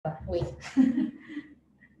Wait.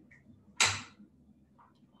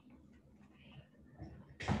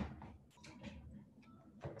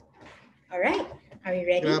 All right. Are you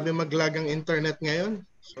ready? Grabe mag-lag ang internet ngayon.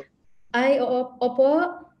 So, Ay, oo, opo.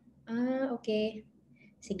 Okay.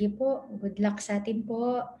 Sige po. Good luck sa atin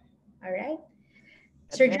po. All right.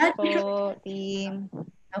 Sir God John, bless po, team.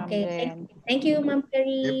 okay. Ma'am Thank you, Ma'am okay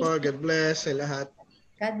Clarice. po, God bless sa lahat.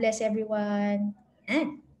 God bless everyone.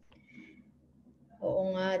 Yan.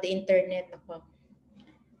 Oo nga, the internet. Ako.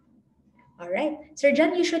 All right. Sir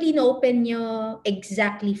John, usually na-open nyo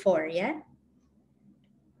exactly 4, yeah?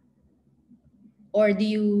 Or do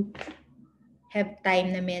you have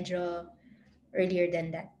time na medyo earlier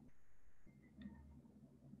than that?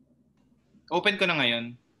 Open ko na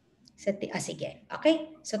ngayon. Sige.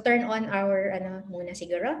 Okay. So turn on our muna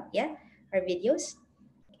siguro, yeah? Our videos.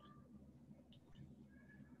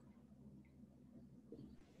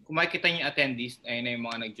 Kung makikita niyo yung attendees, ayun na yung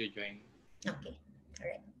mga nagjo-join. Okay. All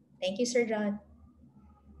right. Thank you, Sir John.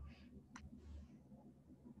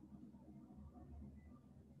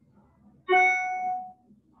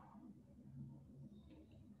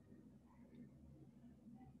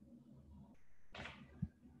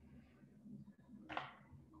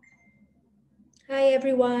 Hi,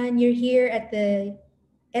 everyone. You're here at the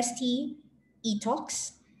ST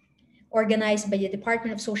E-Talks, organized by the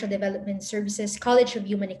Department of Social Development Services, College of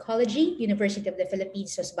Human Ecology, University of the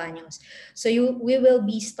Philippines, Los Baños. So we will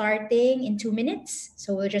be starting in 2 minutes.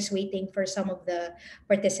 So we're just waiting for some of the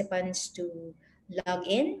participants to log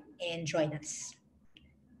in and join us.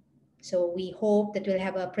 So we hope that we'll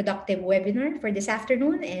have a productive webinar for this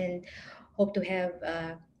afternoon and hope to have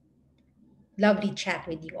a lovely chat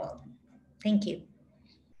with you all. Thank you.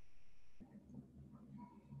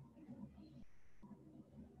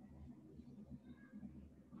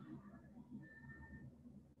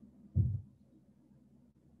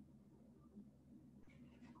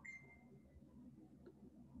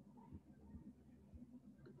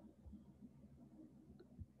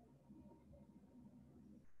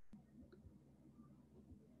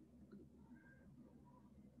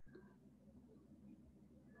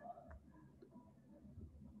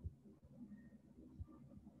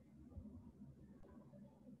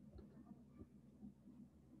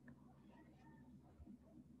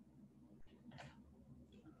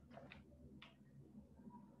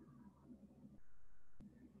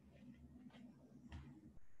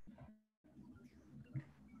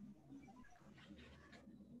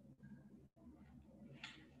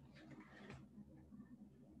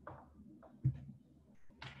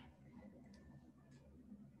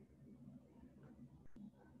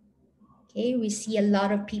 Okay, we see a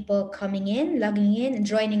lot of people coming in, logging in, and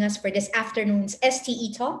joining us for this afternoon's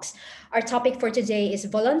STE Talks. Our topic for today is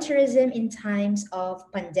volunteerism in times of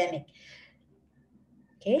pandemic.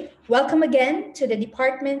 Okay, welcome again to the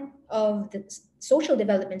Department of the Social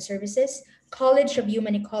Development Services, College of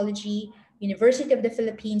Human Ecology, University of the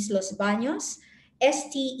Philippines, Los Baños,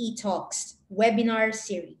 STE Talks webinar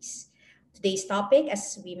series. Today's topic,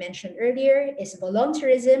 as we mentioned earlier, is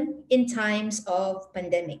volunteerism in times of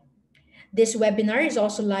pandemic. This webinar is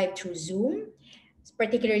also live through Zoom,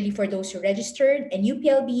 particularly for those who registered, and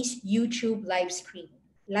UPLB's YouTube live stream.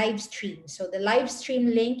 So the live stream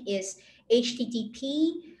link is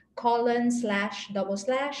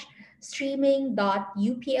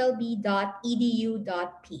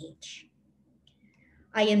http://streaming.uplb.edu.ph.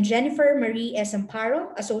 I am Jennifer Marie S.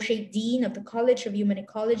 Amparo, Associate Dean of the College of Human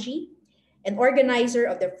Ecology and organizer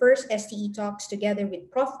of the first STE Talks, together with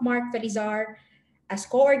Prof. Mark Felizar as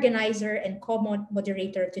co-organizer and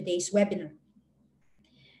co-moderator of today's webinar.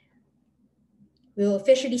 We will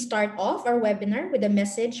officially start off our webinar with a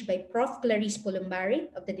message by Prof. Clarice Pulumbari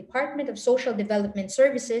of the Department of Social Development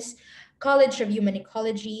Services, College of Human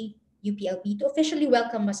Ecology, UPLB, to officially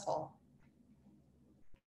welcome us all.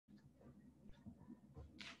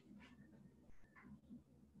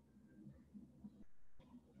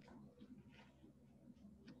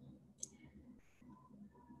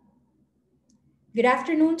 Good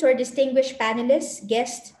afternoon to our distinguished panelists,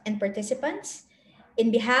 guests, and participants.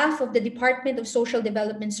 In behalf of the Department of Social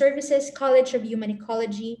Development Services, College of Human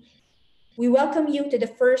Ecology, we welcome you to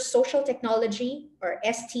the first Social Technology, or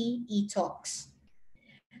STE Talks.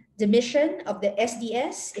 The mission of the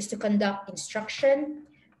SDS is to conduct instruction,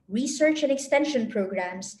 research, and extension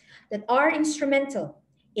programs that are instrumental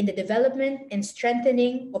in the development and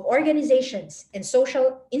strengthening of organizations and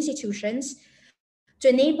social institutions to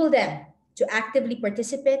enable them to actively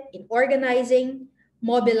participate in organizing,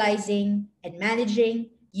 mobilizing, and managing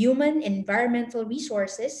human and environmental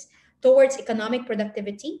resources towards economic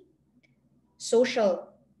productivity, social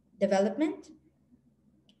development,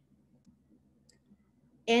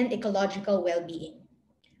 and ecological well-being.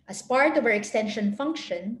 As part of our extension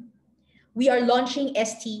function, we are launching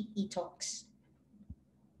STE Talks,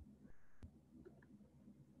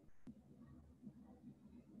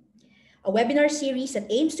 a webinar series that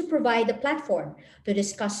aims to provide a platform to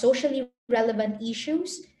discuss socially relevant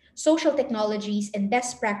issues, social technologies, and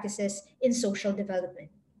best practices in social development.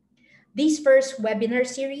 This first webinar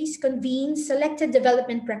series convenes selected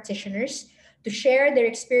development practitioners to share their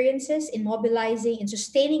experiences in mobilizing and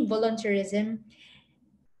sustaining volunteerism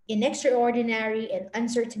in extraordinary and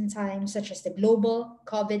uncertain times such as the global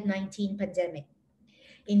COVID-19 pandemic.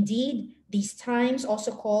 Indeed, these times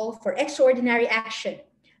also call for extraordinary action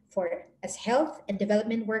for as health and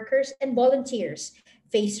development workers and volunteers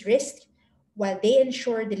face risk while they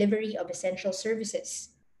ensure delivery of essential services.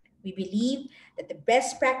 We believe that the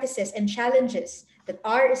best practices and challenges that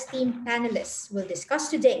our esteemed panelists will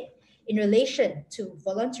discuss today in relation to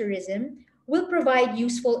volunteerism will provide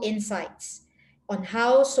useful insights on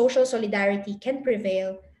how social solidarity can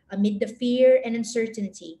prevail amid the fear and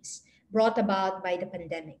uncertainties brought about by the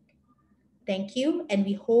pandemic. Thank you, and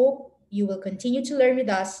we hope you will continue to learn with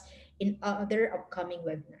us in other upcoming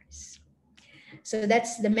webinars. So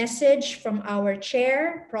that's the message from our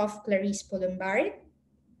chair, Prof. Clarice Pulumbari.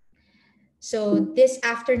 So this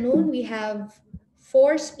afternoon, we have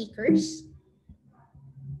 4 speakers.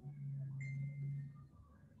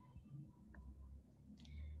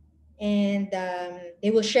 And they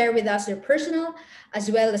will share with us their personal as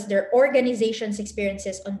well as their organization's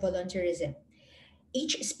experiences on volunteerism.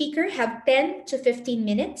 Each speaker have 10 to 15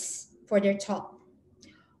 minutes for their talk.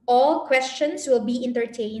 All questions will be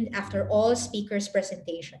entertained after all speakers'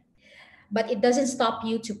 presentation. But it doesn't stop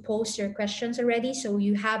you to post your questions already. So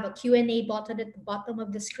you have a Q&A button at the bottom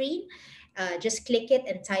of the screen. Just click it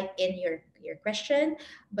and type in your question.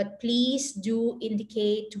 But please do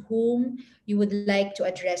indicate to whom you would like to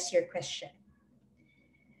address your question.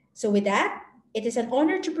 So with that, it is an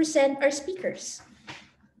honor to present our speakers.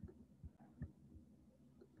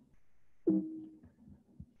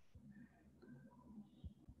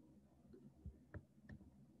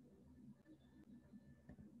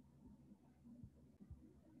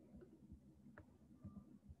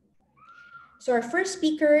 So our first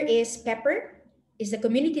speaker is Pepper, is the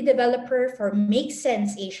community developer for Make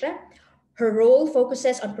Sense Asia. Her role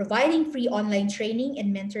focuses on providing free online training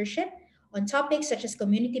and mentorship on topics such as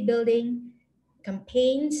community building,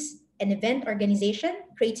 campaigns and event organization,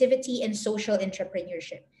 creativity, and social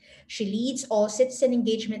entrepreneurship. She leads all citizen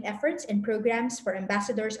engagement efforts and programs for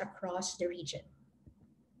ambassadors across the region.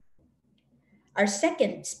 Our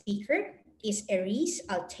second speaker is Eris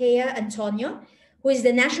Altea Antonio, who is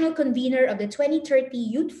the national convener of the 2030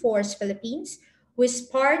 Youth Force Philippines, who is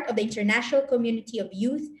part of the international community of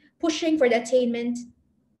youth pushing for the attainment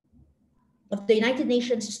of the United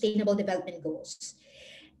Nations Sustainable Development Goals.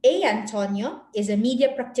 A. Antonio is a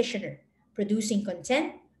media practitioner, producing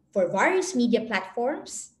content for various media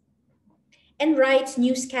platforms and writes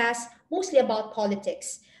newscasts mostly about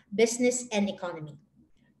politics, business, and economy,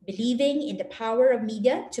 believing in the power of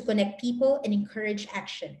media to connect people and encourage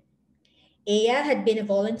action. Aya had been a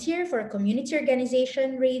volunteer for a community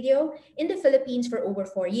organization radio in the Philippines for over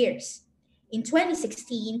 4 years. In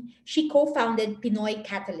 2016, she co-founded Pinoy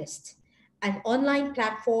Catalyst, an online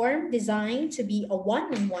platform designed to be a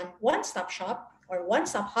one-stop shop or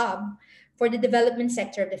one-stop hub for the development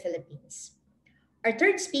sector of the Philippines. Our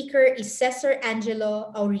third speaker is Cesar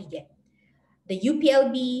Angelo Aurigue, the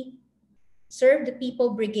UPLB Serve the People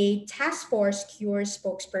Brigade Task Force Cure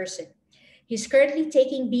spokesperson. He's currently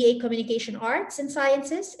taking BA Communication Arts and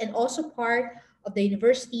Sciences and also part of the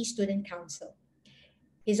University Student Council.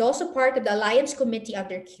 He's also part of the Alliance Committee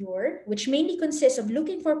under CURE, which mainly consists of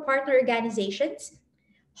looking for partner organizations,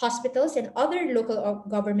 hospitals, and other local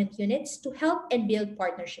government units to help and build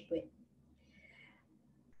partnership with.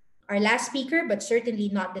 Our last speaker, but certainly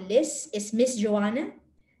not the least, is Miss Joanna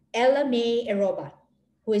Ella May Eroba,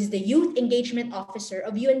 who is the Youth Engagement Officer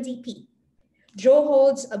of UNDP. Jo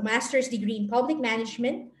holds a master's degree in public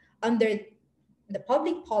management under the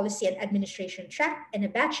Public Policy and Administration track and a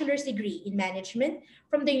bachelor's degree in management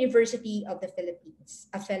from the University of the Philippines,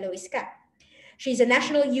 a fellow ISCA. She's a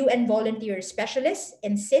national UN volunteer specialist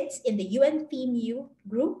and sits in the UN Theme Youth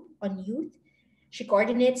Group on Youth. She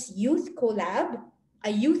coordinates Youth CoLab,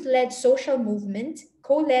 a youth-led social movement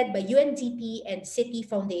co-led by UNDP and City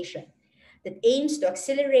Foundation that aims to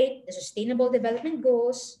accelerate the Sustainable Development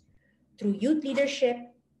Goals through youth leadership,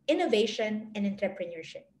 innovation, and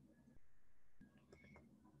entrepreneurship.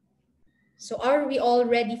 So are we all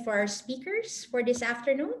ready for our speakers for this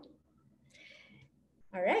afternoon?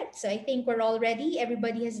 All right, so I think we're all ready.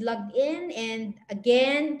 Everybody has logged in. And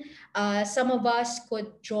again, some of us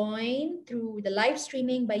could join through the live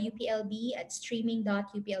streaming by UPLB at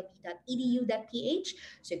streaming.uplb.edu.ph.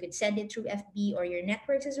 So you could send it through FB or your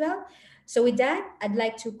networks as well. So, with that, I'd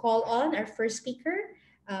like to call on our first speaker,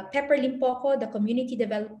 Pepper Limpoco, the community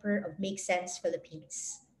developer of Make Sense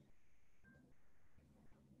Philippines.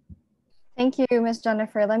 Thank you, Ms.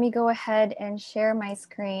 Jennifer. Let me go ahead and share my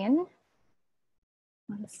screen.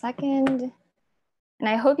 1 second. And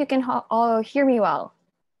I hope you can all hear me well.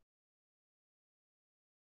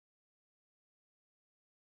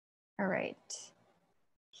 All right,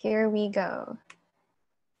 here we go.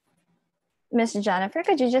 Ms. Jennifer,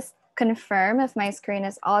 could you just confirm if my screen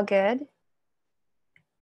is all good?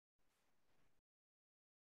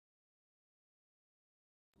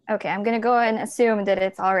 Okay, I'm gonna go and assume that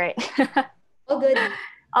it's all right. All good.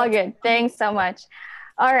 All good, thanks so much.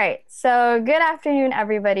 All right, so good afternoon,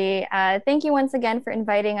 everybody. Thank you once again for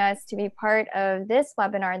inviting us to be part of this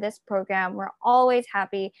webinar, this program. We're always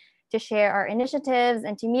happy to share our initiatives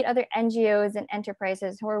and to meet other NGOs and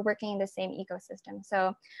enterprises who are working in the same ecosystem.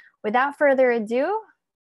 So without further ado,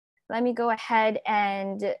 let me go ahead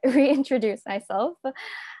and reintroduce myself.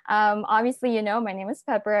 Obviously, you know, my name is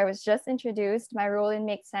Pepper. I was just introduced. My role in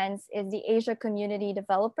Make Sense is the Asia Community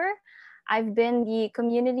Developer. I've been the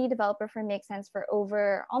community developer for Make Sense for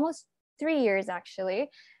over almost 3 years,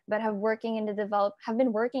 actually, but have been working in the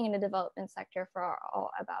development sector for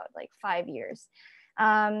about like 5 years.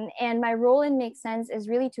 And my role in Make Sense is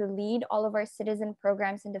really to lead all of our citizen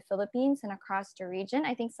programs in the Philippines and across the region.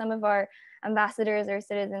 I think some of our ambassadors or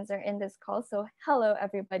citizens are in this call, so hello,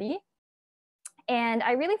 everybody. And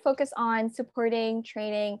I really focus on supporting,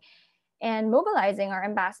 training, and mobilizing our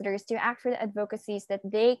ambassadors to act for the advocacies that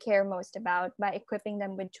they care most about by equipping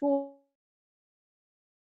them with tools.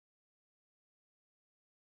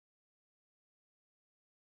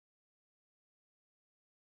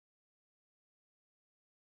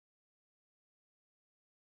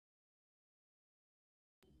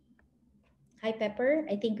 Hi, Pepper.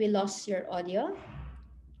 I think we lost your audio.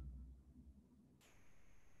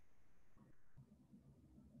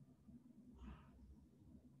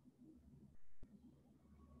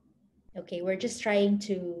 Okay, we're just trying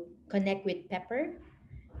to connect with Pepper.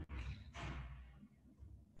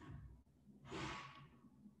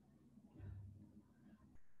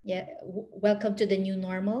 Yeah, welcome to the new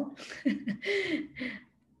normal.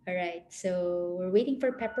 All right, so we're waiting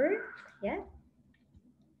for Pepper. Yeah.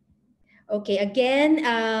 Okay,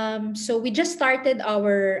 again, so we just started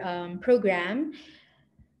our program.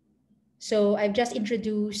 So I've just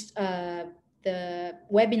introduced the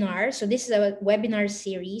webinar. So this is a webinar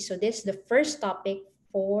series. So this is the first topic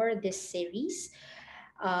for this series,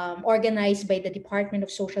 organized by the Department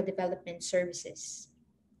of Social Development Services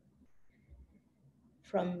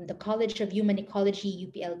from the College of Human Ecology,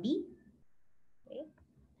 UPLB. Okay.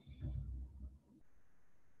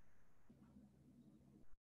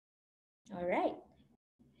 All right.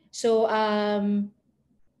 So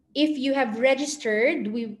if you have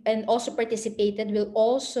registered and also participated, we'll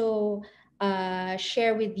also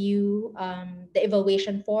share with you the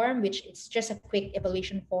evaluation form, which is just a quick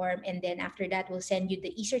evaluation form. And then after that, we'll send you the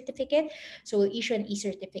e-certificate. So we'll issue an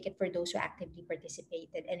e-certificate for those who actively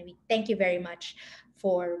participated. And we thank you very much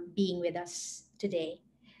for being with us today.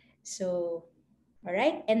 So, all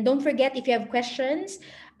right. And don't forget, if you have questions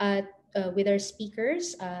with our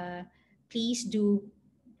speakers, please do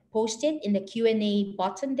post it in the Q&A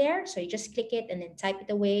button there. So you just click it and then type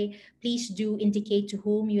it away. Please do indicate to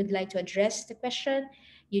whom you'd like to address the question.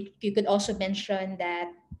 You could also mention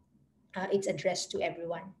that it's addressed to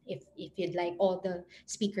everyone if you'd like all the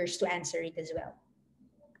speakers to answer it as well.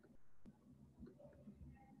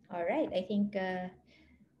 All right, I think,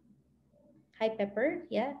 hi Pepper,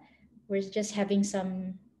 yeah, we're just having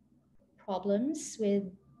some problems with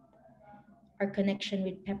our connection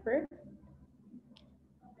with Pepper.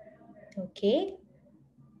 Okay.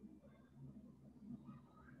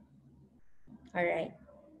 All right.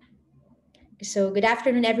 So good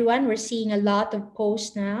afternoon, everyone. We're seeing a lot of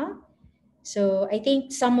posts now. So I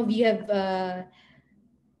think some of you are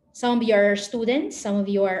students, some of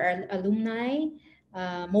you are alumni,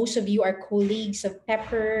 most of you are colleagues of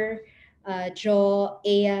Pepper, Joe,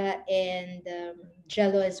 Aya, and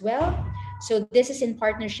Jello as well. So this is in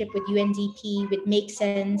partnership with UNDP, with Make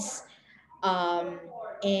Sense, um,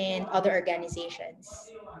 and other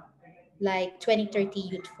organizations like 2030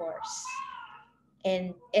 Youth Force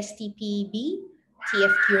and STPB,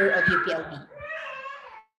 TF Cure of UPLB.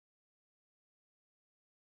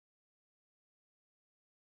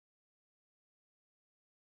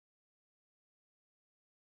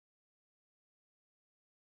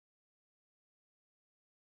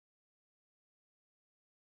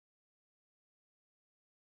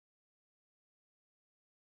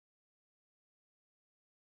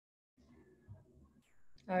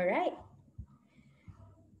 All right.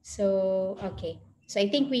 So, okay. So I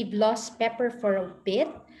think we've lost Pepper for a bit.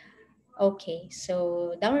 Okay,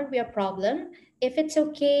 so that would be a problem. If it's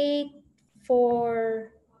okay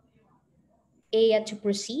for Aya to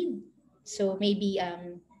proceed, so maybe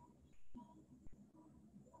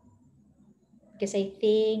because I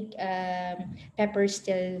think Pepper's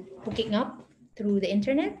still hooking up through the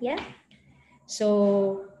internet. Yeah.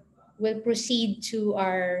 So we'll proceed to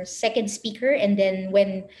our second speaker, and then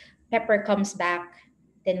when Pepper comes back,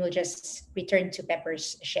 then we'll just return to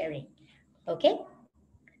Pepper's sharing. Okay?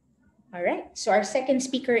 All right. So our second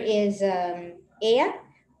speaker is Ea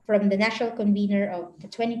from the national convener of the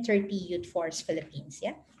 2030 Youth Force Philippines.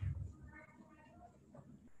 Yeah.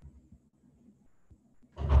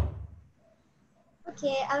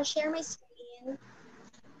 Okay, I'll share my screen.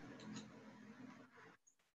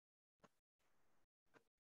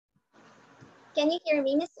 Can you hear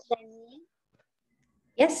me, Miss Jenny?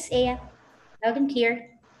 Yes, Ea. Loud and clear.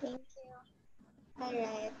 Thank you. All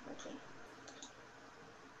right. Okay.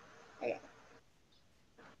 All right.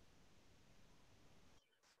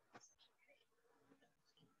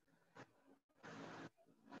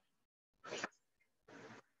 Okay.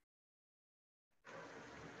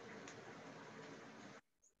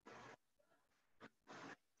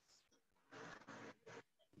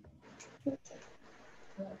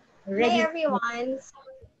 Hi, Ready? everyone.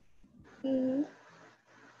 Mm,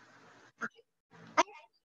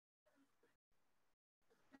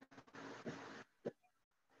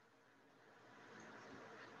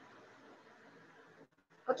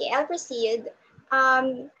 okay, I'll proceed.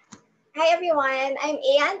 Um, Hi, everyone. I'm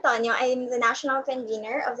Ea Antonio. I'm the national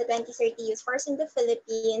convener of the 2030 Youth Force in the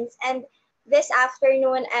Philippines. And this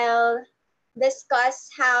afternoon, I'll discuss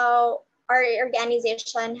how our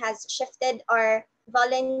organization has shifted our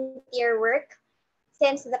volunteer work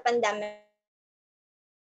since the pandemic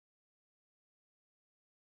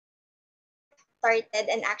started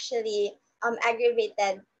and actually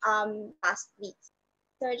aggravated the past weeks.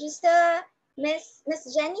 So just Miss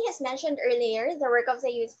Jenny has mentioned earlier the work of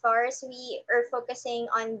the youth force. We are focusing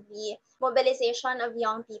on the mobilization of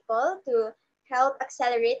young people to help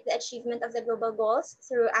accelerate the achievement of the global goals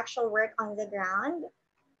through actual work on the ground.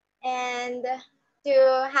 And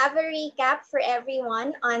to have a recap for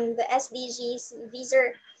everyone on the SDGs, these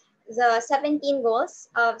are the 17 goals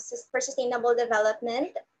for sustainable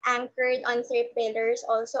development anchored on three pillars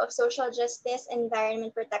also of social justice,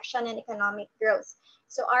 environment protection, and economic growth.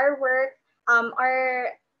 So our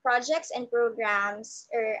projects and programs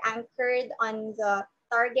are anchored on the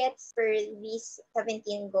targets for these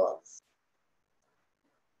 17 goals.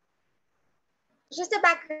 Just a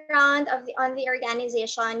background on the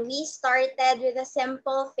organization, we started with a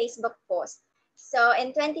simple Facebook post. So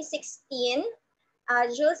in 2016,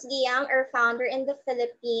 Jules Giang, our founder in the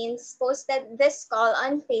Philippines, posted this call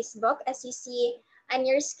on Facebook, as you see on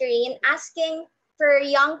your screen, asking for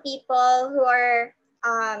young people who are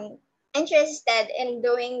interested in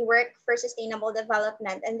doing work for sustainable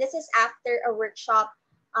development. And this is after a workshop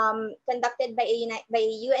conducted by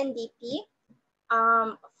UNDP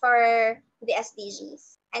for the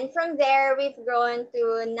SDGs. And from there, we've grown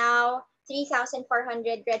to now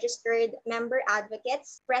 3,400 registered member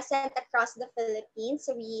advocates present across the Philippines.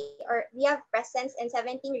 So we have presence in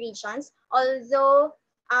 17 regions, although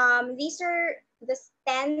these are the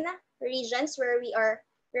 10 regions where we are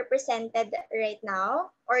represented right now,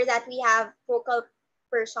 or that we have focal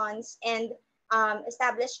persons and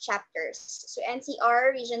established chapters. So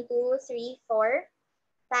NCR, Region 2, 3, 4,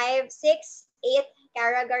 5, 6, 8,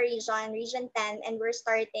 Caraga region, region 10, and we're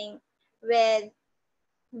starting with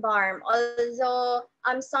BARM. Although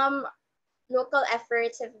some local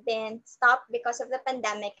efforts have been stopped because of the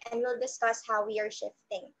pandemic, and we'll discuss how we are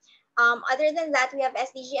shifting. Other than that, we have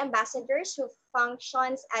SDG ambassadors who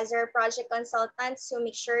functions as our project consultants to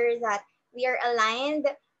make sure that we are aligned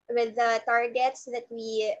with the targets that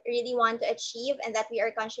we really want to achieve and that we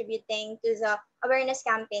are contributing to the awareness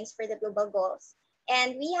campaigns for the global goals.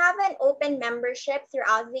 And we have an open membership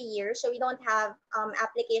throughout the year, so we don't have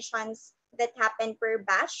applications that happen per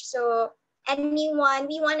batch. So we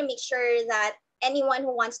want to make sure that anyone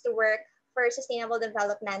who wants to work for sustainable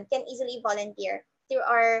development can easily volunteer through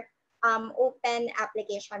our open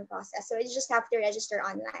application process. So you just have to register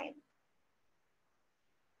online.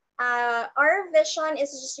 Our vision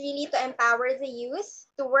is just really to empower the youth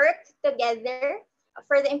to work together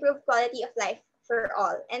for the improved quality of life for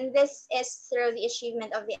all. And this is through the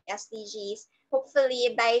achievement of the SDGs,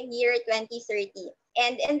 hopefully by year 2030.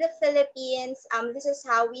 And in the Philippines, this is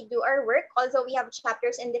how we do our work. Although we have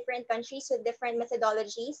chapters in different countries with different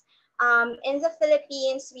methodologies, In the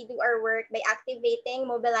Philippines, we do our work by activating,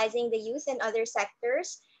 mobilizing the youth and other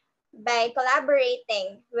sectors, by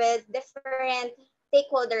collaborating with different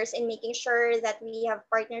stakeholders in making sure that we have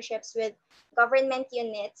partnerships with government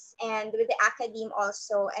units and with the academe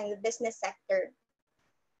also and the business sector.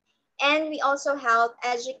 And we also help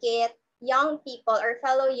educate young people or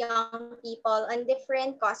fellow young people on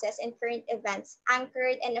different causes and current events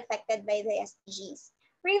anchored and affected by the SDGs.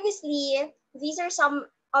 Previously, these are some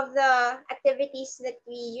of the activities that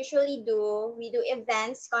we usually do. We do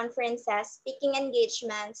events, conferences, speaking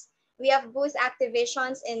engagements. We have booth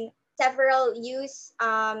activations in several youth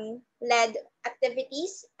led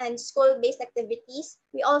activities and school based activities.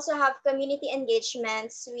 We also have community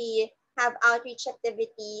engagements. We have outreach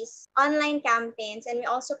activities, online campaigns, and we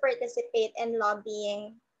also participate in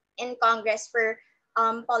lobbying in Congress for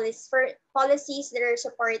policies that are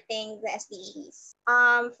supporting the SDGs.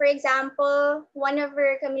 For example, one of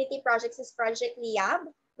our community projects is Project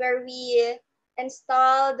Liab, where we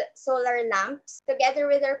installed solar lamps together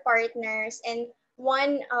with our partners in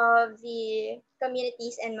one of the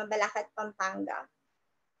communities in Mabalacat, Pampanga.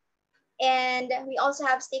 And we also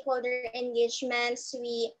have stakeholder engagements.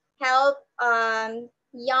 We help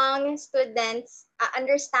young students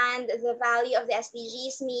understand the value of the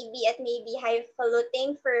SDGs. Maybe it may be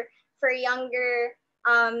highfalutin for younger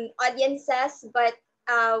audiences, but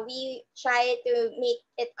we try to make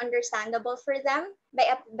it understandable for them by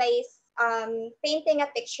painting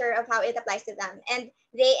a picture of how it applies to them. And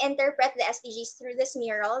they interpret the SDGs through this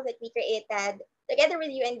mural that we created together with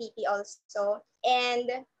UNDP also.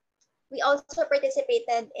 And we also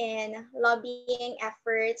participated in lobbying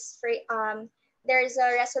efforts for there's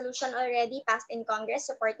a resolution already passed in Congress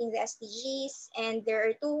supporting the SDGs, and there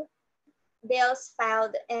are two bills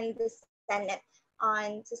filed in the Senate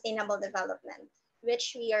on sustainable development,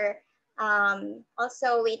 which we are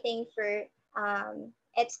also waiting for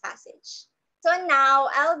its passage. So now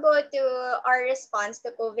I'll go to our response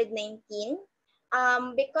to COVID-19.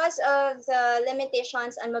 Because of the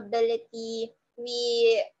limitations on mobility,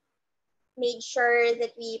 we made sure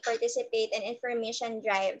that we participate in information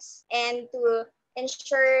drives and to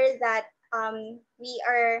ensure that we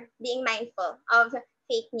are being mindful of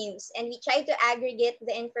fake news. And we try to aggregate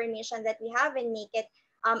the information that we have and make it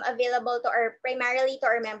available to primarily to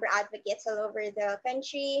our member advocates all over the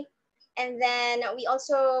country. And then we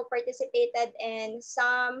also participated in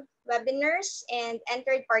some webinars and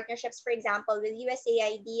entered partnerships, for example, with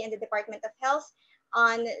USAID and the Department of Health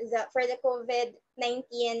for the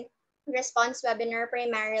COVID-19 response webinar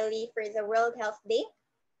primarily for the World Health Day,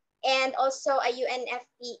 and also a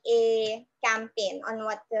UNFPA campaign on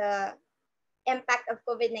what the impact of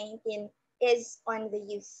COVID-19 is on the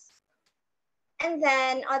youth. And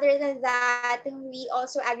then other than that, we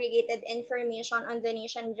also aggregated information on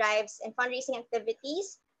donation drives and fundraising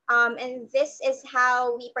activities. And this is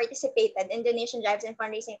how we participated in donation drives and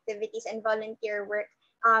fundraising activities and volunteer work,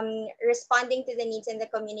 responding to the needs in the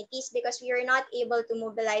communities because we are not able to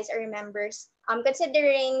mobilize our members,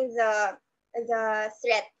 considering the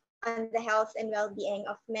threat on the health and well-being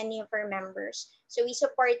of many of our members. So we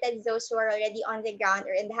supported those who are already on the ground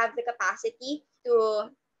or and have the capacity to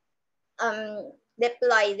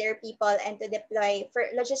deploy their people and to deploy for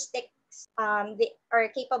logistics. They are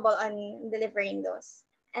capable on delivering those.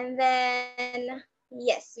 And then,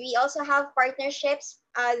 yes, we also have partnerships.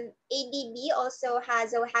 ADB also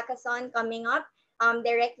has a hackathon coming up,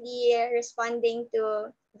 directly responding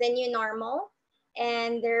to the new normal.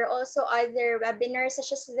 And there are also other webinars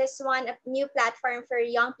such as this one, a new platform for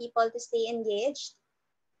young people to stay engaged.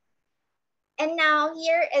 And now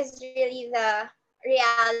here is really the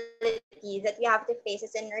reality that we have to face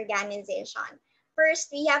as an organization. First,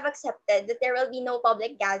 we have accepted that there will be no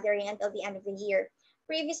public gathering until the end of the year.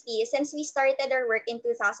 Previously, since we started our work in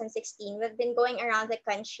 2016, we've been going around the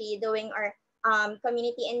country doing our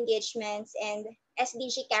community engagements and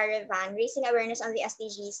SDG caravan, raising awareness on the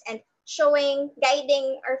SDGs and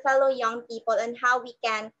guiding our fellow young people on how we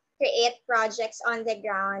can create projects on the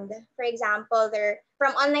ground. For example,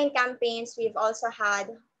 from online campaigns, we've also had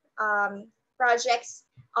projects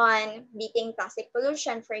on beating plastic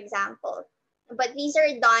pollution, for example. But these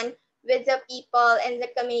are done with the people and the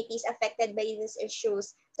communities affected by these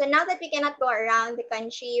issues. So now that we cannot go around the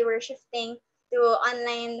country, we're shifting to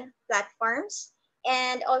online platforms.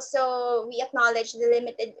 And also, we acknowledge the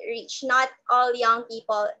limited reach. Not all young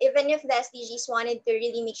people, even if the SDGs wanted to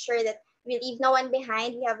really make sure that we leave no one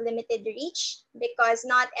behind, we have limited reach because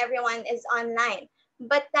not everyone is online.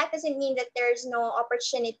 But that doesn't mean that there's no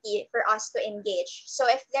opportunity for us to engage. So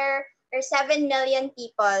if there there's 7 million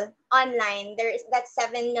people online. That's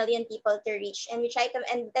 7 million people to reach. And we try to,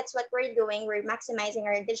 and that's what we're doing. We're maximizing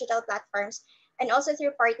our digital platforms and also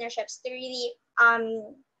through partnerships to really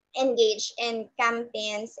engage in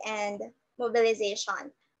campaigns and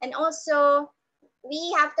mobilization. And also,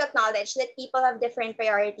 we have to acknowledge that people have different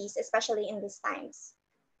priorities, especially in these times.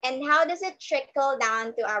 And how does it trickle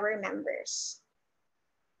down to our members?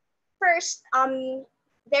 First,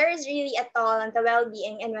 there is really a toll on the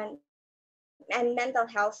well-being and mental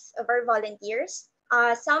health of our volunteers.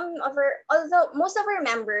 Although most of our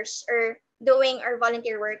members are doing our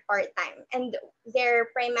volunteer work part-time, and their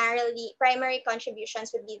primary contributions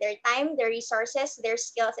would be their time, their resources, their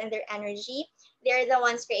skills, and their energy. They're the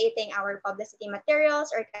ones creating our publicity materials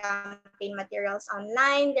or campaign materials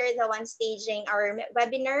online. They're the ones staging our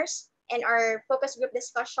webinars and our focus group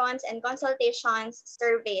discussions and consultations,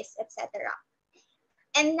 surveys, etc.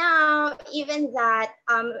 And now, even that,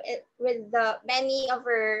 with the many of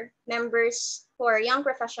our members who are young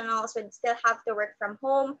professionals would still have to work from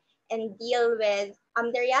home and deal with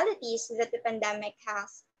the realities that the pandemic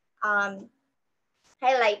has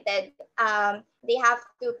highlighted. They have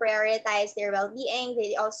to prioritize their well-being.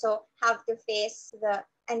 They also have to face the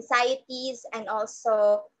anxieties and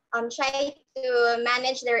also try to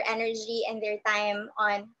manage their energy and their time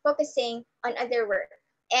on focusing on other work.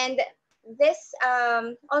 And this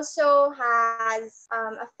also has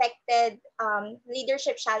affected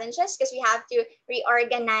leadership challenges because we have to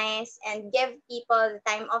reorganize and give people the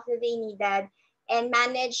time off that they needed and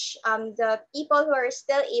manage the people who are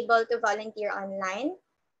still able to volunteer online.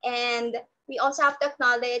 And we also have to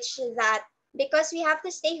acknowledge that because we have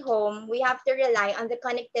to stay home, we have to rely on the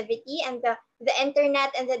connectivity and the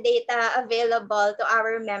internet and the data available to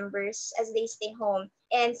our members as they stay home.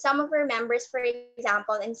 And some of our members, for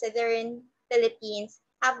example, in southern Philippines,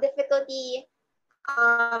 have difficulty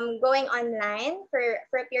going online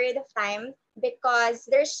for a period of time because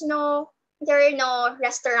there are no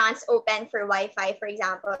restaurants open for Wi-Fi, for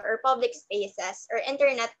example, or public spaces or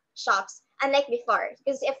internet shops, unlike before.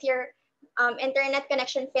 Because if your internet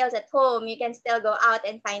connection fails at home, you can still go out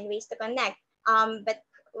and find ways to connect. But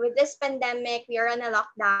with this pandemic, we are on a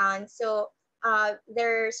lockdown, so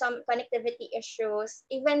there are some connectivity issues.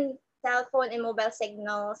 Even cell phone and mobile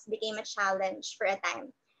signals became a challenge for a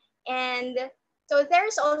time. And so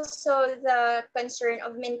there's also the concern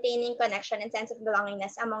of maintaining connection and sense of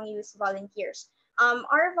belongingness among youth volunteers.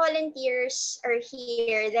 Our volunteers are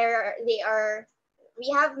here. We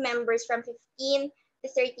have members from 15 to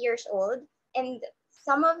 30 years old, and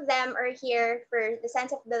some of them are here for the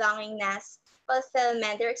sense of belongingness,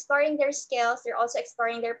 fulfillment. They're exploring their skills. They're also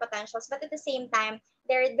exploring their potentials, but at the same time,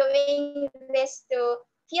 they're doing this to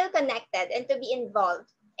feel connected and to be involved.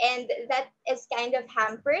 And that is kind of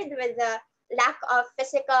hampered with the lack of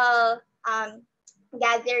physical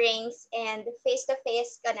gatherings and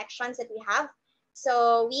face-to-face connections that we have.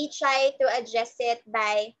 So we try to address it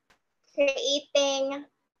by creating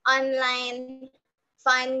online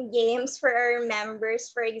fun games for our members,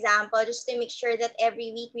 for example, just to make sure that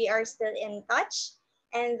every week we are still in touch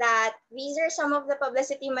and that these are some of the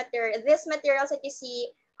publicity material, these materials that you see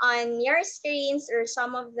on your screens or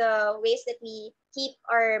some of the ways that we keep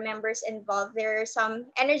our members involved. There are some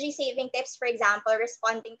energy saving tips, for example,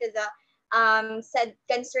 responding to the said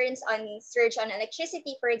concerns on surge on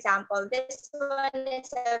electricity, for example. This one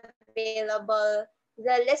is available.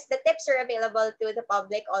 The tips are available to the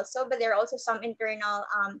public also, but there are also some internal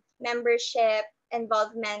membership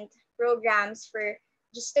involvement programs for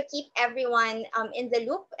just to keep everyone in the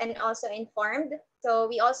loop and also informed. So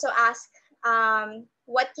we also ask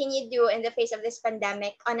what can you do in the face of this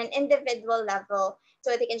pandemic on an individual level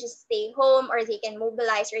so they can just stay home or they can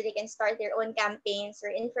mobilize or they can start their own campaigns or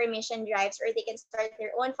information drives or they can start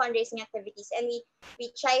their own fundraising activities, and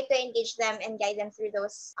we try to engage them and guide them through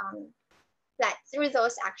those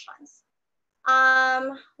actions.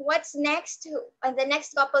 What's next? In the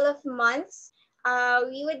next couple of months,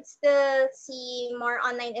 we would still see more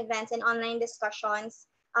online events and online discussions.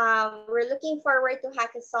 We're looking forward to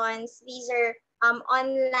hackathons. These are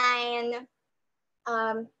online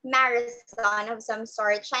marathon of some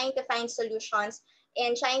sort, trying to find solutions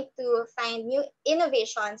and trying to find new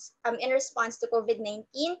innovations in response to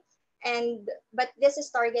COVID-19. But this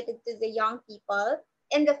is targeted to the young people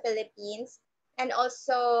in the Philippines. And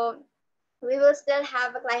also, we will still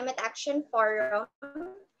have a climate action forum.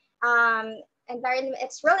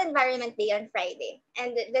 It's World Environment Day on Friday,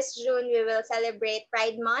 and this June we will celebrate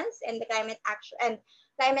Pride Month and the climate action.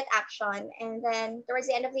 And then towards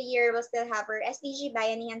the end of the year, we'll still have our SDG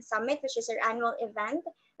Bayanihan Summit, which is our annual event.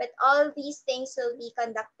 But all these things will be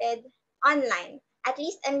conducted online. at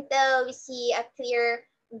least until we see a clear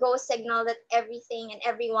go signal that everything and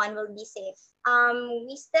everyone will be safe.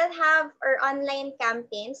 We still have our online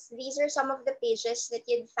campaigns. These are some of the pages that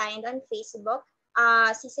you'd find on Facebook.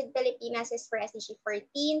 CICID Pilipinas is for SDG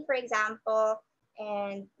 14, for example,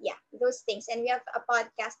 and yeah, those things. And we have a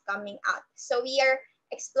podcast coming out. So we are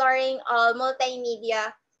exploring all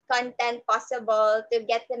multimedia content possible to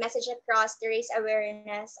get the message across, to raise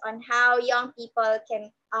awareness on how young people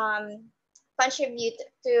can contribute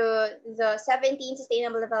to the 17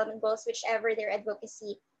 Sustainable Development Goals, whichever their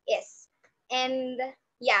advocacy is. And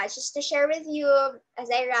yeah, just to share with you as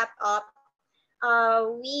I wrap up,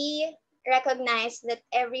 we recognize that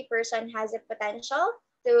every person has a potential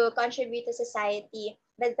to contribute to society,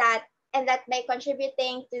 but that by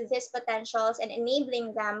contributing to these potentials and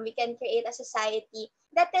enabling them, we can create a society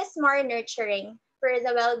that is more nurturing for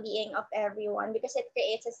the well-being of everyone because it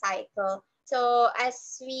creates a cycle. So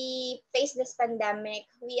as we face this pandemic,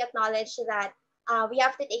 we acknowledge that we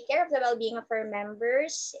have to take care of the well-being of our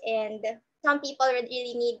members, and some people would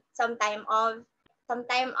really need some time off,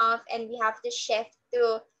 and we have to shift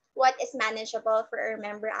to what is manageable for our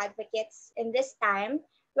member advocates in this time,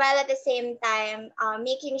 while at the same time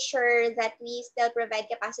making sure that we still provide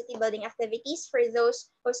capacity building activities for those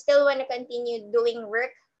who still want to continue doing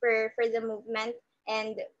work for the movement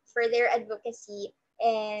and for their advocacy.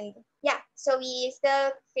 And yeah, so we still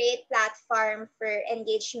create platform for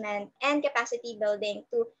engagement and capacity building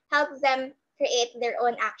to help them create their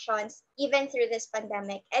own actions even through this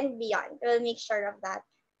pandemic and beyond. We'll make sure of that.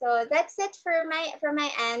 So that's it for my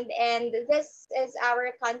end, and this is our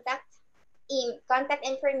contact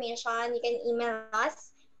information. You can email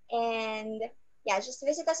us, and yeah, just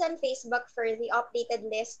visit us on Facebook for the updated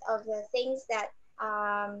list of the things that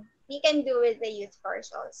we can do with the youth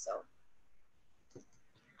force also.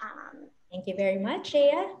 Um, Thank you very much,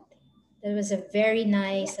 Shea. That was a very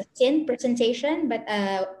nice, thin presentation, but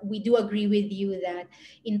we do agree with you that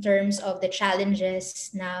in terms of the challenges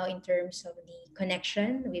now, in terms of the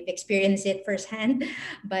connection, we've experienced it firsthand.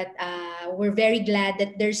 But we're very glad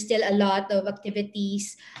that there's still a lot of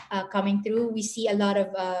activities coming through. We see a lot of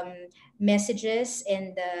messages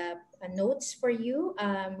and notes for you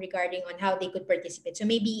regarding on how they could participate. So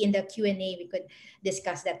maybe in the Q&A, we could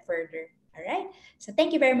discuss that further. All right. So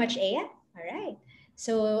thank you very much, Aya. All right.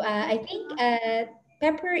 So I think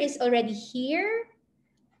Pepper is already here.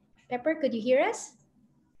 Pepper, could you hear us?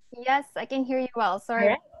 Yes, I can hear you well. All Sorry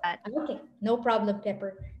right. about that. Okay, no problem,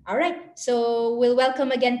 Pepper. All right. So we'll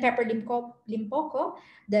welcome again Pepper Limpoco,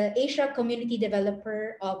 the Asia Community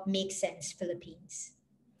Developer of Make Sense Philippines.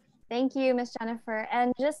 Thank you, Miss Jennifer.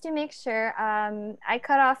 And just to make sure, I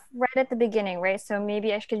cut off right at the beginning, right? So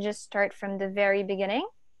maybe I should just start from the very beginning.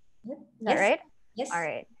 Is that Yes. right? Yes. All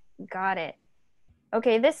right, got it.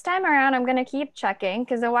 Okay, this time around, I'm gonna keep checking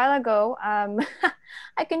because a while ago,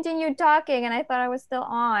 I continued talking and I thought I was still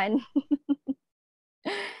on.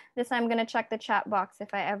 This time I'm gonna check the chat box if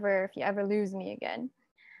you ever lose me again.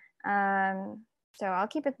 So I'll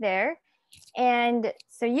keep it there. And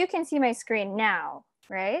so you can see my screen now,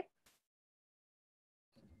 right?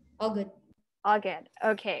 All good. All good.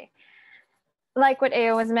 Okay. Like what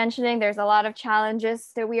Ao was mentioning, there's a lot of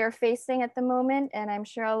challenges that we are facing at the moment, and I'm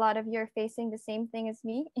sure a lot of you are facing the same thing as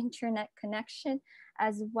me, internet connection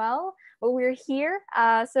as well. But we're here.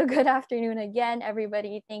 So good afternoon again,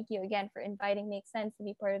 everybody. Thank you again for inviting Make Sense to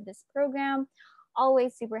be part of this program.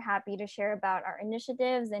 Always super happy to share about our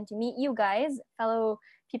initiatives and to meet you guys, fellow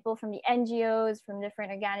people from the NGOs, from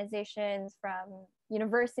different organizations, from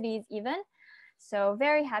universities even. So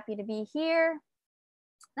very happy to be here.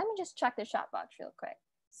 Let me just check the chat box real quick.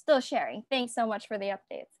 Still sharing. Thanks so much for the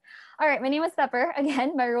updates. All right, my name is Pepper.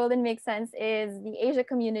 Again, my role in Make Sense is the Asia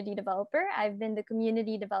Community Developer. I've been the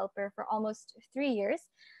community developer for almost 3 years,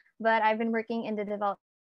 but I've been working in the development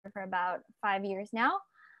for about 5 years now.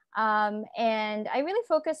 And I really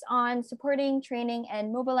focus on supporting, training,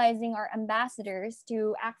 and mobilizing our ambassadors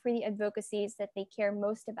to act for the advocacies that they care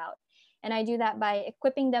most about. And I do that by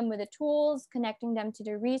equipping them with the tools, connecting them to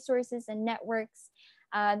the resources and networks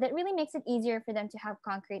that really makes it easier for them to have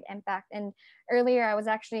concrete impact. And earlier I was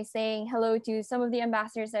actually saying hello to some of the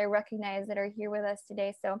ambassadors that I recognize that are here with us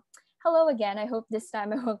today. So hello again. I hope this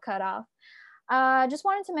time I won't cut off. Just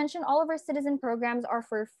wanted to mention all of our citizen programs are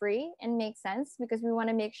for free and make sense because we want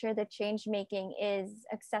to make sure that change making is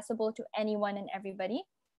accessible to anyone and everybody.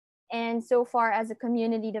 And so far as a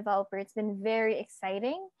community developer, it's been very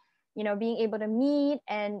exciting, you know, being able to meet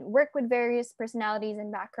and work with various personalities and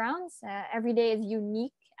backgrounds. Every day is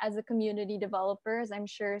unique as a community developer, as I'm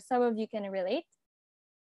sure some of you can relate.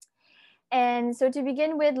 And so to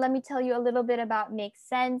begin with, let me tell you a little bit about Make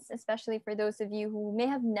Sense, especially for those of you who may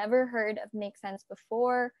have never heard of Make Sense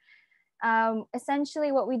before.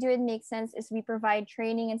 Essentially, what we do at Make Sense is we provide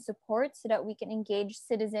training and support so that we can engage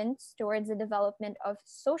citizens towards the development of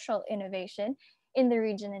social innovation in the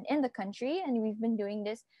region and in the country. And we've been doing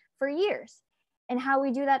this for years. And how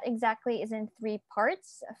we do that exactly is in 3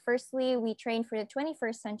 parts. Firstly, we train for the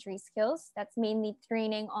 21st century skills. That's mainly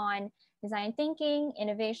training on design thinking,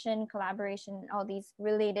 innovation, collaboration, and all these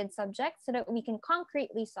related subjects so that we can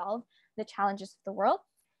concretely solve the challenges of the world.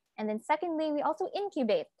 And then secondly, we also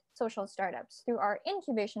incubate social startups through our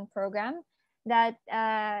incubation program that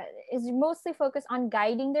is mostly focused on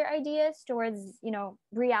guiding their ideas towards,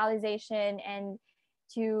 realization and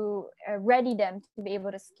to ready them to be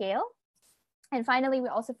able to scale. And finally, we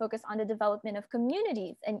also focus on the development of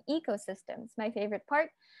communities and ecosystems, my favorite part,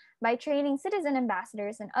 by training citizen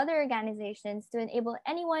ambassadors and other organizations to enable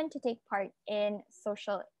anyone to take part in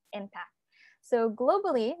social impact. So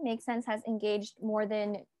globally, Make Sense has engaged more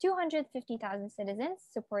than 250,000 citizens,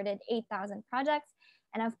 supported 8,000 projects,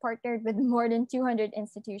 and have partnered with more than 200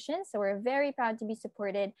 institutions. So we're very proud to be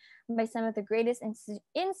supported by some of the greatest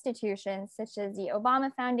institutions, such as the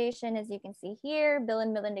Obama Foundation, as you can see here, Bill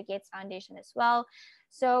and Melinda Gates Foundation as well.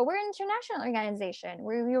 So we're an international organization.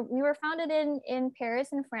 We were founded in Paris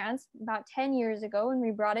in France about 10 years ago, and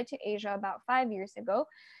we brought it to Asia about 5 years ago.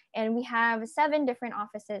 And we have 7 different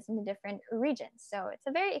offices in the different regions. So it's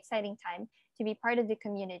a very exciting time to be part of the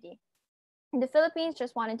community. In the Philippines,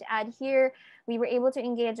 just wanted to add here, we were able to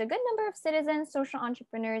engage a good number of citizens, social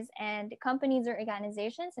entrepreneurs, and companies or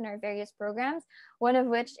organizations in our various programs, one of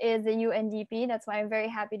which is the UNDP. That's why I'm very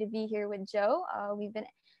happy to be here with Joe. We've been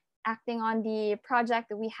acting on the project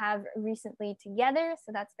that we have recently together,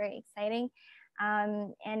 so that's very exciting.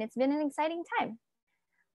 And it's been an exciting time.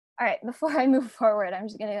 All right, before I move forward, I'm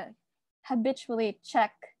just gonna habitually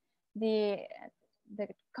check the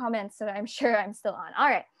comments so that I'm sure I'm still on. All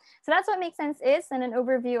right, so that's what Make Sense is, and an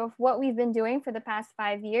overview of what we've been doing for the past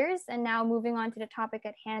 5 years. And now moving on to the topic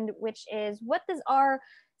at hand, which is what does our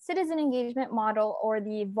citizen engagement model or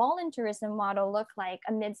the volunteerism model look like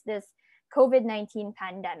amidst this COVID-19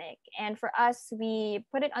 pandemic? And for us, we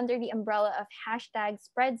put it under the umbrella of hashtag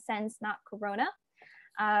spread sense, not corona,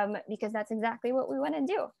 because that's exactly what we want to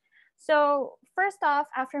do. So first off,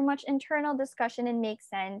 after much internal discussion and Make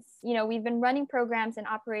Sense, we've been running programs and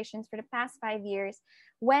operations for the past 5 years.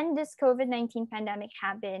 When this COVID-19 pandemic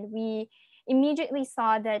happened, we immediately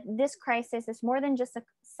saw that this crisis is more than just a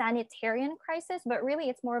sanitarian crisis, but really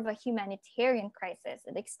it's more of a humanitarian crisis.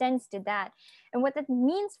 It extends to that. And what that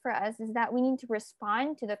means for us is that we need to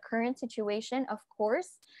respond to the current situation, of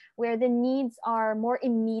course, where the needs are more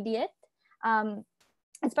immediate,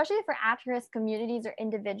 especially for at-risk communities or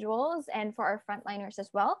individuals and for our frontliners as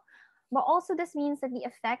well. But also this means that the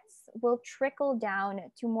effects will trickle down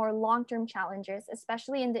to more long-term challenges,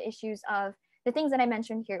 especially in the issues of the things that I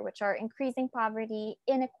mentioned here, which are increasing poverty,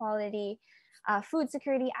 inequality, food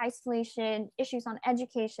security, isolation, issues on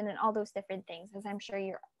education, and all those different things, as I'm sure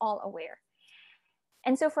you're all aware.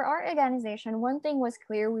 And so for our organization, one thing was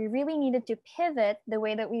clear: we really needed to pivot the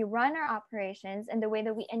way that we run our operations and the way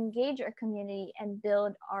that we engage our community and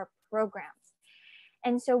build our programs.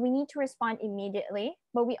 And so we need to respond immediately,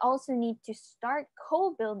 but we also need to start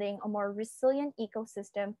co-building a more resilient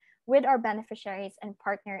ecosystem with our beneficiaries and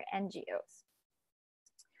partner NGOs.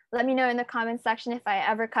 Let me know in the comment section if I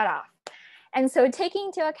ever cut off. And so taking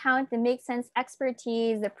into account the Make Sense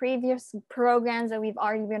expertise, the previous programs that we've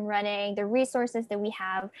already been running, the resources that we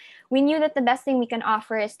have, we knew that the best thing we can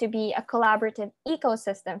offer is to be a collaborative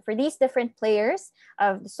ecosystem for these different players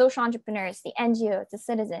of the social entrepreneurs, the NGOs, the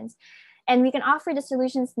citizens. And we can offer the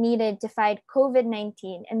solutions needed to fight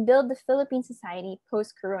COVID-19 and build the Philippine society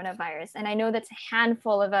post-coronavirus. And I know that's a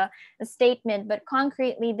handful of a statement, but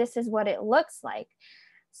concretely, this is what it looks like.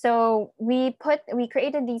 So we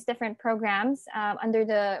created these different programs under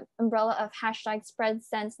the umbrella of hashtag spread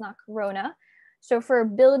sense, not corona. So for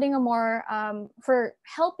building for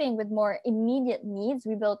helping with more immediate needs,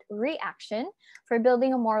 we built Reaction. For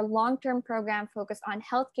building a more long-term program focused on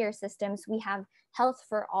healthcare systems, we have Health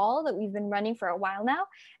for All that we've been running for a while now.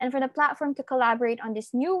 And for the platform to collaborate on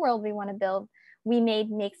this new world we want to build, we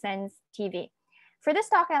made Make Sense TV. For this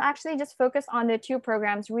talk, I'll actually just focus on the 2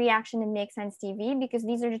 programs, Reaction and Make Sense TV, because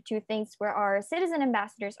these are the 2 things where our citizen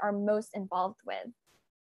ambassadors are most involved with.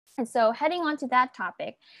 And so heading on to that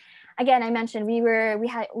topic, again, I mentioned we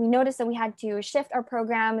noticed that we had to shift our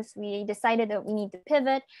programs. We decided that we need to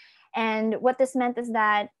pivot. And what this meant is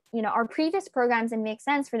that our previous programs, and Make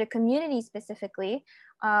Sense for the community specifically,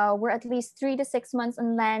 were at least 3 to 6 months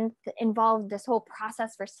in length, involved this whole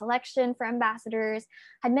process for selection for ambassadors,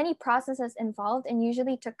 had many processes involved, and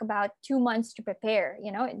usually took about 2 months to prepare.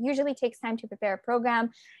 It usually takes time to prepare a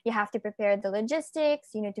program. You have to prepare the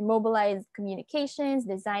logistics, to mobilize communications,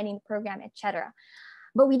 designing the program, etc.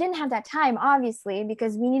 But we didn't have that time, obviously,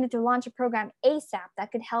 because we needed to launch a program ASAP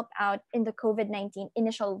that could help out in the COVID-19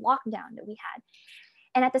 initial lockdown that we had.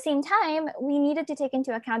 And at the same time, we needed to take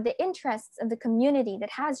into account the interests of the community that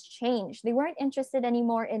has changed. They weren't interested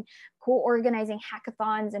anymore in co-organizing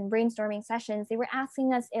hackathons and brainstorming sessions. They were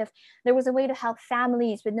asking us if there was a way to help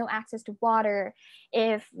families with no access to water,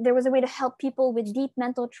 if there was a way to help people with deep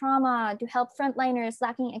mental trauma, to help frontliners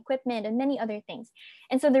lacking equipment, and many other things.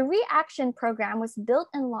 And so the Reaction program was built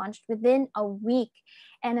and launched within a week.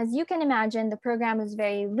 And as you can imagine, the program was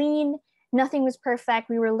very lean. Nothing was perfect.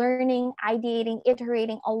 We were learning, ideating,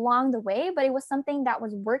 iterating along the way, but it was something that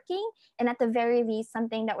was working, and at the very least,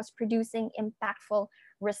 something that was producing impactful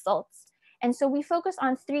results. And so we focus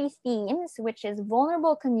on 3 themes, which is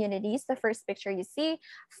vulnerable communities, the first picture you see,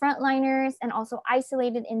 frontliners, and also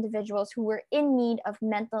isolated individuals who were in need of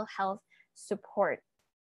mental health support.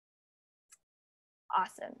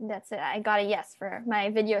 Awesome, that's it. I got a yes for my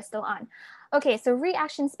video is still on. Okay, so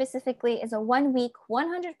Reaction specifically is a 1-week,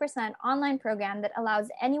 100% online program that allows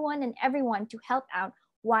anyone and everyone to help out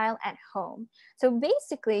while at home. So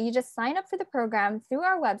basically, you just sign up for the program through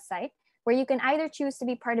our website, where you can either choose to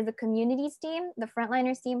be part of the communities team, the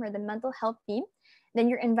frontliners team, or the mental health team. Then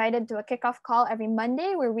you're invited to a kickoff call every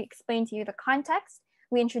Monday where we explain to you the context.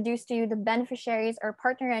 We introduce to you the beneficiaries or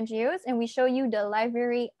partner NGOs, and we show you the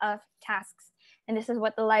library of tasks. And this is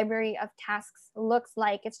what the library of tasks looks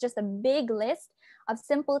like. It's just a big list of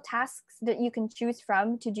simple tasks that you can choose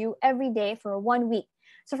from to do every day for 1 week.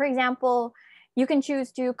 So for example, you can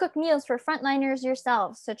choose to cook meals for frontliners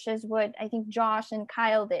yourself, such as what I think Josh and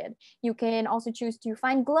Kyle did. You can also choose to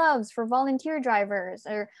find gloves for volunteer drivers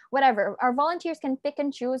or whatever. Our volunteers can pick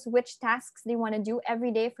and choose which tasks they want to do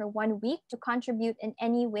every day for 1 week to contribute in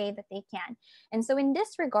any way that they can. And so in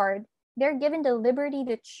this regard, they're given the liberty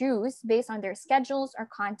to choose based on their schedules or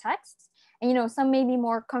contexts. And some may be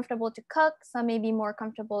more comfortable to cook, some may be more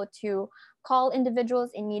comfortable to call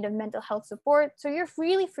individuals in need of mental health support. So you're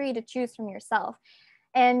really free to choose from yourself.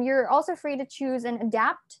 And you're also free to choose and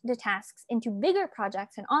adapt the tasks into bigger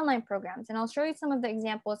projects and online programs. And I'll show you some of the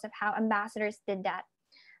examples of how ambassadors did that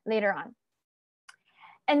later on.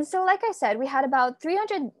 And so, like I said, we had about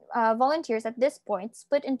 300 volunteers at this point,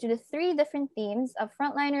 split into the 3 different themes of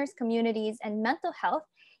frontliners, communities, and mental health,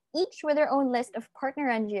 each with their own list of partner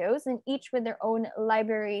NGOs and each with their own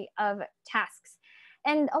library of tasks.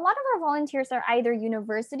 And a lot of our volunteers are either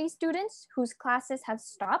university students whose classes have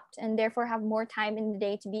stopped and therefore have more time in the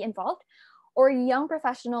day to be involved, or young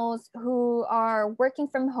professionals who are working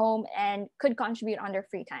from home and could contribute on their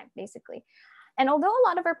free time, basically. And although a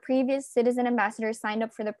lot of our previous citizen ambassadors signed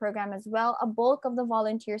up for the program as well, a bulk of the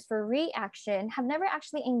volunteers for Reaction have never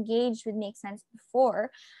actually engaged with Make Sense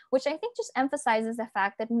before, which I think just emphasizes the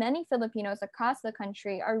fact that many Filipinos across the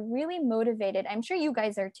country are really motivated, I'm sure you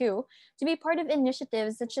guys are too, to be part of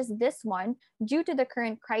initiatives such as this one due to the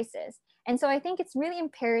current crisis. And so I think it's really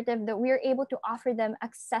imperative that we are able to offer them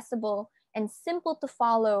accessible and simple to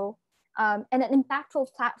follow and an impactful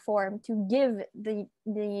platform to give the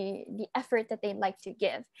effort that they'd like to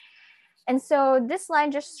give. And so this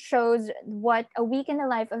slide just shows what a week in the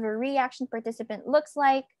life of a Reaction participant looks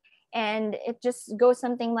like. And it just goes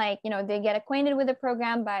something like, they get acquainted with the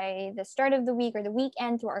program by the start of the week or the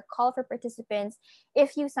weekend to our call for participants.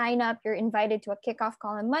 If you sign up, you're invited to a kickoff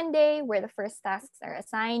call on Monday where the first tasks are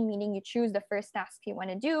assigned, meaning you choose the first task you want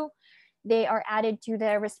to do. They are added to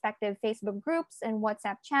their respective Facebook groups and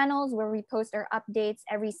WhatsApp channels where we post our updates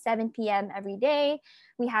every 7 p.m. every day.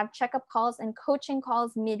 We have checkup calls and coaching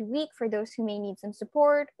calls midweek for those who may need some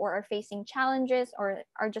support or are facing challenges or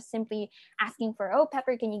are just simply asking for, oh,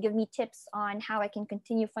 Pepper, can you give me tips on how I can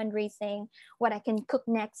continue fundraising, what I can cook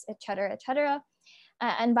next, etc., etc.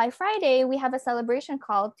 And by Friday, we have a celebration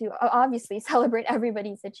call to obviously celebrate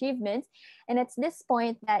everybody's achievements. And it's this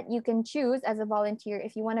point that you can choose as a volunteer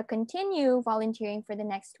if you want to continue volunteering for the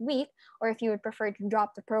next week, or if you would prefer to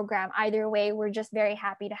drop the program. Either way, we're just very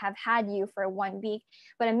happy to have had you for 1 week.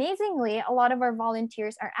 But amazingly, a lot of our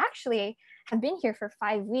volunteers have been here for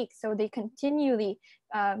 5 weeks. So they continually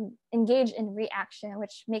engage in Reaction,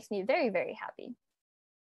 which makes me very, very happy.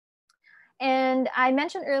 And I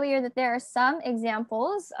mentioned earlier that there are some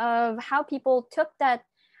examples of how people took that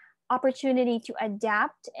opportunity to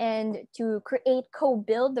adapt and to create,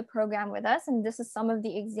 co-build the program with us. And this is some of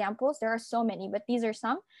the examples. There are so many, but these are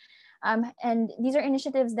some. And these are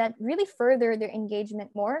initiatives that really further their engagement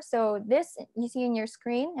more. So this you see in your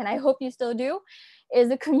screen, and I hope you still do, is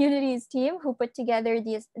the communities team who put together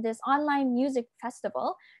this online music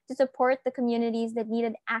festival to support the communities that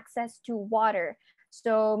needed access to water.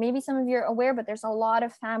 So maybe some of you are aware, but there's a lot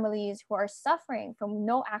of families who are suffering from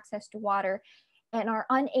no access to water and are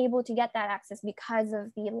unable to get that access because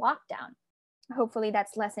of the lockdown. Hopefully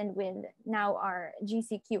that's lessened with now our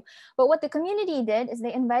GCQ. But what the community did is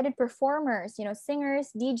they invited performers, singers,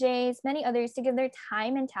 DJs, many others to give their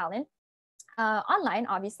time and talent online,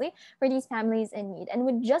 obviously, for these families in need. And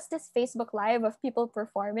with just this Facebook Live of people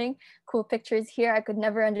performing, cool pictures here, I could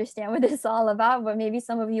never understand what this is all about, but maybe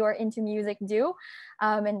some of you are into music do.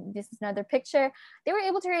 And this is another picture. They were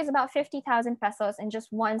able to raise about 50,000 pesos in just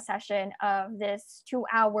one session of this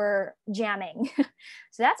 2-hour jamming.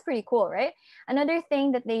 So that's pretty cool, right? Another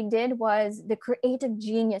thing that they did was the creative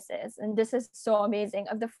geniuses, and this is so amazing,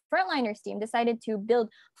 of the Frontliners team decided to build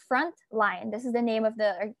Frontline. This is the name of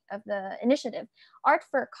the initiative, Art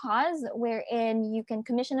for a Cause, wherein you can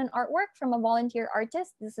commission an artwork from a volunteer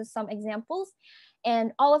artist. This is some examples.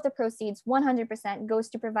 And all of the proceeds, 100%, goes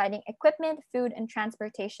to providing equipment, food, and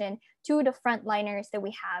transportation to the frontliners that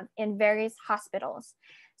we have in various hospitals.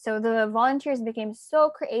 So the volunteers became so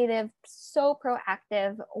creative, so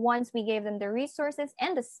proactive once we gave them the resources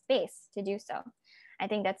and the space to do so. I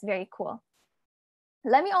think that's very cool.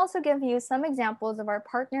 Let me also give you some examples of our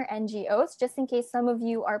partner NGOs, just in case some of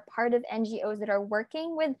you are part of NGOs that are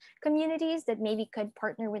working with communities that maybe could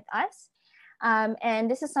partner with us. And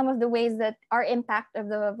this is some of the ways that our impact of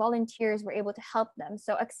the volunteers were able to help them.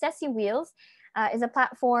 So Accessi Wheels is a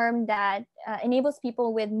platform that enables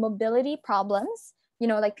people with mobility problems,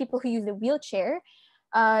 like people who use a wheelchair,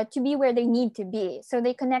 to be where they need to be. So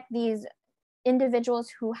they connect these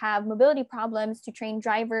individuals who have mobility problems to train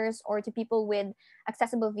drivers or to people with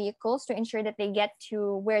accessible vehicles to ensure that they get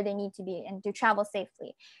to where they need to be and to travel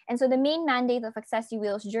safely. And so the main mandate of Accessi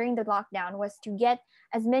Wheels during the lockdown was to get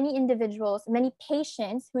as many individuals, many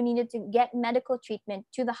patients who needed to get medical treatment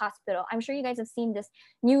to the hospital. I'm sure you guys have seen this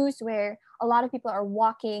news where a lot of people are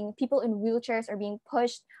walking, people in wheelchairs are being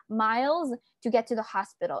pushed miles to get to the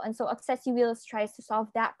hospital. And so Accessi Wheels tries to solve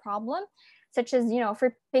that problem, such as,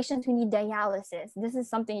 for patients who need dialysis. This is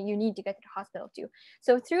something you need to get to the hospital too.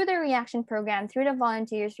 So through the reaction program, through the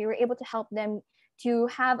volunteers, we were able to help them to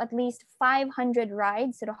have at least 500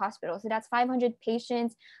 rides to the hospital. So that's 500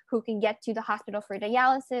 patients who can get to the hospital for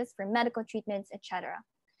dialysis, for medical treatments, etc.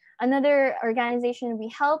 Another organization we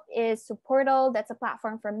help is Supportal. That's a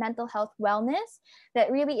platform for mental health wellness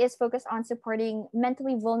that really is focused on supporting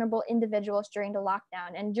mentally vulnerable individuals during the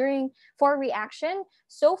lockdown. And for Reaction,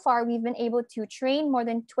 so far we've been able to train more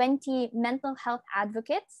than 20 mental health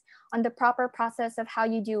advocates on the proper process of how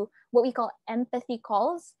you do what we call empathy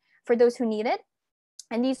calls for those who need it.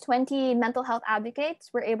 And these 20 mental health advocates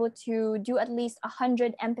were able to do at least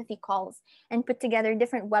 100 empathy calls and put together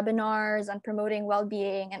different webinars on promoting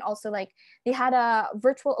well-being. And also they had a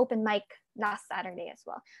virtual open mic last Saturday as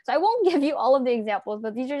well. So I won't give you all of the examples,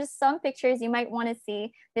 but these are just some pictures you might want to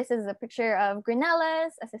see. This is a picture of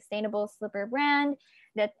Grinelas, a sustainable slipper brand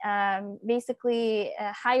that basically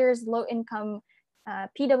hires low-income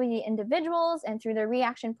PWD individuals. And through the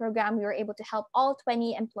Reaction program, we were able to help all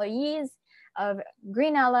 20 employees of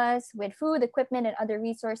Greenellas with food, equipment, and other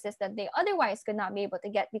resources that they otherwise could not be able to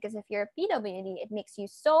get, because if you're a PWD, it makes you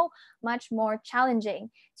so much more challenging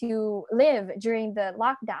to live during the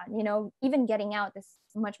lockdown. Even getting out is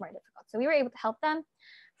much more difficult. So we were able to help them.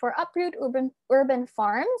 For Uproot Urban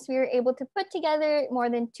Farms, we were able to put together more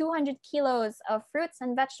than 200 kilos of fruits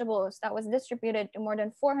and vegetables that was distributed to more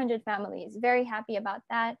than 400 families. Very happy about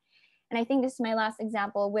that. And I think this is my last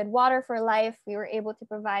example. With Water for Life, we were able to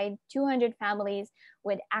provide 200 families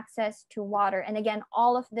with access to water. And again,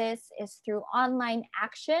 all of this is through online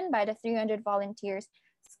action by the 300 volunteers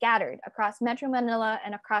scattered across Metro Manila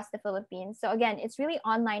and across the Philippines. So again, it's really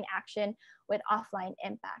online action with offline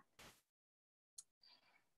impact.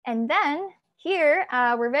 And then here,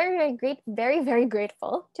 we're very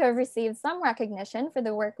grateful to have received some recognition for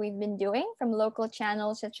the work we've been doing from local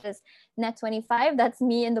channels such as Net25. That's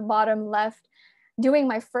me in the bottom left doing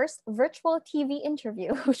my first virtual TV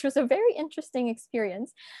interview, which was a very interesting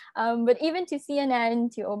experience. But even to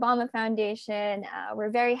CNN, to Obama Foundation,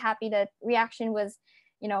 we're very happy that Reaction was,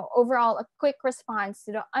 overall a quick response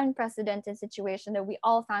to the unprecedented situation that we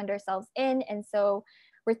all found ourselves in. And so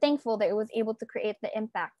we're thankful that it was able to create the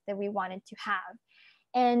impact that we wanted to have.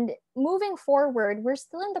 And moving forward, we're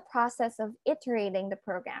still in the process of iterating the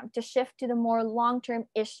program to shift to the more long-term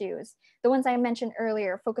issues, the ones I mentioned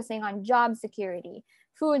earlier, focusing on job security,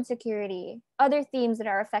 food security, other themes that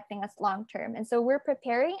are affecting us long-term. And so we're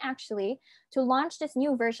preparing actually to launch this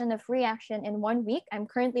new version of Reaction in 1 week. I'm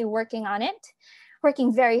currently working on it,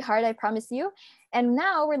 working very hard, I promise you. And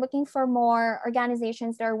now we're looking for more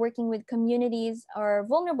organizations that are working with communities or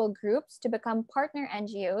vulnerable groups to become partner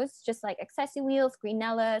NGOs, just like Accessi Wheels,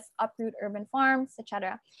 Greenellas, Uproot Urban Farms,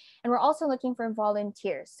 etc. And we're also looking for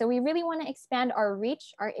volunteers. So we really want to expand our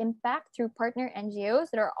reach, our impact through partner NGOs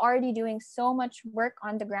that are already doing so much work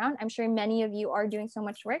on the ground. I'm sure many of you are doing so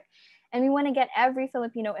much work. And we want to get every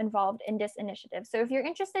Filipino involved in this initiative. So if you're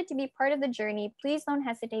interested to be part of the journey, please don't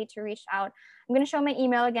hesitate to reach out. I'm going to show my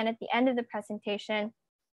email again at the end of the presentation.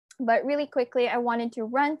 But really quickly, I wanted to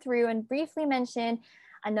run through and briefly mention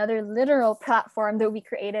another literal platform that we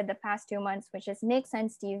created the past 2 months, which is Make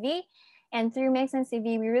Sense TV. And through Make Sense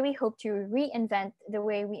TV, we really hope to reinvent the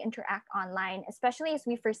way we interact online, especially as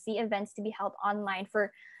we foresee events to be held online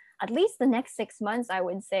for at least the next 6 months, I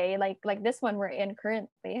would say, like this one we're in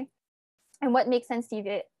currently. And what Makes Sense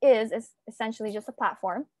TV is essentially just a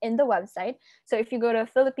platform in the website. So if you go to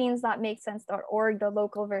philippines.makesense.org, the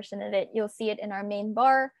local version of it, you'll see it in our main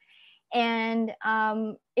bar. And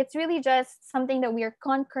it's really just something that we are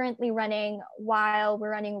concurrently running while we're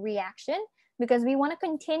running Reaction, because we want to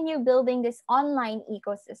continue building this online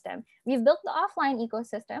ecosystem. We've built the offline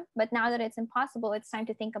ecosystem, but now that it's impossible, it's time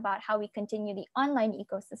to think about how we continue the online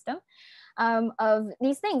ecosystem of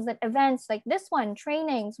these things, that events like this one,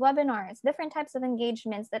 trainings, webinars, different types of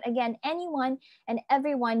engagements that, again, anyone and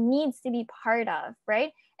everyone needs to be part of,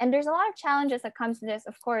 right? And there's a lot of challenges that comes to this,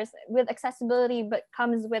 of course, with accessibility, but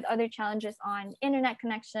comes with other challenges on internet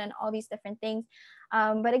connection, all these different things.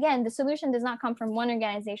 But again, the solution does not come from one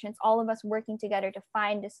organization. It's all of us working together to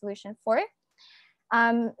find the solution for it.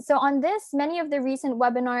 So on this, many of the recent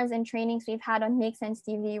webinars and trainings we've had on Make Sense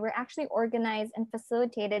TV were actually organized and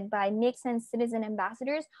facilitated by Make Sense citizen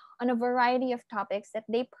ambassadors on a variety of topics that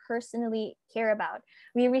they personally care about.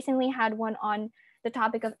 We recently had one on the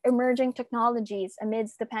topic of emerging technologies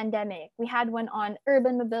amidst the pandemic. We had one on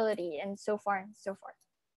urban mobility and so forth and so forth.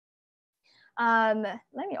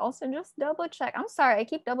 Let me also just double check. I'm sorry, I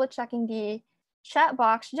keep double checking the chat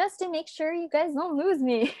box just to make sure you guys don't lose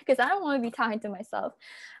me, because I don't want to be talking to myself.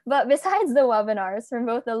 But besides the webinars from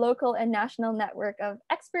both the local and national network of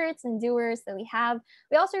experts and doers that we have,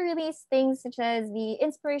 we also release things such as the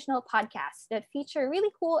inspirational podcasts that feature really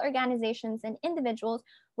cool organizations and individuals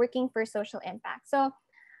working for social impact. So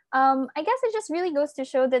I guess it just really goes to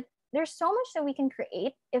show that there's so much that we can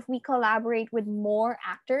create if we collaborate with more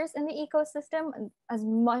actors in the ecosystem, and as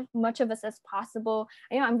much of us as possible.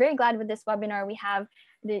 I'm very glad with this webinar. We have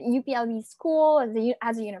the UPLB school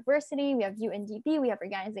as a university, we have UNDP, we have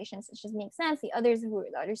organizations such as Make Sense, the other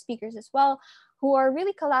speakers as well, who are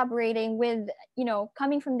really collaborating with,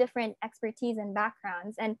 coming from different expertise and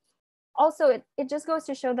backgrounds. And also, it just goes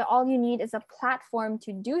to show that all you need is a platform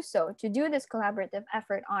to do so, to do this collaborative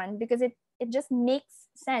effort on, because it just makes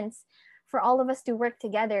sense for all of us to work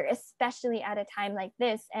together, especially at a time like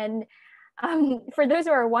this. And for those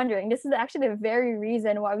who are wondering, this is actually the very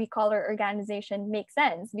reason why we call our organization Make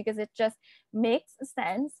Sense, because it just makes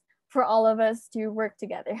sense for all of us to work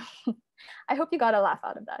together. I hope you got a laugh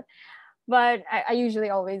out of that, but I usually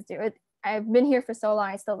always do it. I've been here for so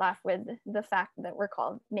long, I still laugh with the fact that we're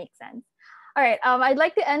called Make Sense. All right, I'd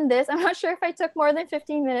like to end this. I'm not sure if I took more than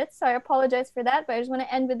 15 minutes, so I apologize for that, but I just want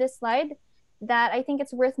to end with this slide that I think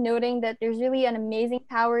it's worth noting that there's really an amazing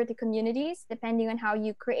power to communities, depending on how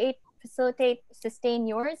you create, facilitate, sustain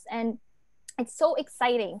yours. And it's so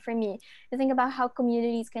exciting for me to think about how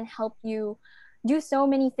communities can help you do so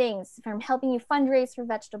many things, from helping you fundraise for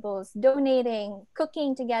vegetables, donating,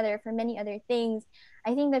 cooking together, for many other things.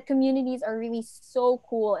 I think that communities are really so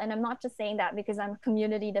cool. And I'm not just saying that because I'm a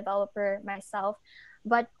community developer myself,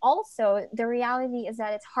 but also the reality is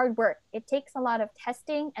that it's hard work. It takes a lot of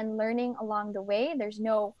testing and learning along the way. There's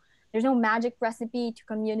no magic recipe to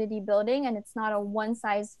community building, and it's not a one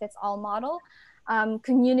size fits all model.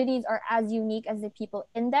 Communities are as unique as the people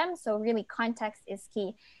in them. So really context is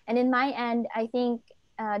key. And in my end, I think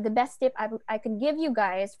the best tip I could give you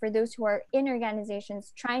guys, for those who are in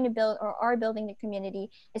organizations trying to build or are building the community,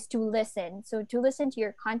 is to listen. So to listen to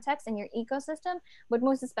your context and your ecosystem, but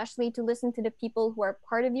most especially to listen to the people who are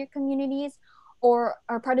part of your communities or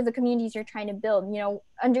are part of the communities you're trying to build,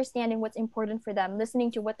 understanding what's important for them,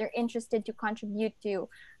 listening to what they're interested to contribute to.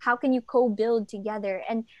 How can you co-build together?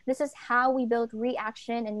 And this is how we build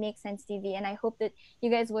Reaction and Make Sense TV. And I hope that you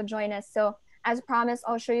guys will join us. So As promised,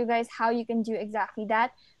 I'll show you guys how you can do exactly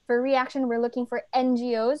that. For Reaction, we're looking for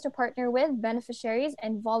NGOs to partner with, beneficiaries,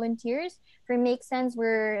 and volunteers. For Make Sense,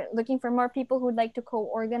 we're looking for more people who'd like to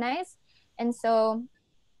co-organize. And so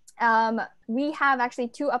we have actually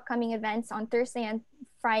 2 upcoming events on Thursday and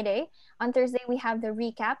Friday. On Thursday, we have the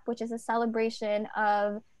Recap, which is a celebration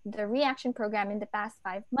of the Reaction program in the past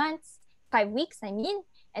 5 weeks, I mean.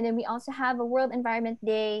 And then we also have a World Environment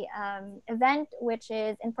Day event, which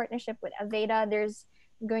is in partnership with Aveda. There's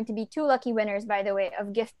going to be 2 lucky winners, by the way,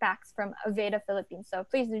 of gift packs from Aveda Philippines. So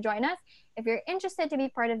please do join us. If you're interested to be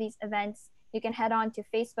part of these events, you can head on to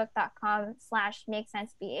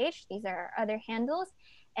facebook.com/makesenseph. These are our other handles.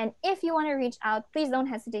 And if you want to reach out, please don't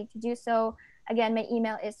hesitate to do so. Again, my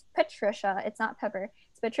email is Patricia. It's not Pepper.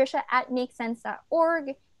 It's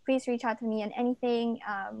patricia@makesense.org. Please reach out to me on anything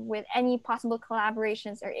with any possible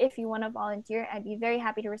collaborations, or if you want to volunteer, I'd be very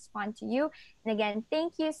happy to respond to you. And again,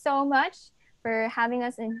 thank you so much for having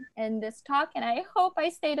us in this talk. And I hope I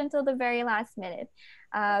stayed until the very last minute.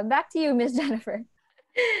 Back to you, Miss Jennifer.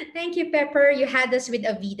 Thank you, Pepper. You had us with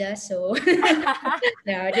Avida, so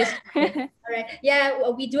no, just all right.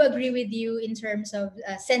 Yeah, we do agree with you in terms of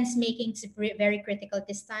sense making is very critical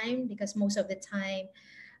this time, because most of the time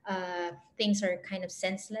things are kind of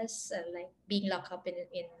senseless, like being locked up in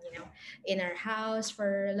in our house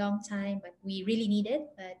for a long time. But we really need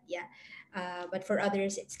it. But yeah, but for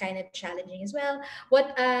others, it's kind of challenging as well.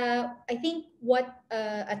 What I think what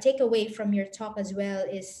a takeaway from your talk as well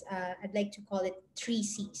is, I'd like to call it 3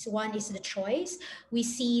 C's. One is the choice. We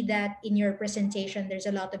see that in your presentation, there's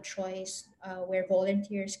a lot of choice where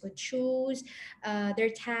volunteers could choose their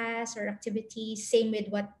tasks or activities. Same with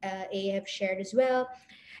what A have shared as well.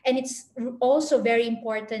 And it's also very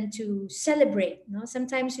important to celebrate. No,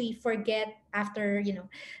 sometimes we forget after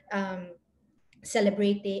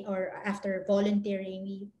celebrating or after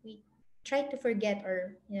volunteering, we try to forget,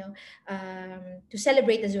 or to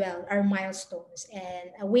celebrate as well our milestones,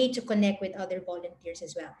 and a way to connect with other volunteers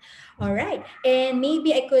as well. All right, and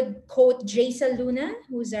maybe I could quote Jaisa Luna,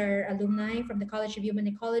 who's our alumni from the College of Human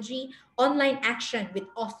Ecology: online action with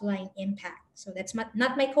offline impact. So that's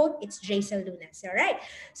not my quote, it's Jaisa Luna's. All right,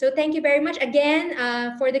 so thank you very much again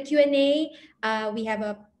for the Q&A. We have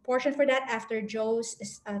a portion for that after Joe's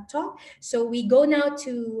talk. So we go now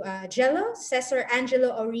to Jello, Cesar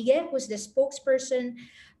Angelo Origue, who's the spokesperson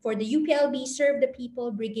for the UPLB Serve the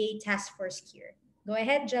People Brigade Task Force here. Go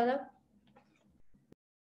ahead, Jello.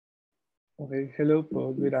 Okay, hello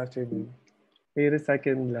po. Good afternoon. Wait a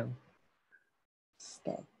second lang.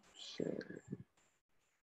 Stop share.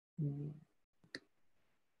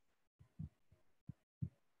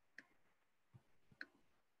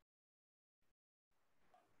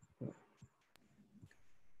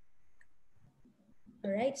 All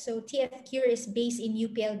right, so TF Cure is based in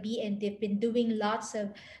UPLB, and they've been doing lots of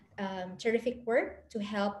terrific work to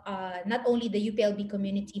help not only the UPLB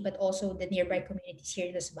community, but also the nearby communities here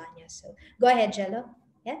in Los Baños. So go ahead, Jello.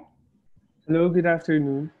 Yeah. Hello, good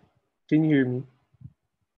afternoon. Can you hear me?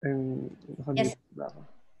 Yes. Nakamute ba ako?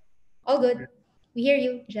 All good. We hear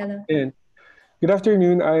you, Jello. Ayan. Good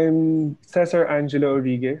afternoon. I'm Cesar Angelo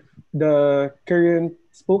Origue, the current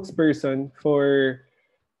spokesperson for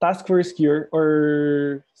Task Force Cure,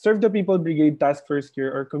 or Serve the People Brigade Task Force Cure,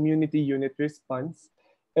 or Community Unit Response.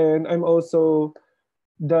 And I'm also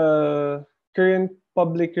the current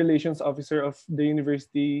Public Relations Officer of the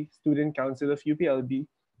University Student Council of UPLB.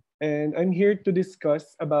 And I'm here to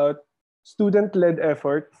discuss about student-led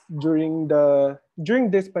efforts during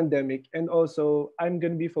this pandemic. And also, I'm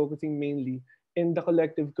going to be focusing mainly in the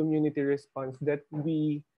collective community response that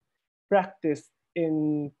we practiced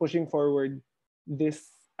in pushing forward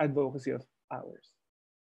this advocacy of ours.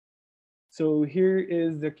 So here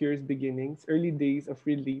is the Cure's beginnings, early days of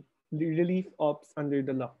relief ops under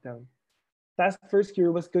the lockdown. Task Force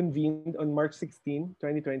Cure was convened on March 16,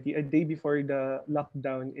 2020, a day before the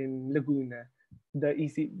lockdown in Laguna,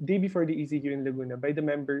 day before the ECQ in Laguna, by the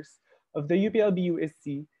members of the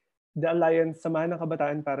UPLB-USC, the Alliance Samahan ng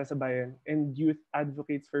Kabataan para sa Bayan, and Youth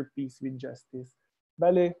Advocates for Peace with Justice.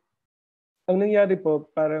 Bale, ang nangyari po,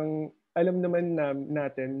 parang alam naman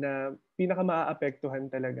natin na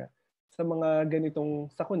pinaka-maaapektuhan talaga sa mga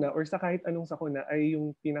ganitong sakuna or sa kahit anong sakuna ay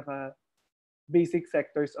yung pinaka basic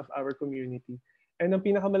sectors of our community. And ang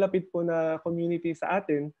pinakamalapit po na community sa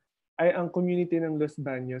atin ay ang community ng Los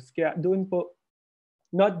Baños. Kaya doon po,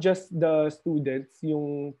 not just the students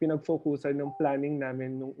yung pinag-focusan ng planning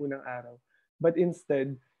namin nung unang araw, but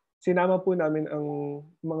instead, sinama po namin ang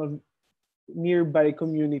mga nearby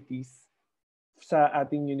communities sa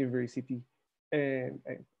ating university. And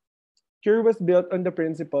CURE was built on the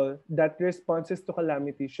principle that responses to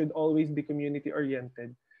calamity should always be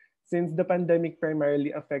community-oriented, since the pandemic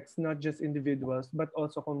primarily affects not just individuals but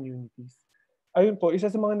also communities. Ayun po, isa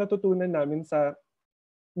sa mga natutunan namin sa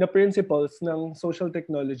the principles ng social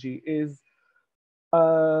technology is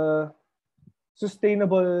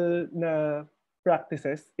sustainable na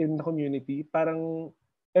practices in the community, parang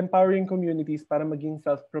empowering communities para maging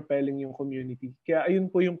self-propelling yung community. Kaya ayun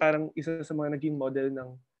po yung parang isa sa mga naging model ng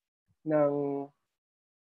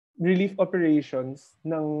relief operations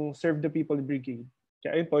ng Serve the People Brigade.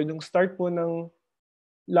 Kaya ayun po, nung start po ng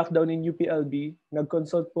lockdown in UPLB,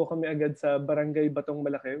 nag-consult po kami agad sa Barangay Batong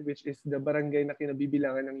Malaki, which is the barangay na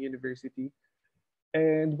kinabibilangan ng university,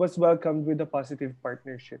 and was welcomed with a positive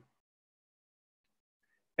partnership.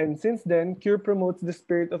 And since then, CURE promotes the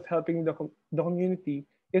spirit of helping the community.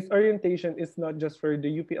 Its orientation is not just for the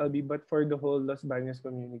UPLB, but for the whole Los Baños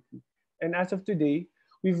community. And as of today,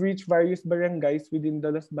 we've reached various barangays within the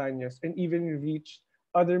Los Baños and even reached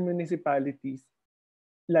other municipalities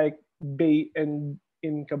like Bay and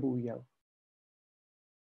in Cabuyao.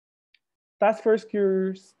 Task Force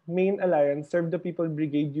CURE's main alliance, Serve the People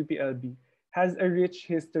Brigade UPLB, has a rich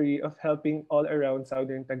history of helping all around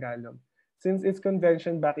Southern Tagalog. Since its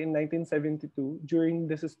convention back in 1972, during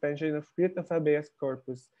the suspension of writ of habeas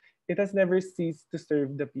corpus, it has never ceased to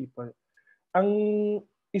serve the people. Ang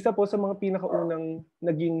isa po sa mga pinakaunang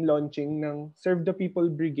naging launching ng Serve the People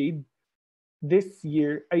Brigade this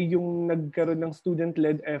year ay yung nagkaroon ng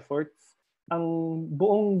student-led efforts ang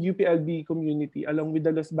buong UPLB community along with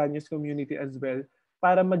the Los Baños community as well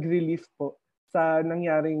para mag-relief po sa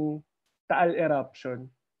nangyaring Taal eruption.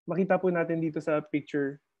 Makita po natin dito sa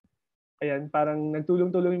picture. Ayan, parang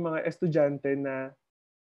nagtulong-tulong yung mga estudyante na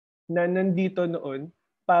nandito noon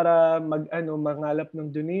para mangalap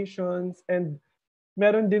ng donations, and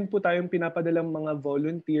meron din po tayong pinapadalang mga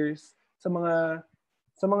volunteers sa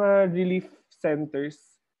mga relief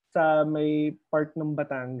centers sa may part ng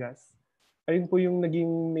Batangas. Ayun po yung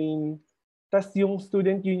naging main. Tas yung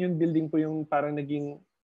student union building po yung parang naging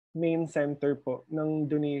main center po ng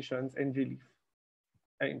donations and relief.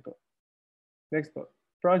 Ayun po. Next po.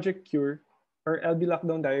 Project CURE, or LB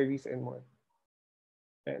Lockdown Diaries and more.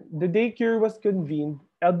 And the day CURE was convened,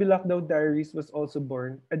 LB Lockdown Diaries was also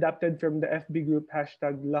born, adapted from the FB group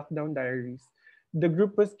 #Lockdown Diaries. The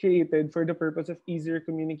group was created for the purpose of easier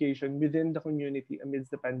communication within the community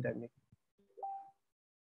amidst the pandemic.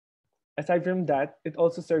 Aside from that, it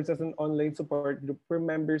also serves as an online support group where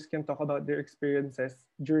members can talk about their experiences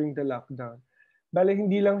during the lockdown. Bale,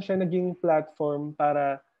 hindi lang siya naging platform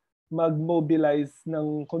para mag-mobilize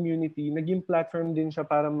ng community, naging platform din siya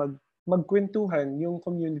para magkwentuhan yung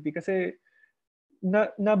community kasi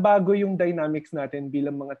nabago yung dynamics natin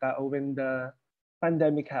bilang mga tao when the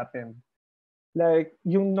pandemic happened. Like,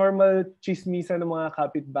 yung normal chismisa ng mga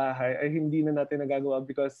kapitbahay ay hindi na natin nagagawa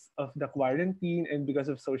because of the quarantine and because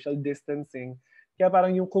of social distancing. Kaya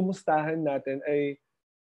parang yung kumustahan natin ay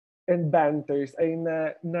and banters ay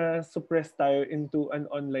na-suppress tayo into an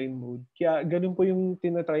online mode. Kaya ganun po yung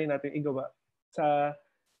tinatry natin igawa sa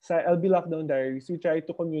LB Lockdown Diaries. We try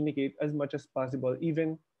to communicate as much as possible,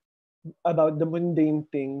 even about the mundane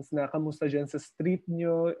things na kamusta dyan sa street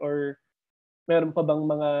nyo, or meron pa bang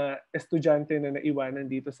mga estudyante na naiwanan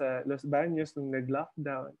dito sa Los Baños nung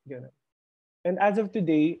nag-lockdown. Ganun. And as of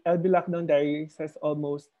today, LB Lockdown Diaries has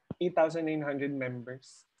almost 8,900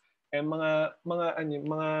 members.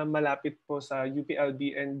 Mga malapit po sa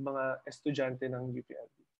UPLB and mga estudyante ng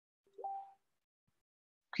UPLB.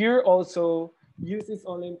 CURE also uses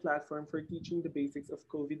online platform for teaching the basics of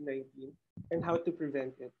COVID-19 and how to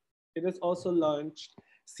prevent it. It has also launched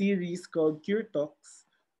series called CURE Talks,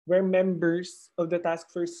 where members of the Task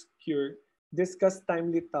Force CURE discuss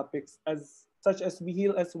timely topics such as We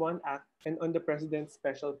Heal as One Act and on the President's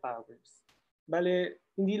Special Powers. Bale,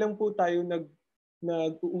 hindi lang po tayo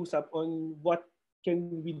nag-uusap on what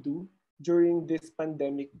can we do during this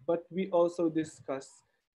pandemic, but we also discuss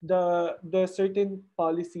the certain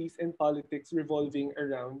policies and politics revolving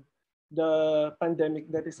around the pandemic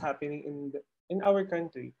that is happening in our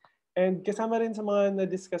country. And kasama rin sa mga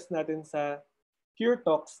na-discuss natin sa CURE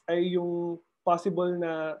Talks ay yung possible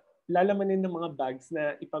na lalamanin ng mga bags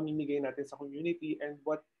na ipamimigay natin sa community and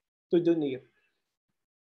what to donate.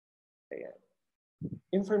 Ayan.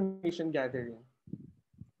 Information gathering.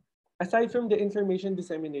 Aside from the information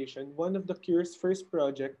dissemination, one of the CURE's first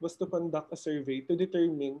project was to conduct a survey to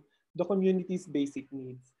determine the community's basic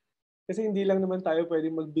needs. Kasi hindi lang naman tayo pwede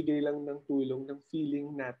magbigay lang ng tulong, ng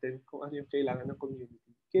feeling natin kung ano yung kailangan ng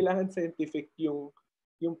community. Kailangan scientific yung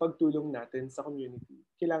pagtulong natin sa community.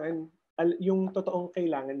 Kailangan yung totoong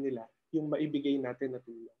kailangan nila, yung maibigay natin na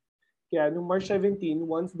tulong. Kaya noong March 17,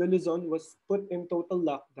 once the Luzon was put in total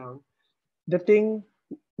lockdown, the thing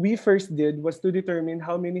we first did was to determine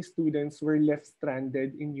how many students were left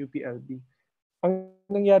stranded in UPLB. Ang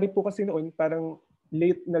nangyari po kasi noon, parang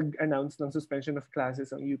late nag-announce ng suspension of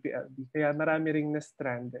classes ang UPLB. Kaya marami ring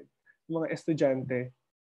na-stranded mga estudyante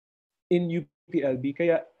in UPLB.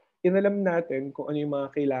 Kaya inalam natin kung ano yung mga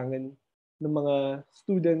kailangan ng mga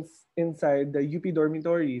students inside the UP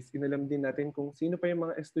dormitories. Inalam din natin kung sino pa yung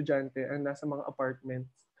mga estudyante ang nasa mga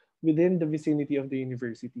apartments within the vicinity of the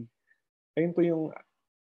university. Ayun po yung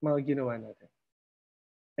mga ginawa natin.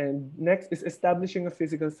 And next is establishing a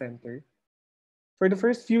physical center. For the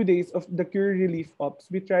first few days of the Cure Relief Ops,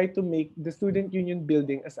 we tried to make the Student Union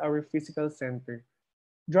building as our physical center.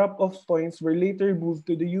 Drop-off points were later moved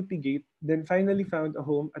to the UP Gate, then finally found a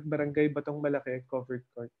home at Barangay Batong Malaki Covered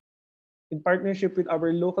Court. In partnership with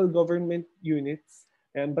our local government units,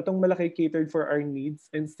 and Batong Malaki catered for our needs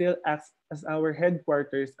and still acts as our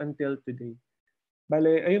headquarters until today.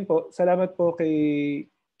 Bale, ayun po, salamat po kay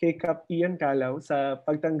Cap Ian Calaw sa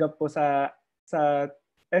pagtanggap po sa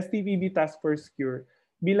STPB Task Force Cure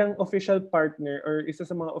bilang official partner or isa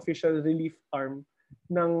sa mga official relief arm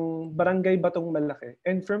ng Barangay Batong Malaki.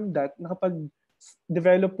 And from that,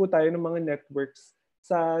 nakapag-develop po tayo ng mga networks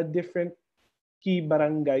sa different key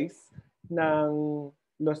barangays ng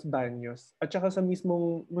Los Baños at saka sa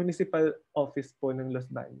mismong municipal office po ng Los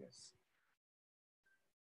Baños.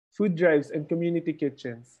 Food drives and community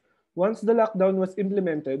kitchens. Once the lockdown was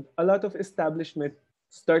implemented, a lot of establishments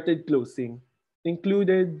started closing.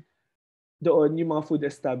 Included doon yung mga food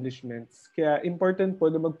establishments. Kaya important po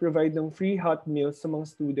na mag-provide ng free hot meals sa mga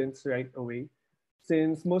students right away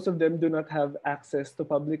since most of them do not have access to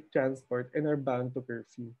public transport and are bound to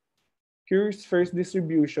curfew. Cure's first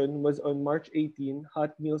distribution was on March 18.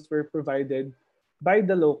 Hot meals were provided by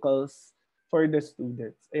the locals for the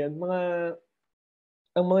students. Ayan,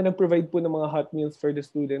 ang mga nag-provide po ng mga hot meals for the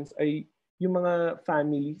students ay yung mga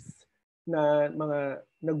families na mga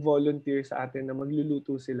nag-volunteer sa atin na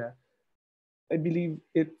magluluto sila. I believe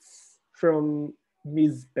it's from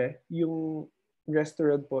Mizpe, yung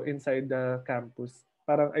restaurant po inside the campus.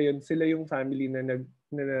 Parang ayun, sila yung family na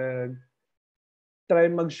try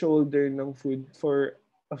mag-shoulder ng food for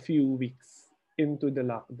a few weeks into the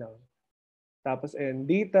lockdown. Tapos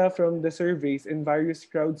data from the surveys and various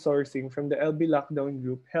crowdsourcing from the LB Lockdown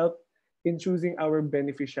Group helped in choosing our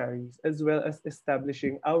beneficiaries as well as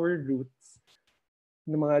establishing our routes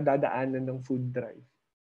ng mga dadaanan ng food drive.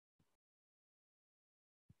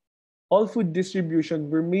 All food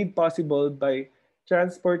distribution were made possible by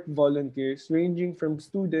transport volunteers ranging from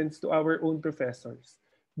students to our own professors.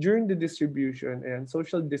 During the distribution,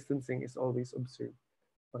 social distancing is always observed.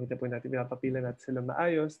 Makita po natin, pinapapila natin sila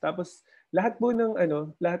maayos. Tapos lahat po ng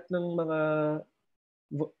lahat ng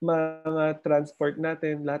mga transport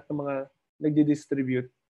natin, lahat ng mga nagdi-distribute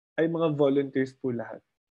ay mga volunteers po lahat.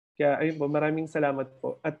 Kaya ayun po, maraming salamat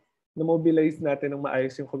po at na-mobilize natin ng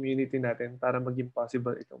maayos yung community natin para maging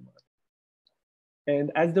possible itong mga.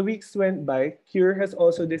 And as the weeks went by, Cure has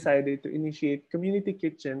also decided to initiate community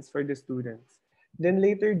kitchens for the students. Then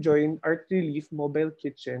later joined Art Relief Mobile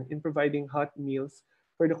Kitchen in providing hot meals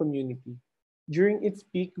for the community. During its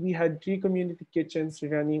peak, we had 3 community kitchens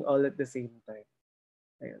running all at the same time.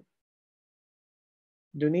 Ayan.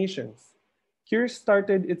 Donations. Cure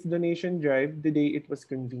started its donation drive the day it was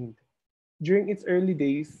convened. During its early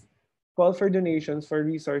days, call for donations for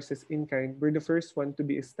resources in kind were the first one to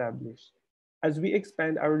be established. As we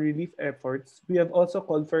expand our relief efforts, we have also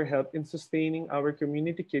called for help in sustaining our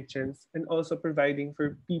community kitchens and also providing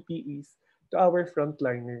for PPEs to our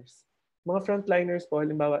frontliners. Mga frontliners po,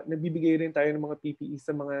 halimbawa, nagbibigay rin tayo ng mga PPEs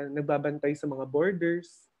sa mga nagbabantay sa mga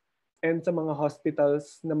borders and sa mga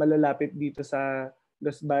hospitals na malalapit dito sa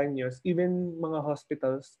Los Baños, even mga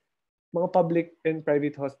hospitals, mga public and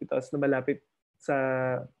private hospitals na malapit sa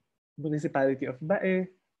municipality of Bae,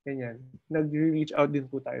 ganyan. Nag-reach out din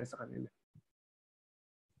po tayo sa kanila.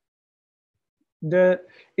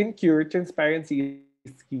 In Cure, transparency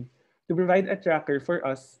is key. To provide a tracker for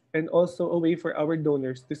us and also a way for our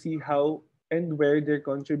donors to see how and where their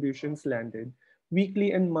contributions landed,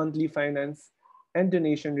 weekly and monthly finance and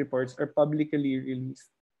donation reports are publicly released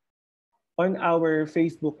on our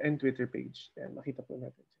Facebook and Twitter page. Yan, makita po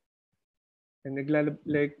natin. And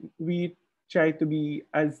we try to be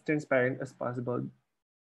as transparent as possible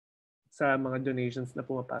sa mga donations na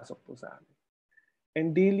pumapasok po sa amin.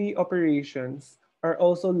 And daily operations are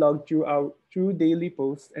also logged through daily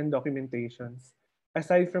posts and documentations.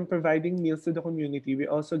 Aside from providing meals to the community, we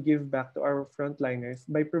also give back to our frontliners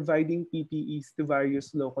by providing PPEs to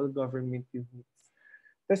various local government units.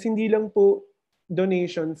 Tapos hindi lang po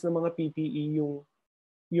donations ng mga PPE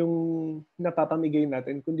yung napapamigay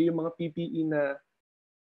natin, kundi yung mga PPE na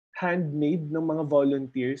handmade ng mga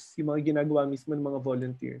volunteers, yung mga ginagawa mismo ng mga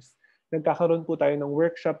volunteers. Nagkakaroon po tayo ng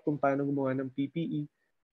workshop kung paano gumawa ng PPE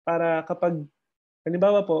para kapag,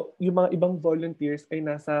 halimbawa po, yung mga ibang volunteers ay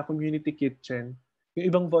nasa community kitchen. Yung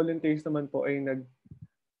ibang volunteers naman po ay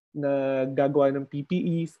naggagawa ng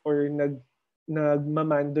PPEs or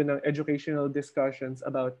nagmamando ng educational discussions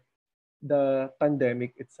about the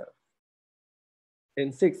pandemic itself.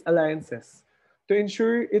 And 6, alliances. To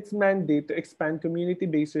ensure its mandate to expand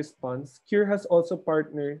community-based response, CURE has also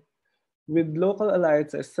partnered with local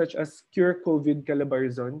alliances such as Cure COVID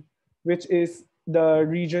Calabarzon, which is the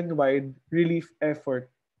region-wide relief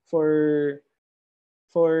effort for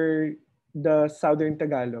the Southern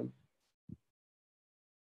Tagalog.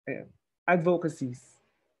 Ayan. Advocacies.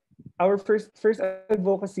 Our first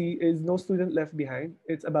advocacy is No Student Left Behind.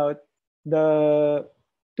 It's about the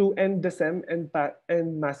to end the SEM and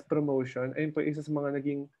mass promotion. Ayun po isa sa mga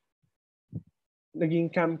naging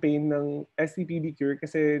campaign ng SCPB Cure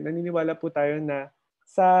kasi naniniwala po tayo na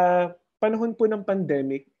sa panahon po ng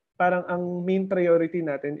pandemic, parang ang main priority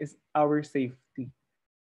natin is our safety,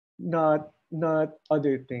 not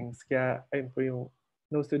other things. Kaya ayun po yung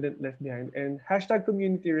No Student Left Behind. And hashtag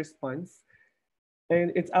community response.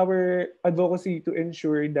 And it's our advocacy to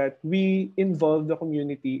ensure that we involve the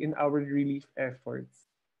community in our relief efforts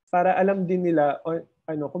para alam din nila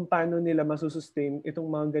kung paano nila masusustain itong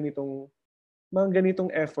mga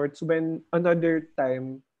ganitong efforts when another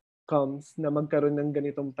time comes na magkaroon ng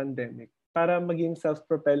ganitong pandemic para maging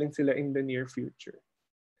self-propelling sila in the near future.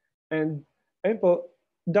 And ayun po,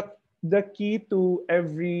 the key to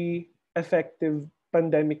every effective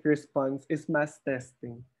pandemic response is mass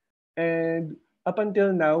testing. And up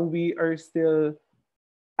until now, we are still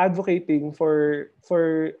advocating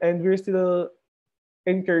and we're still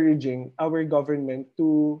encouraging our government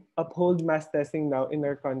to uphold mass testing now in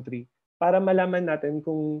our country para malaman natin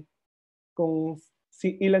kung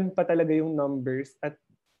ilan pa talaga yung numbers at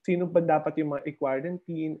sino pa dapat yung mga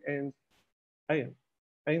i-quarantine and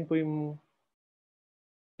ayun po yung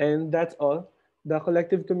and that's all. The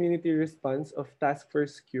collective community response of Task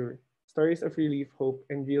Force Cure, Stories of Relief, Hope,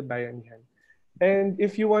 and Real Bayanihan. And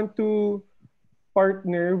if you want to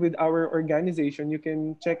partner with our organization, you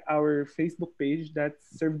can check our Facebook page, that's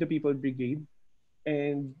Serve the People Brigade,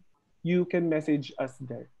 and you can message us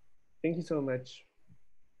there. Thank you so much.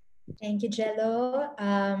 Thank you, Jello.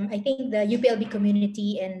 I think the UPLB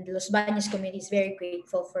community and the Los Baños community is very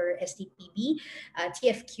grateful for STPB,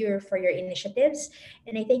 TF Cure for your initiatives.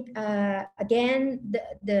 And I think, again,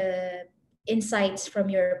 the insights from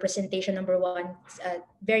your presentation, number one,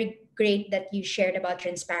 very great that you shared about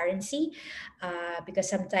transparency, because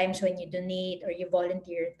sometimes when you donate or you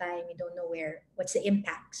volunteer time, you don't know what's the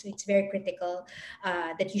impact. So it's very critical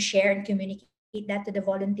that you share and communicate that to the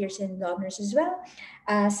volunteers and donors as well.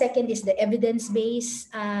 Second is the evidence-based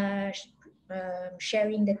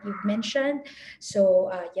sharing that you've mentioned. So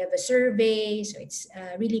you have a survey, so it's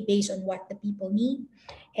really based on what the people need.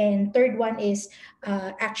 And third one is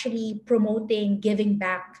actually promoting giving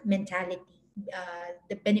back mentality.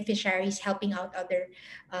 The beneficiaries helping out other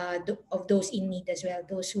of those in need as well,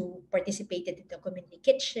 those who participated in the community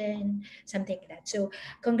kitchen, something like that. So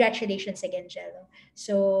congratulations again, Jello.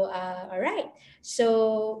 So all right,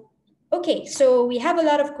 so okay, so we have a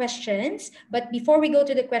lot of questions, but before we go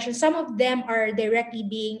to the questions, some of them are directly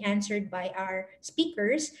being answered by our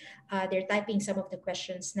speakers. They're typing some of the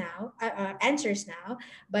questions now, answers now,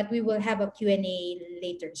 but we will have a Q&A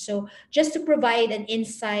later. So just to provide an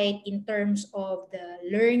insight in terms of the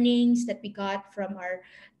learnings that we got from our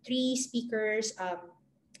three speakers,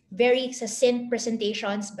 very succinct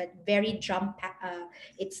presentations, but very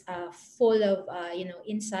it's full of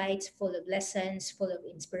insights, full of lessons, full of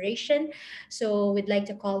inspiration. So we'd like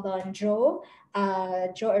to call on Joe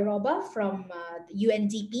Aroba from the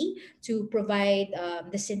UNDP to provide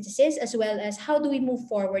the synthesis, as well as how do we move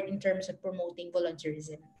forward in terms of promoting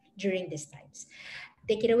volunteerism during these times.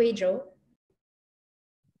 Take it away, Joe.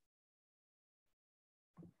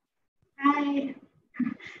 Hi,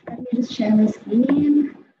 let me just share my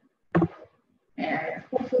screen.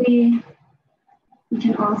 Hopefully you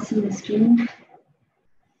can all see the screen.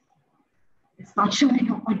 It's not showing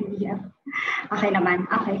up on here. Okay naman,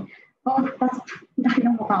 okay. Oh, that's dahil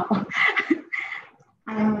ng mukha ko.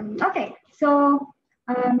 Okay, so,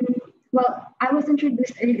 well, I was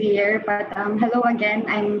introduced earlier, but hello again.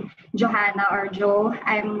 I'm Johanna or Jo.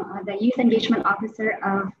 I'm the Youth Engagement Officer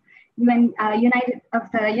of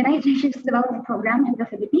the United Nations Development Program in the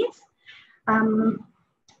Philippines.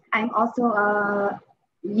 I'm also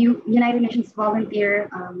United Nations volunteer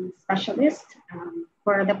specialist.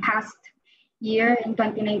 For the past year in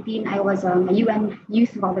 2019, I was a UN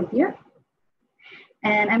youth volunteer.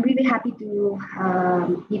 And I'm really happy to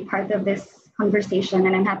be part of this conversation,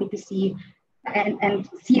 and I'm happy to see and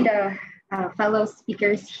see the fellow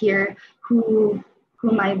speakers here whom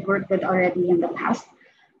I've worked with already in the past.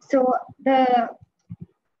 So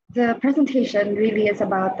the presentation really is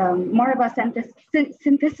about more about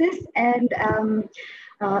synthesis and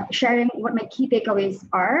sharing what my key takeaways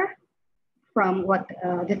are from what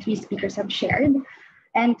the three speakers have shared.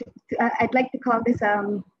 And I'd like to call this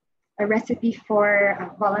a recipe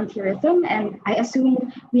for volunteerism. And I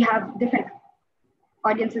assume we have different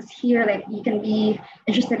audiences here, like you can be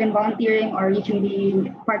interested in volunteering, or you can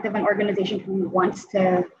be part of an organization who wants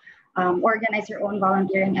to organize your own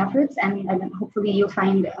volunteering efforts, and hopefully you'll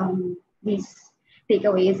find these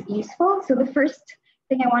takeaways useful. So the first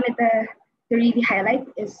thing I wanted to really highlight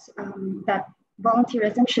is that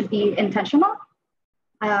volunteerism should be intentional.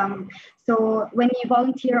 So when you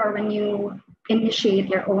volunteer or when you initiate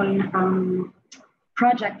your own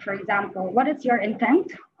project, for example, what is your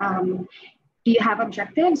intent? Do you have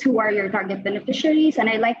objectives? Who are your target beneficiaries? And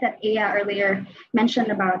I like that Aya earlier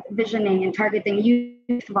mentioned about visioning and targeting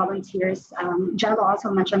youth volunteers. Jello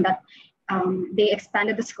also mentioned that they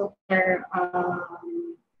expanded the scope of their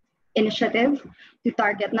initiative to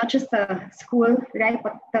target not just the school, right,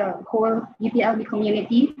 but the whole UPLB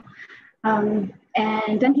community. And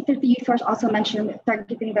 2030 Youth Force also mentioned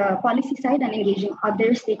targeting the policy side and engaging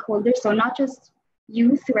other stakeholders. So not just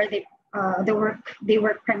youth where they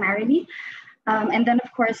work primarily. And then,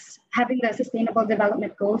 of course, having the Sustainable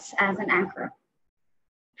Development Goals as an anchor.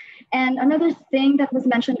 And another thing that was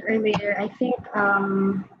mentioned earlier, I think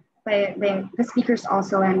by the speakers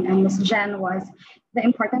also and Ms. Jen, was the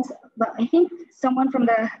importance. But I think someone from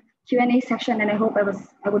the Q&A section, and I hope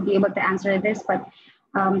I would be able to answer this, but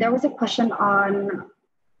there was a question on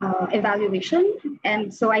evaluation.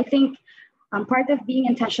 And so I think part of being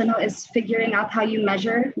intentional is figuring out how you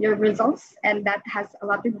measure your results, and that has a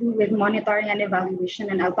lot to do with monitoring and evaluation,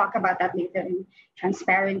 and I'll talk about that later in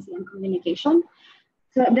transparency and communication.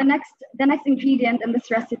 So the next ingredient in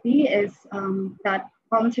this recipe is that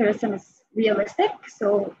volunteerism is realistic.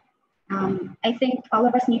 So I think all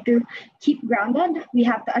of us need to keep grounded. We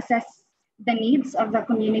have to assess the needs of the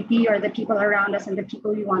community or the people around us and the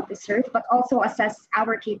people we want to serve, but also assess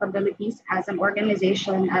our capabilities as an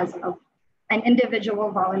organization, as an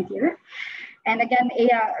individual volunteer. And again,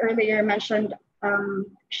 Aya earlier mentioned,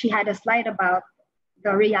 she had a slide about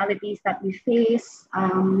the realities that we face.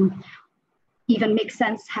 Even Makes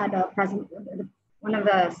Sense had a one of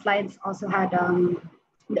the slides also had,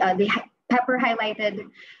 Pepper highlighted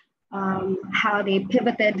how they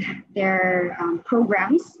pivoted their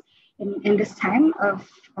programs in this time of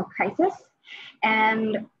crisis.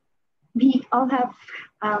 And we all have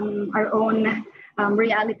our own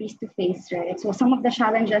realities to face, right? So some of the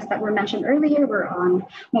challenges that were mentioned earlier were on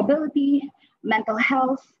mobility, mental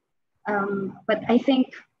health, but I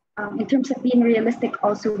think in terms of being realistic,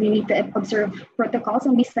 also we need to observe protocols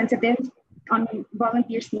and be sensitive on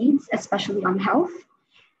volunteers' needs, especially on health.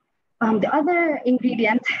 The other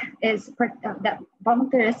ingredient is that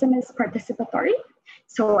volunteerism is participatory.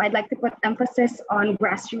 So I'd like to put emphasis on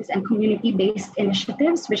grassroots and community-based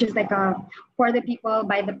initiatives, which is like a for the people,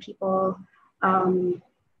 by the people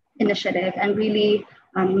initiative, and really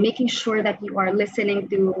making sure that you are listening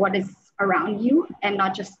to what is around you and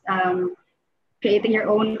not just creating your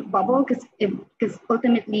own bubble, because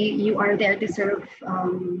ultimately you are there to serve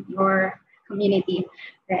your community,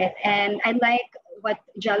 right? And I like what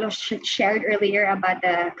Jello shared earlier about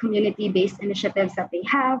the community-based initiatives that they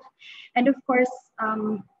have. And of course,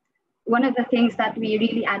 one of the things that we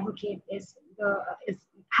really advocate is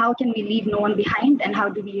how can we leave no one behind, and how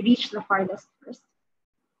do we reach the farthest first?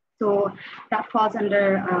 So that falls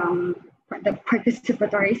under the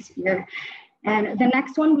participatory sphere. And the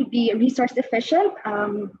next one would be resource efficient.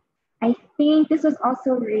 I think this was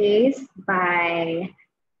also raised by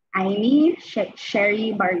Aimee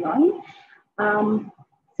Sherry Baryon.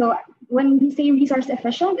 So when we say resource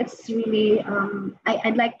efficient, it's really,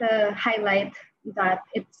 I'd like to highlight that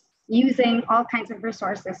it's using all kinds of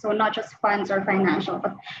resources. So not just funds or financial,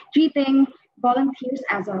 but treating volunteers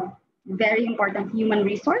as a very important human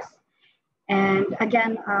resource. And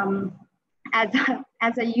again,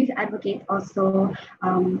 as a youth advocate also,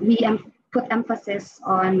 we put emphasis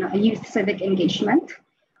on youth civic engagement.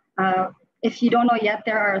 If you don't know yet,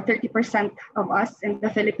 there are 30% of us in the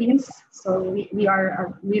Philippines. So we are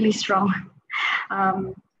a really strong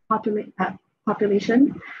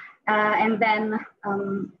population. And then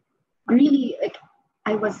really, like,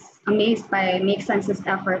 I was amazed by Make Sense's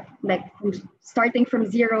effort, like starting from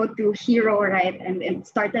zero to hero, right? And it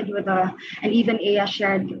started with and even Aya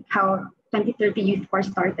shared how 2030 Youth Corps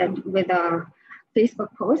started with a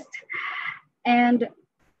Facebook post. And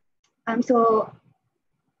so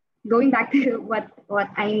going back to what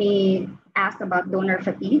Aimee asked about donor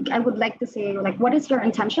fatigue, I would like to say, like, what is your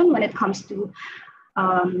intention when it comes to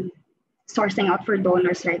sourcing out for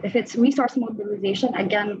donors, right? If it's resource mobilization,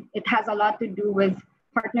 again, it has a lot to do with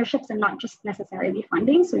partnerships and not just necessarily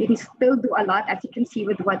funding. So you can still do a lot, as you can see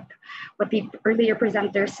with what the earlier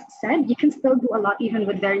presenters said. You can still do a lot even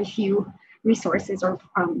with very few resources or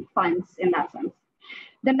funds in that sense.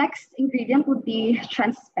 The next ingredient would be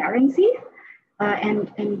transparency.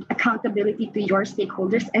 And accountability to your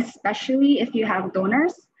stakeholders, especially if you have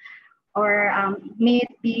donors, or may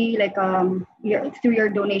it be like through your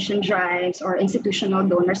donation drives or institutional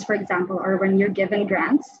donors, for example, or when you're given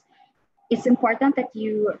grants. It's important that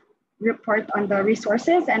you report on the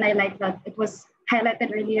resources, and I like that it was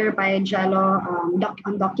highlighted earlier by Jello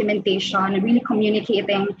on documentation, really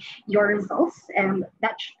communicating your results. And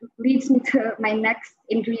that leads me to my next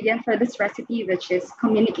ingredient for this recipe, which is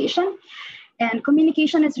communication. And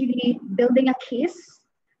communication is really building a case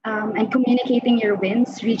and communicating your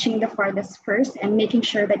wins, reaching the farthest first, and making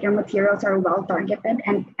sure that your materials are well targeted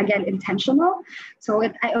and, again, intentional. So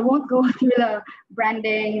I won't go through the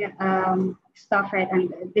branding stuff, right,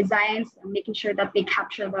 and designs, and making sure that they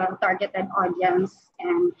capture the targeted audience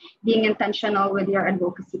and being intentional with your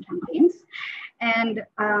advocacy campaigns. And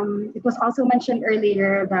it was also mentioned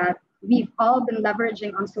earlier that we've all been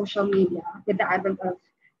leveraging on social media with the advent of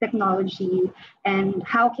technology, and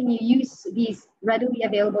how can you use these readily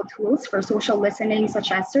available tools for social listening,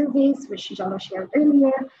 such as surveys, which Jello shared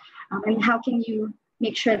earlier, and how can you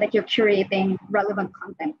make sure that you're curating relevant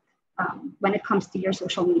content when it comes to your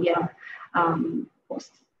social media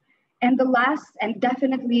posts. And the last, and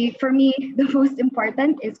definitely for me, the most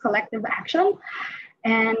important, is collective action.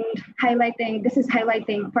 And this is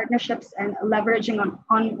highlighting partnerships and leveraging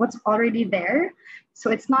on what's already there. So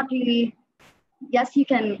it's not really, yes, you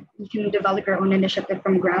can develop your own initiative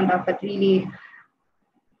from ground up, but really,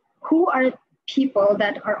 who are people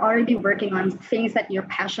that are already working on things that you're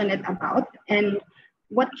passionate about, and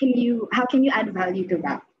how can you add value to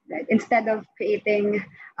that, right? Instead of creating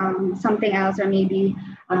something else, or maybe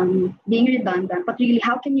being redundant, but really,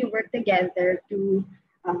 how can you work together to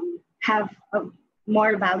have a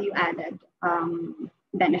more value added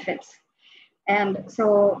benefits? And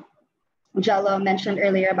so Jello mentioned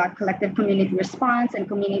earlier about collective community response and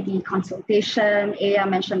community consultation. Aya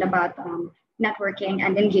mentioned about networking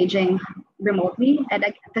and engaging remotely. And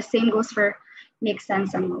the same goes for Make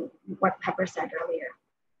Sense and what Pepper said earlier.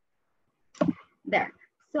 There.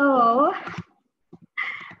 So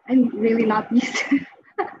I'm really not used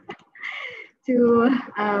to,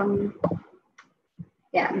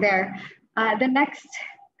 there. The next,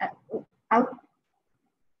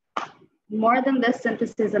 more than the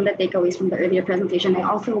synthesis and the takeaways from the earlier presentation, I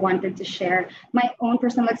also wanted to share my own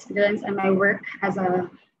personal experience and my work as a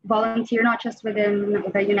volunteer, not just within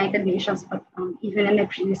the United Nations, but even in the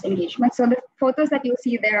previous engagement. So the photos that you'll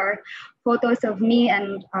see there are photos of me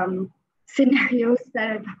and scenarios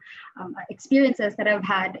that experiences that I've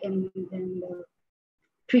had in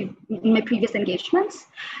my previous engagements.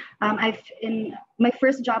 My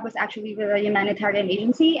first job was actually with a humanitarian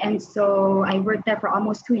agency, and so I worked there for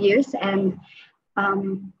almost 2 years. And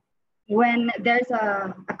when there's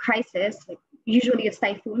a crisis, like usually it's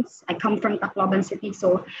typhoons. I come from Tacloban City,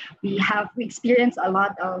 so we experience a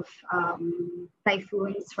lot of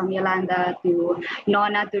typhoons, from Yolanda to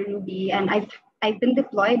Nona to Ruby, and I've been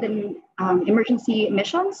deployed in emergency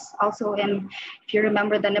missions. Also, if you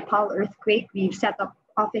remember the Nepal earthquake, we've set up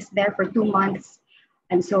office there for 2 months.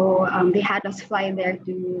 And so they had us fly there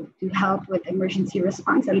to help with emergency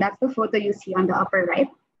response. And that's the photo you see on the upper right.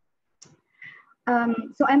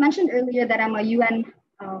 So I mentioned earlier that I'm a UN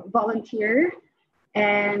volunteer,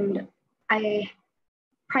 and I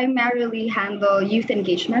primarily handle youth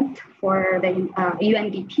engagement for the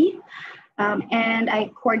UNDP. And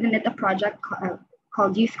I coordinate a project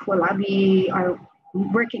called Youth Collab. We are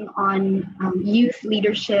working on youth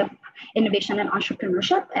leadership, innovation, and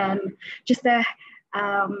entrepreneurship. And just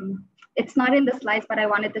it's not in the slides, but I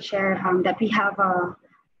wanted to share that we have a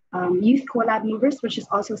Youth Collab Movers, which is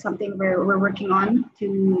also something we're working on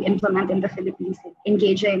to implement in the Philippines,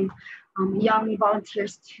 engaging young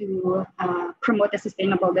volunteers to promote the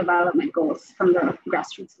sustainable development goals from the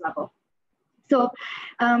grassroots level. So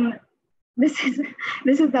this is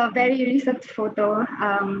a very recent photo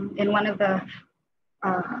in one of the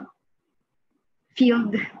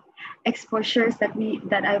field exposures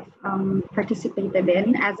that I've participated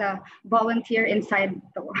in as a volunteer inside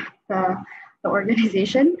the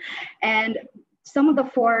organization, and some of the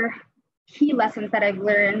four key lessons that I've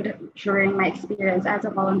learned during my experience as a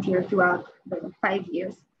volunteer throughout the 5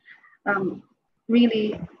 years.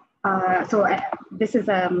 Really, so this is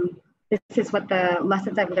what the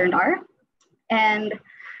lessons I've learned are, and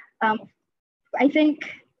I think,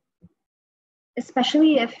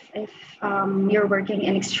 especially if you're working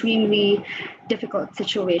in extremely difficult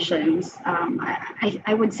situations,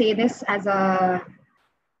 I would say this as a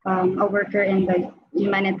worker in the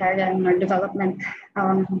humanitarian or development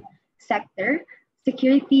sector.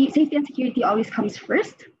 Safety and security always comes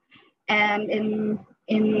first, and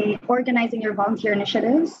in organizing your volunteer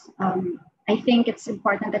initiatives, I think it's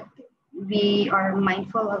important that we are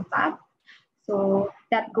mindful of that. So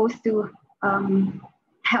that goes to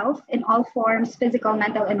health in all forms, physical,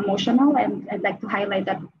 mental, and emotional. And I'd like to highlight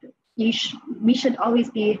that we should always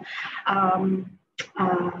be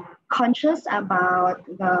conscious about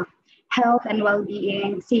the health and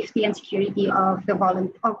well-being, safety and security of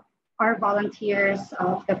our volunteers,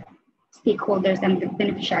 of the stakeholders and the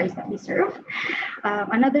beneficiaries that we serve.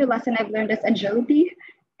 Another lesson I've learned is agility.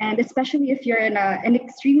 And especially if you're in an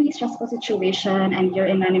extremely stressful situation and you're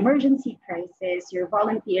in an emergency crisis, you're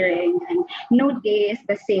volunteering and no day is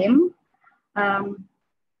the same.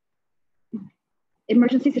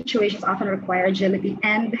 Emergency situations often require agility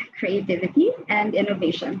and creativity and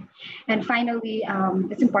innovation. And finally,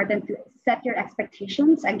 it's important to set your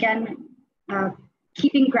expectations. Again,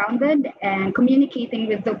 keeping grounded and communicating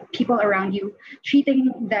with the people around you, treating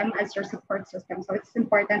them as your support system. So it's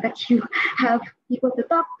important that you have people to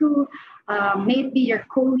talk to, maybe your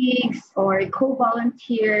colleagues or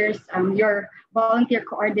co-volunteers, your volunteer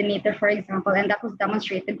coordinator, for example. And that was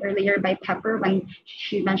demonstrated earlier by Pepper when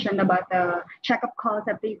she mentioned about the checkup calls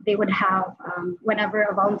that they would have whenever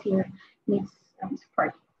a volunteer needs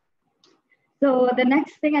support. So the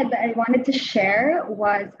next thing I wanted to share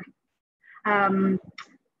was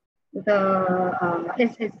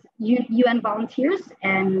is UN volunteers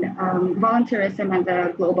and volunteerism and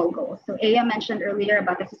the global goals. So Aya mentioned earlier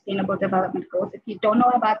about the Sustainable Development Goals. If you don't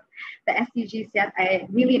know about the SDGs yet, I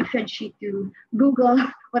really encourage you to Google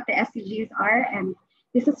what the SDGs are, and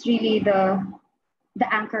this is really the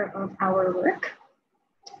anchor of our work.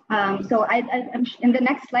 So I'm in the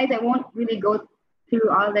next slides, I won't really go through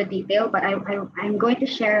all the detail, but I'm going to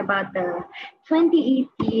share about the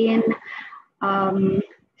 2018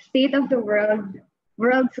 State of the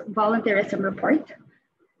World's Volunteerism Report.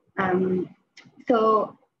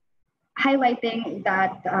 So highlighting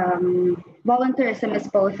that volunteerism is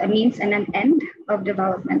both a means and an end of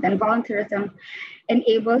development, and volunteerism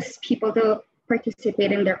enables people to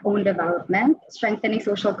participate in their own development, strengthening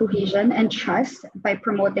social cohesion and trust by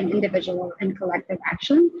promoting individual and collective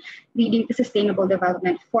action, leading to sustainable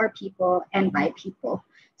development for people and by people.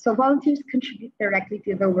 So volunteers contribute directly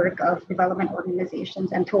to the work of development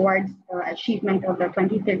organizations and towards the achievement of the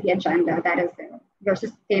 2030 agenda, that is your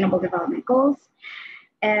Sustainable Development Goals.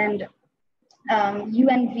 And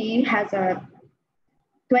UNV has a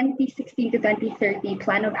 2016 to 2030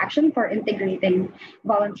 plan of action for integrating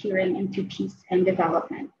volunteering into peace and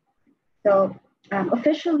development. So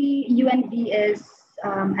officially, UNV is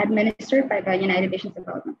administered by the United Nations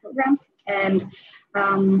Development Program. And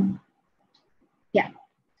yeah,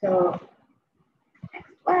 so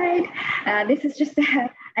next slide. This is just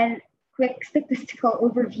a quick statistical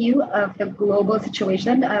overview of the global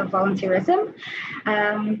situation of volunteerism.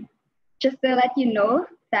 Just to let you know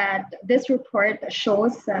that this report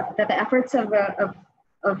shows that the efforts of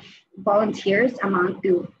volunteers amount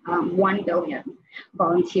to 1 billion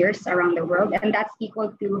volunteers around the world, and that's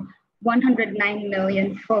equal to 109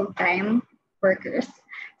 million full-time workers.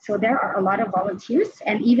 So there are a lot of volunteers,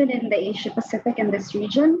 and even in the Asia Pacific in this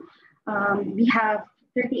region, we have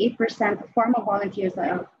 38% formal volunteers,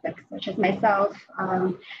 such as myself,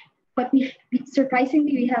 but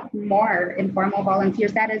surprisingly, we have more informal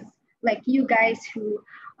volunteers. That is like you guys who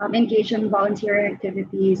engage in volunteering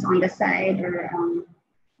activities on the side, or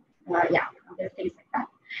other things like that.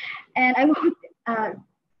 And I want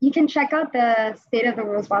you can check out the State of the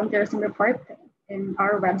World's Volunteerism Report in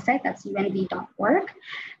our website, that's unv.org,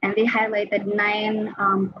 and they highlighted 9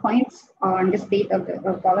 points on the state of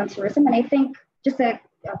volunteerism. And I think just to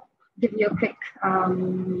give you a quick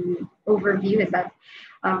overview is that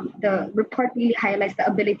the report really highlights the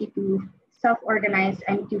ability to self-organize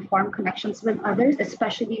and to form connections with others,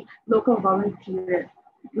 especially local volunteering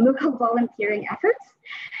efforts.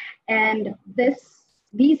 And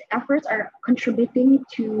these efforts are contributing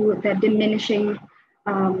to the diminishing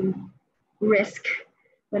risk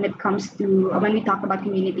when it comes to when we talk about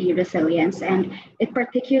community resilience, and it's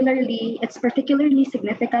particularly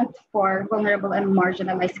significant for vulnerable and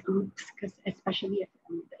marginalized groups, because especially if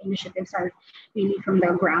the initiatives are really from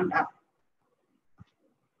the ground up.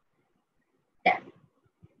 Yeah.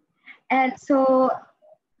 And so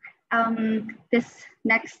this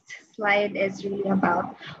next slide is really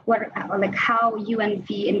about how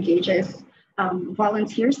UNV engages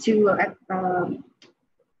volunteers to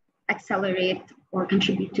accelerate or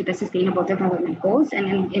contribute to the Sustainable Development Goals.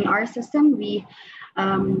 And in our system, we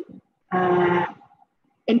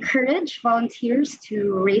encourage volunteers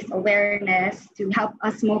to raise awareness, to help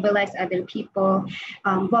us mobilize other people,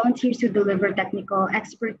 volunteers to deliver technical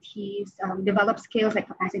expertise, develop skills like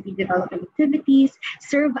capacity development activities,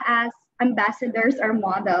 serve as ambassadors or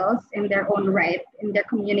models in their own right in their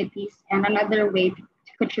communities, and another way to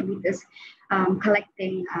contribute is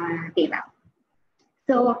collecting data.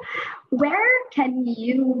 So where can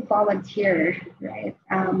you volunteer, right?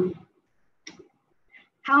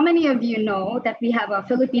 How many of you know that we have a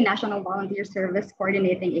Philippine National Volunteer Service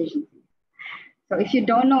Coordinating Agency? So if you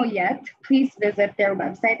don't know yet, please visit their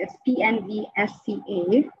website. It's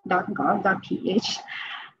pnvsca.gov.ph.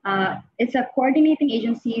 It's a coordinating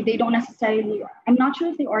agency. They don't necessarily, I'm not sure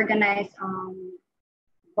if they organize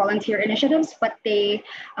volunteer initiatives, but they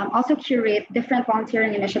also curate different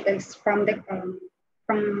volunteering initiatives from the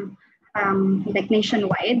like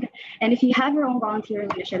nationwide. And if you have your own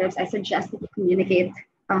volunteering initiatives, I suggest that you communicate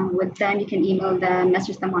with them. You can email them,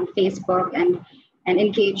 message them on Facebook, and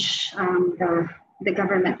engage the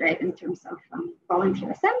government, right, in terms of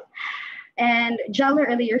volunteerism. And Jella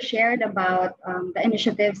earlier shared about the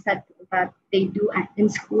initiatives that they do in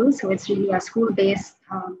schools. So it's really a school-based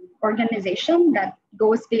organization that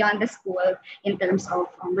goes beyond the school in terms of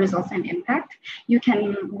results and impact. You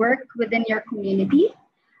can work within your community,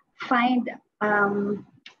 find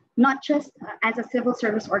not just as a civil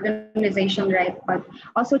service organization, right, but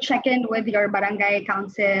also check in with your barangay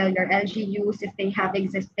council, your LGUs, if they have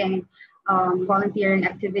existing volunteering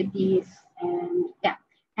activities, and yeah.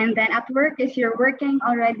 And then at work, if you're working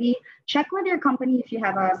already, check with your company if you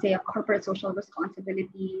have say a corporate social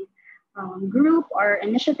responsibility group or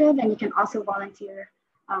initiative, and you can also volunteer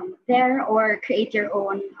there, or create your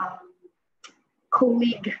own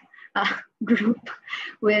colleague group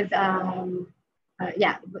with and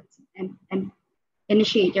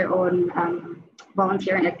initiate your own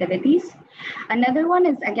volunteering activities. Another one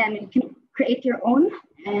is, again, you can create your own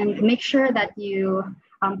and make sure that you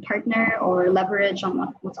partner or leverage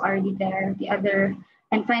on what's already there.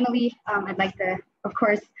 And finally, I'd like to, of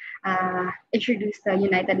course, introduce the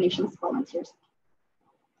United Nations volunteers.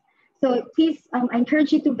 So please, I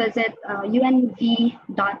encourage you to visit unv.org.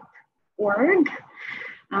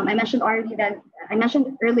 I mentioned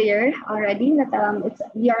earlier already that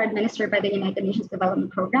we are administered by the United Nations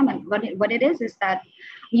Development Program, and what it is that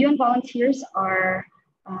UN volunteers are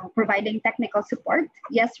providing technical support.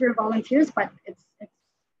 Yes, we're volunteers, but it's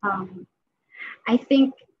I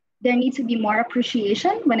think there needs to be more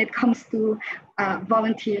appreciation when it comes to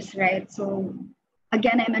volunteers, right? So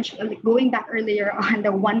again, I mentioned going back earlier on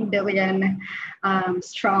the 1 billion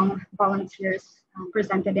strong volunteers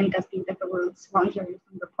presented in the State of the World's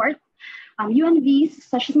Volunteerism Report. UNVs,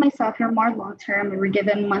 such as myself, are more long-term. We were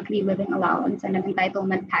given monthly living allowance and an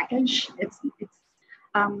entitlement package. It's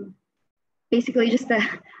basically just to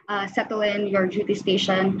settle in your duty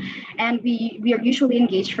station. And we are usually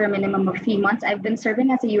engaged for a minimum of 3 months. I've been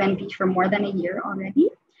serving as a UNV for more than a year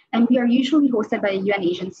already. And we are usually hosted by a UN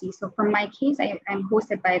agency. So for my case, I'm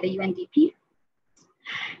hosted by the UNDP.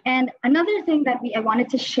 And another thing that I wanted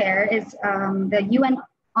to share is the UN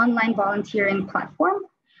online volunteering platform,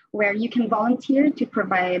 where you can volunteer to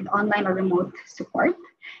provide online or remote support.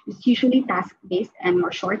 It's usually task-based and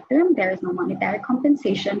more short-term. There is no monetary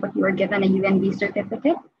compensation, but you are given a UNV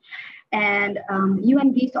certificate. And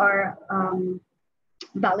UNVs are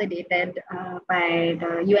validated by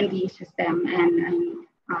the UNV system and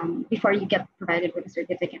before you get provided with a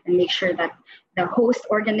certificate, and make sure that the host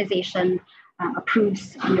organization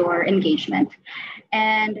approves your engagement.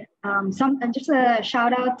 And just a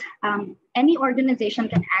shout out, any organization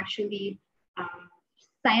can actually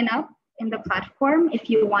sign up in the platform if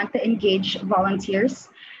you want to engage volunteers.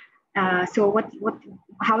 So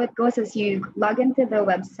how it goes is you log into the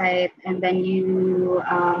website, and then you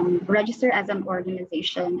register as an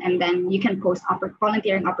organization, and then you can post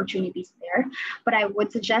volunteering opportunities there. But I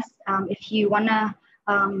would suggest if you wanna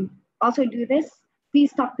also do this,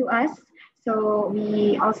 please talk to us. So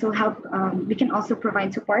we also help, we can also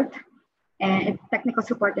provide support and technical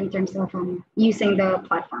support in terms of using the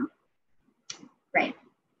platform. Right.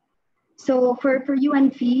 So for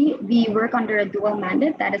UNV, we work under a dual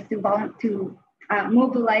mandate, that is to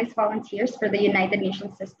mobilize volunteers for the United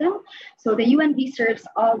Nations system. So the UNV serves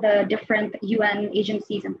all the different UN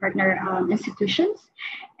agencies and partner institutions.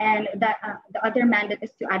 And that the other mandate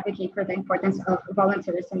is to advocate for the importance of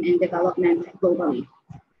volunteerism in development globally.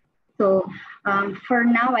 So for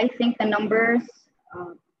now, I think the numbers,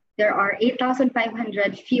 there are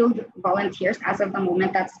 8,500 field volunteers as of the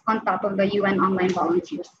moment. That's on top of the UN online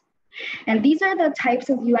volunteers. And these are the types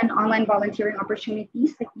of UN online volunteering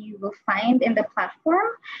opportunities that you will find in the platform.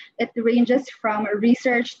 It ranges from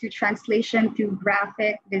research to translation to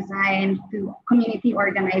graphic design to community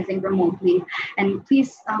organizing remotely. And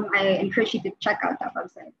please, I encourage you to check out that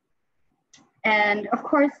website. And of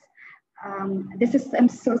course, I'm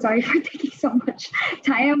so sorry for taking so much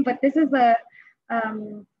time, but this is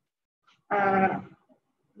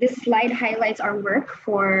this slide highlights our work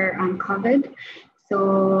for COVID.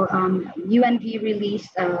 So UNV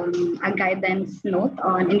released a guidance note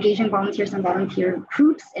on engaging volunteers and volunteer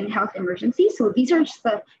groups in health emergencies. So these are just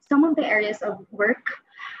some of the areas of work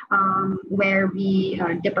where we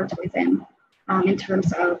dip our toes in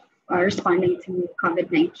terms of responding to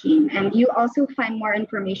COVID-19. And you also find more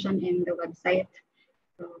information in the website.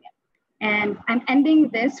 So, yeah. And I'm ending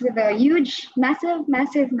this with a huge, massive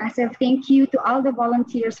thank you to all the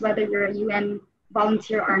volunteers, whether you're a UN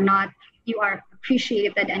volunteer or not. You are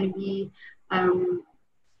appreciated, and we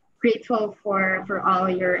grateful for all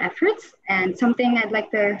your efforts. And something I'd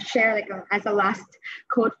like to share as a last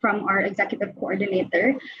quote from our executive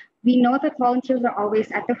coordinator. We know that volunteers are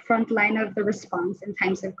always at the front line of the response in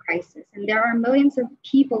times of crisis, and there are millions of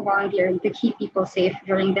people volunteering to keep people safe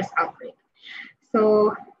during this outbreak.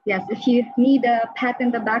 So yes, if you need a pat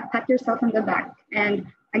in the back, pat yourself on the back. And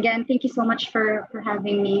again, thank you so much for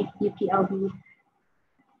having me, UPLB.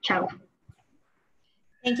 Ciao.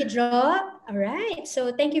 Thank you, Jo. All right.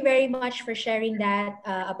 So thank you very much for sharing that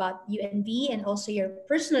about UNV and also your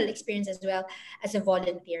personal experience as well as a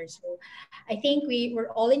volunteer. So I think we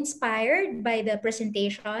were all inspired by the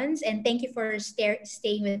presentations, and thank you for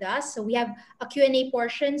staying with us. So we have a Q&A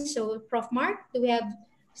portion. So Prof. Mark, do we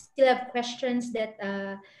still have questions that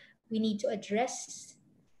we need to address?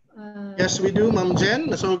 Yes, we do, Ma'am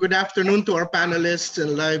Jen. So good afternoon to our panelists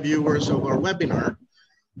and live viewers of our webinar.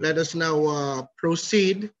 Let us now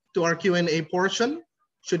proceed to our Q&A portion.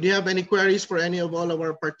 Should you have any queries for any of all of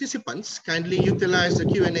our participants, kindly utilize the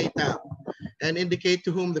Q&A tab and indicate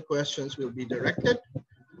to whom the questions will be directed.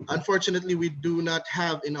 Unfortunately, we do not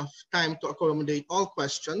have enough time to accommodate all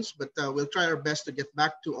questions, but we'll try our best to get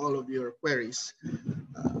back to all of your queries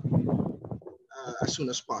as soon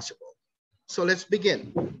as possible. So let's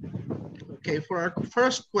begin. Okay, for our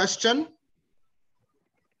first question.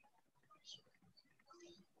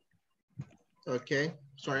 Okay,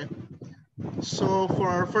 sorry. So for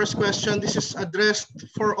our first question, this is addressed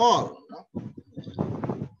for all.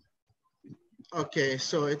 Okay,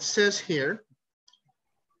 so it says here,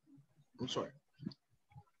 I'm sorry.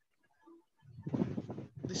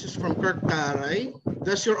 This is from Kirk Taray.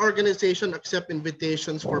 Does your organization accept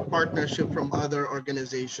invitations for partnership from other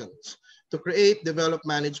organizations to create, develop,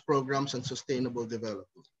 manage programs and sustainable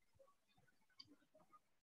development?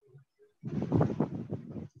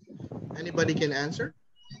 Anybody can answer?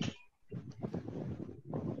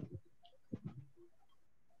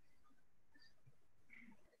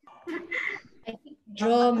 I think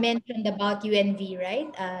Jo mentioned about UNV,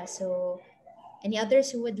 right? So any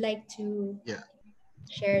others who would like to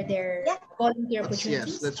share their volunteer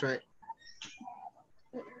opportunities? Yes, that's right.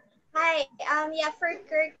 Hi, yeah, for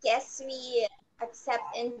Kirk, yes, we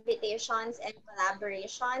accept invitations and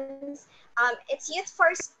collaborations. It's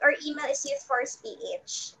our email is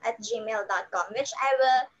youthforceph@gmail.com, which I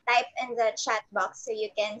will type in the chat box so you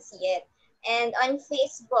can see it. And on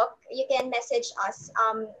Facebook, you can message us.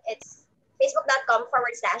 It's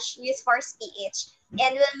facebook.com/youthforceph.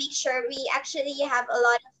 And we'll make sure we actually have a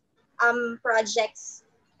lot of projects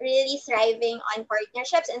really thriving on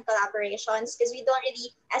partnerships and collaborations, because we don't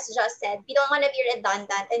really, as Josh said, we don't want to be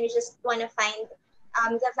redundant, and we just want to find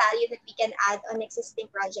the value that we can add on existing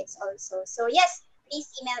projects also. So yes, please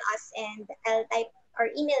email us, and I'll type our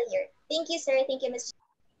email here. Thank you, sir. Thank you, Ms.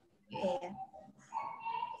 Yeah.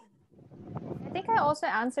 I think I also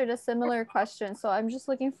answered a similar question, so I'm just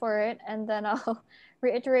looking for it, and then I'll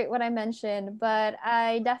reiterate what I mentioned. But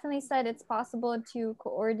I definitely said it's possible to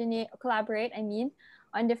collaborate,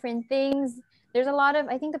 on different things. There's a lot of,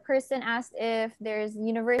 I think the person asked if there's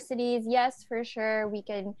universities. Yes, for sure. We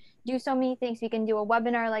can do so many things. We can do a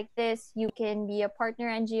webinar like this. You can be a partner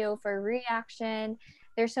NGO for Reaction.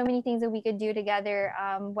 There's so many things that we could do together,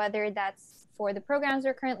 whether that's for the programs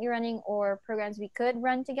we're currently running or programs we could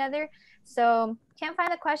run together. So can't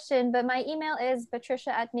find the question, but my email is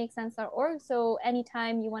patricia@makesense.org. So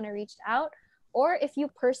anytime you want to reach out, or if you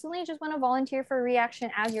personally just want to volunteer for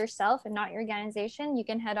Reaction as yourself and not your organization, you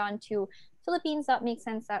can head on to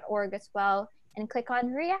philippines.makesense.org as well and click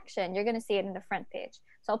on Reaction. You're going to see it in the front page.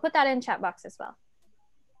 So I'll put that in the chat box as well.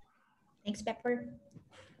 Thanks, Pepper.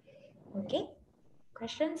 Okay,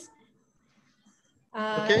 questions?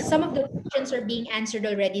 Okay. Some of the questions are being answered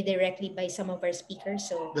already directly by some of our speakers.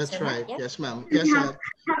 So That's Sona, right. yeah? Yes, ma'am. I Yes. have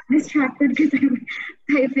distracted because I'm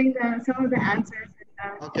typing some of the answers.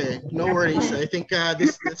 Okay, no worries. I think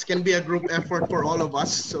this can be a group effort for all of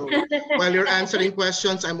us. So while you're answering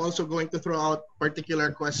questions, I'm also going to throw out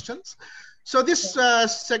particular questions. So this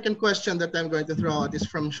second question that I'm going to throw out is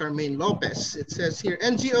from Charmaine Lopez. It says here,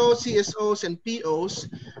 NGOs, CSOs, and POs,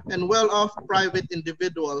 and well-off private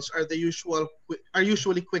individuals are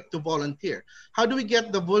usually quick to volunteer. How do we get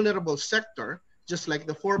the vulnerable sector, just like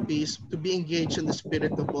the 4Ps, to be engaged in the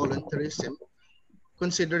spirit of volunteerism,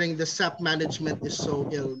 considering the SAP management is so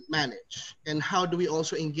ill managed? And how do we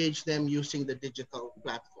also engage them using the digital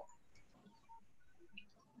platform?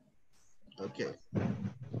 Okay.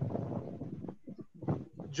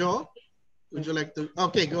 Joe, would you like to?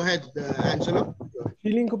 Okay, go ahead, Angelo. Go ahead.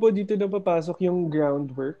 Feeling ko po dito na papasok yung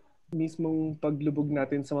groundwork, mismong paglubog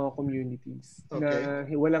natin sa mga communities na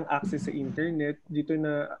walang access sa internet. Dito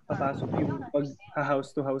na papasok yung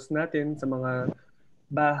pag-house to house natin sa mga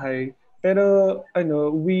bahay. Pero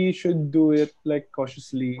we should do it like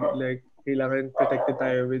cautiously, like kailangan protected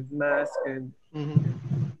tayo with mask and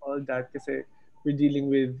all that kasi we're dealing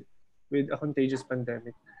with a contagious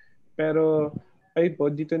pandemic. Pero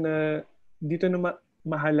dito na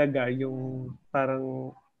mahalaga yung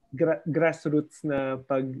parang grassroots na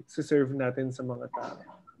pag-serve natin sa mga tao.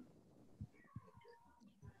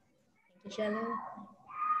 Thank you, Jello.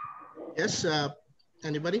 Yes,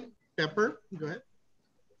 anybody? Pepper, go ahead.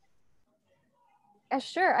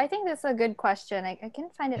 Sure, I think that's a good question. I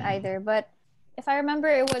can't find it either, but if I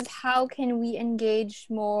remember, it was how can we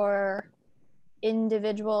engage more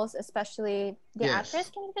individuals, especially the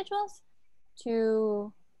at-risk individuals,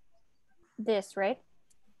 to this, right?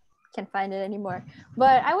 Can't find it anymore.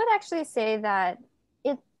 But I would actually say that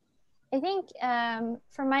I think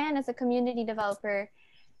from my end as a community developer,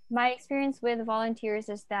 my experience with volunteers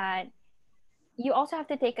is that you also have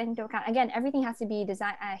to take into account, again, everything has to be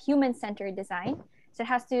human-centered design. So it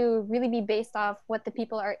has to really be based off what the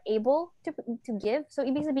people are able to give. So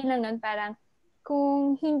ibig sabihin lang nun, parang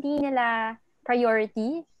kung hindi nila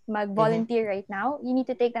priority mag-volunteer right now, you need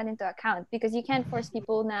to take that into account because you can't force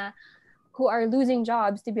people who are losing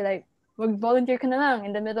jobs to be like, mag-volunteer ka na lang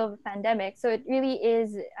in the middle of a pandemic. So it really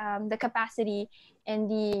is the capacity and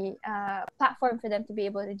the platform for them to be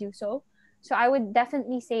able to do so. So I would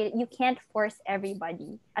definitely say that you can't force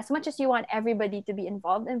everybody. As much as you want everybody to be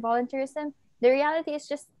involved in volunteerism, the reality is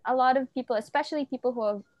just a lot of people, especially people who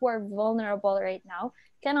are vulnerable right now,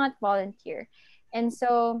 cannot volunteer. And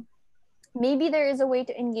so maybe there is a way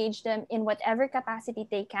to engage them in whatever capacity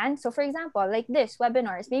they can. So for example, like this,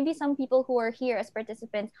 webinars, maybe some people who are here as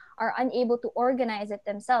participants are unable to organize it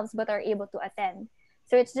themselves, but are able to attend.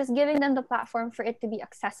 So it's just giving them the platform for it to be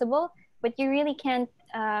accessible, but you really can't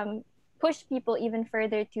push people even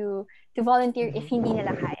further to volunteer if hindi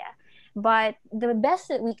nila kaya. But the best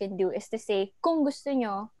that we can do is to say, kung gusto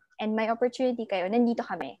nyo and may opportunity kayo, nandito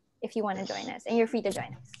kami if you want to join us, and you're free to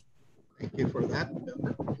join us. Thank you for that.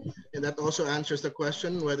 And that also answers the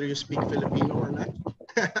question whether you speak Filipino or not.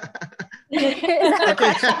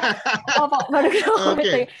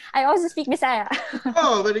 Okay. I also speak Bisaya.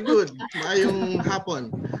 Oh, very good. Mayong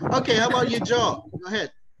hapon. Okay, how about you, Joe? Go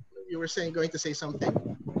ahead. You were going to say something.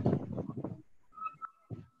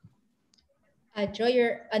 Joe,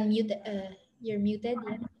 you're unmuted. You're muted.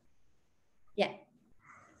 Yeah.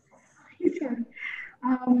 Sure.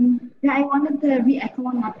 I wanted to re-echo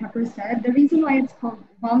on what Pepper said. The reason why it's called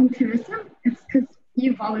volunteerism is because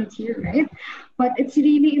you volunteer, right? But it's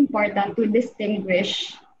really important to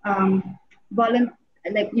distinguish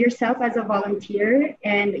like yourself as a volunteer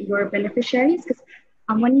and your beneficiaries. Because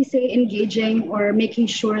when you say engaging or making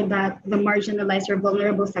sure that the marginalized or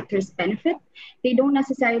vulnerable sectors benefit, they don't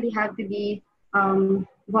necessarily have to be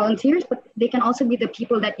volunteers, but they can also be the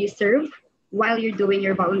people that you serve while you're doing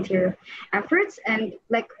your volunteer efforts. And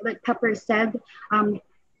like Pepper said,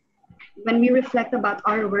 when we reflect about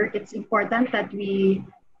our work, it's important that we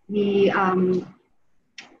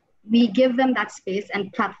give them that space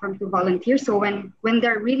and platform to volunteer. So when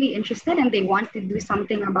they're really interested and they want to do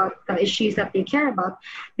something about the issues that they care about,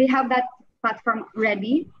 they have that platform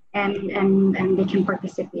ready, and they can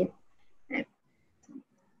participate. Right.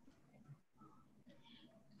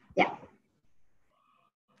 Yeah.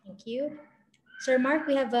 Thank you. Sir Mark,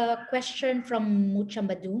 we have a question from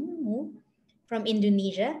Muchambadum from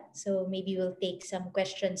Indonesia. So maybe we'll take some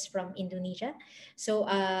questions from Indonesia. So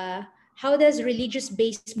how does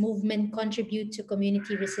religious-based movement contribute to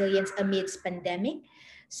community resilience amidst pandemic?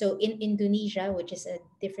 So in Indonesia, which is a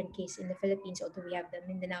different case in the Philippines, although we have the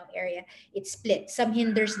Mindanao area, it's split. Some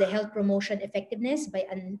hinders the health promotion effectiveness by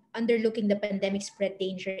underlooking the pandemic spread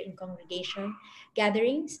danger in congregation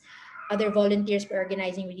gatherings. Other volunteers by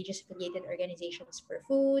organizing religious affiliated organizations for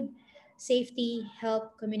food, safety,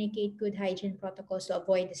 help communicate good hygiene protocols to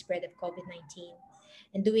avoid the spread of COVID-19.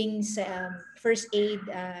 And doing first aid,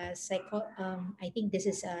 I think this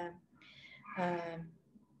is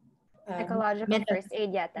Psychological mental first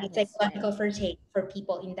aid, yeah, psychological first aid for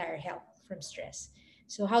people in dire health from stress.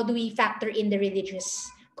 So how do we factor in the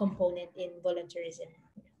religious component in volunteerism?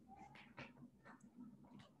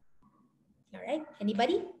 All right,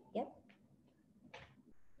 anybody? Yep.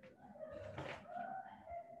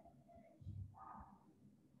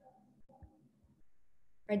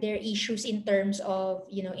 Are there issues in terms of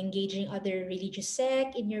engaging other religious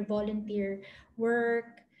sect in your volunteer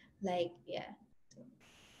work? Like, yeah.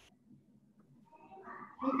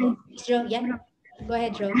 Joe, yeah. Go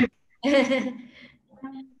ahead, Joe.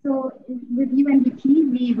 So with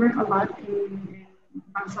UNDP, we work a lot in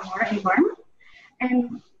Bangsamoro and Barm,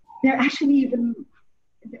 and they're actually even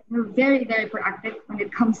we're very, very proactive when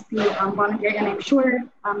it comes to volunteering. And I'm sure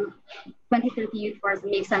 2030 Youth Force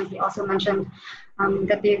makes sense. They also mentioned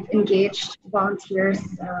that they've engaged volunteers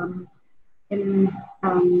in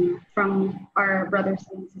from our brothers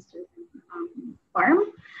and sisters in farm.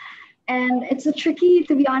 And it's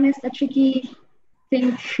to be honest, a tricky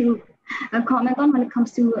thing to comment on when it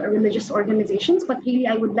comes to religious organizations. But really,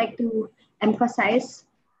 I would like to emphasize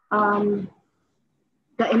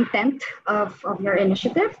the intent of your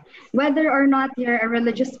initiative, whether or not you're a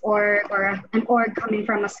religious org or an org coming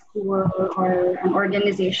from a school or an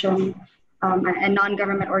organization, a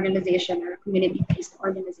non-government organization or a community-based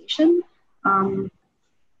organization.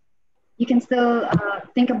 You can still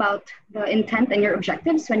think about the intent and your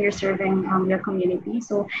objectives when you're serving your community.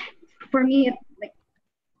 So for me,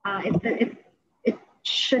 it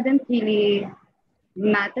shouldn't really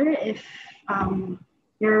matter if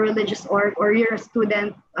you're a religious or you're a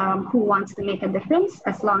student who wants to make a difference,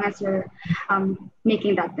 as long as you're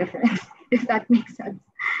making that difference, if that makes sense.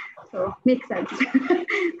 So, makes sense.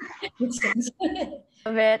 Makes sense.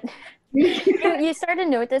 Love it. You start to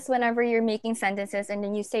notice whenever you're making sentences and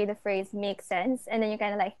then you say the phrase "makes sense" and then you're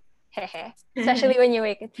kind of like, heh, especially when you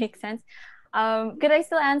make it make sense. Could I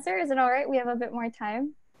still answer? Is it all right? We have a bit more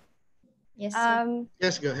time. Yes.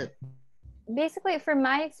 Yes, go ahead. Basically, from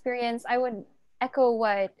my experience, I would echo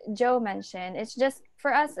what Joe mentioned. It's just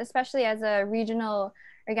for us, especially as a regional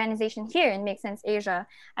organization here in Make Sense Asia,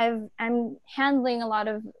 I'm handling a lot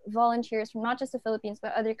of volunteers from not just the Philippines,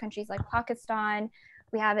 but other countries like Pakistan.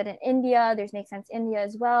 We have it in India. There's Make Sense India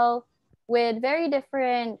as well, with very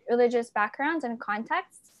different religious backgrounds and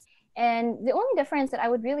contexts. And the only difference that I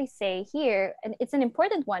would really say here, and it's an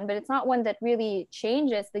important one, but it's not one that really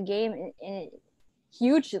changes the game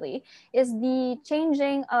hugely, is the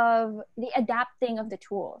changing of the adapting of the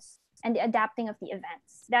tools and the adapting of the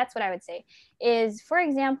events. That's what I would say is, for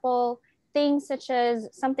example, things such as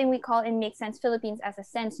something we call in Make Sense Philippines as a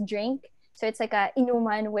sense drink. So it's like a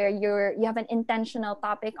inuman where you have an intentional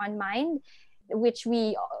topic on mind, which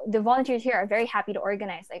the volunteers here are very happy to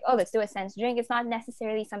organize. Like, oh, let's do a sense drink. It's not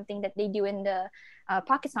necessarily something that they do in the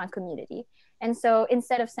Pakistan community. And so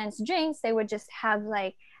instead of sense drinks, they would just have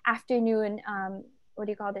like afternoon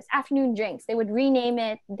afternoon drinks. They would rename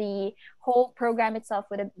it. The whole program itself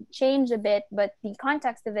would have changed a bit, but the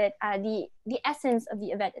context of it, the essence of the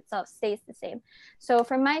event itself stays the same. So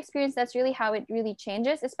from my experience, that's really how it really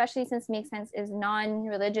changes, especially since Make Sense is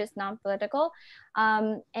non-religious, non-political.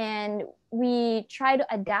 And we try to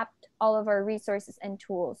adapt all of our resources and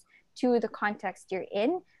tools to the context you're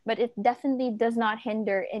in, but it definitely does not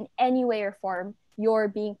hinder in any way or form your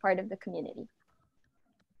being part of the community.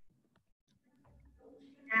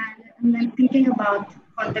 And then thinking about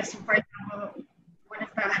context, for example, what is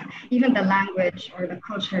even the language or the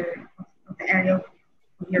culture of the area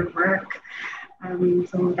of your work.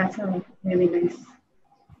 So that's a really nice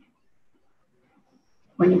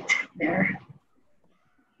point there.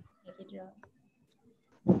 Thank you, Joe.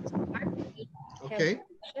 Okay.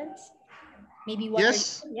 Maybe one.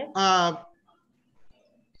 Yes.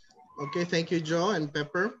 Okay, thank you, Joe and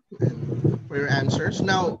Pepper, for your answers.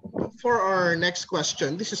 Now, for our next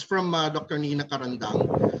question, this is from Dr. Nina Karandang.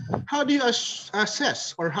 How do you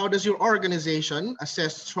assess, or how does your organization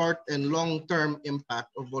assess short and long-term impact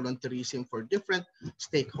of volunteerism for different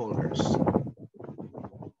stakeholders?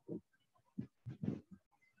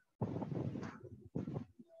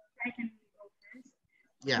 I can go first.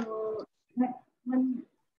 Yeah. So, when,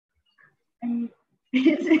 and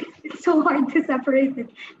it's so hard to separate it,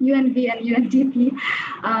 UNV and UNDP.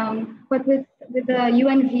 But with the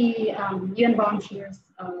UNV, UN Volunteers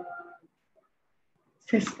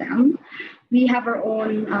system, we have our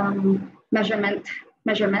own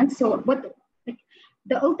measurements. So what like,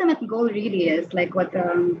 the ultimate goal really is like what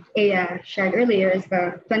Aya shared earlier is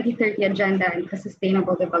the 2030 agenda and the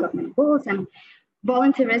sustainable development goals. And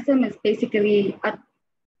volunteerism is basically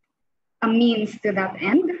a means to that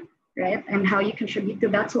end, right? And how you contribute to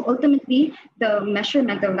that. So ultimately, the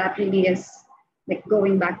measurement of that really is like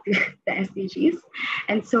going back to the SDGs.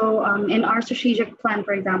 And so in our strategic plan,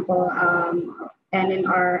 for example, and in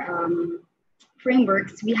our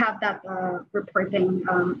frameworks, we have that reporting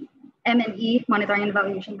M&E, monitoring and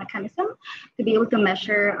evaluation mechanism, to be able to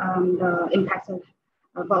measure the impacts of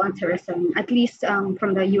volunteerism, at least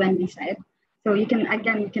from the UNV side. So you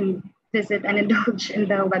can visit and indulge in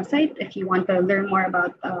the website if you want to learn more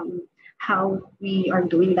about how we are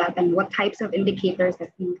doing that and what types of indicators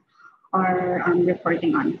that we are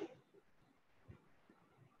reporting on.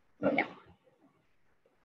 So yeah.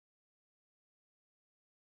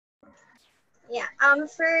 Yeah.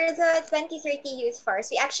 For the 2030 Youth Force,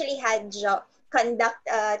 we actually had conduct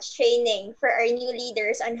training for our new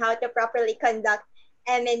leaders on how to properly conduct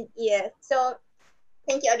M&E. So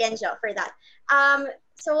thank you again, Jo, for that.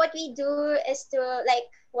 So what we do is to,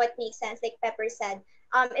 like what makes sense, like Pepper said,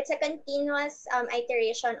 it's a continuous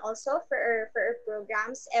iteration also for our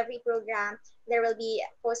programs. Every program, there will be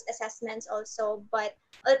post-assessments also, but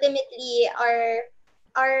ultimately our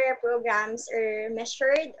programs are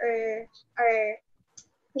measured or are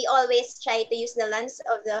we always try to use the lens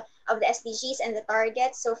of the SDGs and the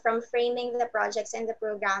targets. So from framing the projects and the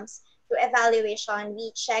programs to evaluation,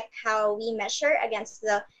 we check how we measure against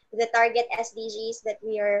the target SDGs that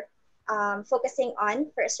we are focusing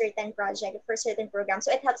on for a certain project, for a certain program.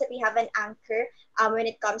 So it helps that we have an anchor when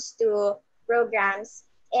it comes to programs.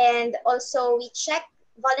 And also we check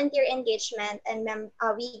volunteer engagement, and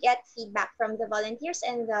we get feedback from the volunteers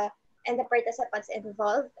and the participants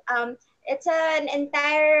involved. It's an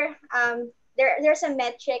entire there's a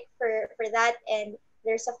metric for that, and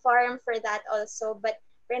there's a forum for that also, but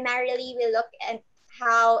primarily we look at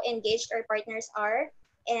how engaged our partners are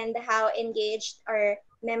and how engaged our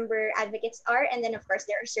member advocates are, and then of course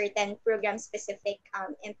there are certain program specific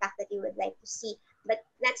impact that you would like to see, but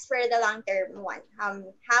that's for the long term one.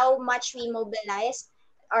 How much we mobilize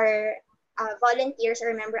our volunteers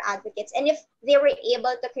or member advocates, and if they were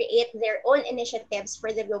able to create their own initiatives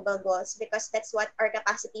for the global goals, because that's what our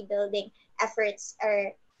capacity building efforts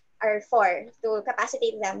are for, to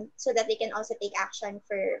capacitate them so that they can also take action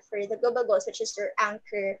for the global goals, which is their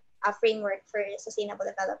anchor framework for sustainable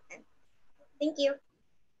development. Thank you.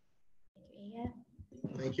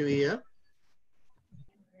 Thank you, Iya.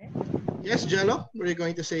 Yes, Jello, were you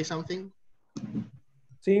going to say something?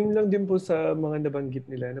 Same lang din po sa mga nabanggit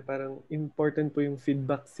nila na parang important po yung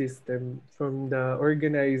feedback system from the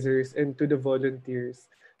organizers and to the volunteers,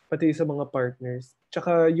 pati sa mga partners.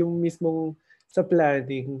 Tsaka yung mismong sa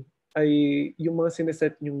planning ay yung mga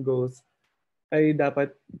sineset yung goals ay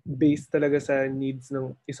dapat based talaga sa needs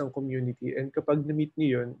ng isang community. And kapag na-meet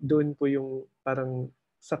niyo yun, doon po yung parang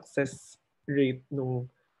success rate nung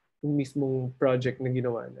mismong project na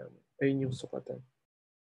ginawa namin. Ayun yung sukatan.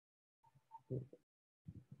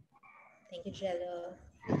 Thank you, Jello.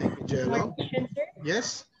 Thank you, Jello. More questions, sir?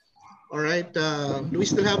 Yes. All right. Do we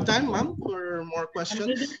still have time, ma'am, for more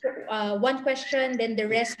questions? Maybe one question, then the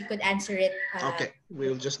rest you could answer it. Okay,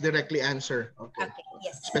 we'll just directly answer. Okay.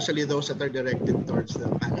 Yes. Especially those that are directed towards the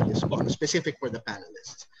panelists, specific for the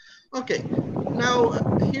panelists. Okay. Now,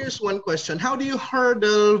 here's one question. How do you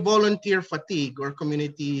hurdle volunteer fatigue or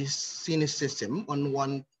community cynicism on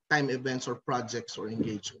one-time events or projects or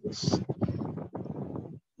engagements?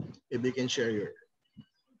 If you can share your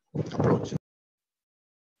approach.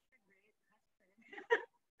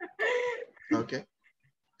 Okay.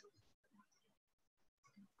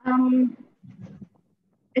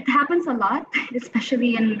 It happens a lot,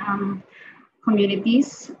 especially in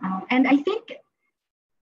communities, and I think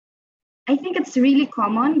it's really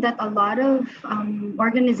common that a lot of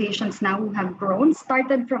organizations now who have grown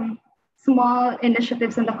started from small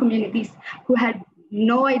initiatives in the communities who had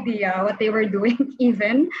no idea what they were doing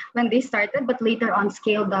even when they started, but later on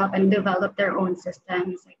scaled up and developed their own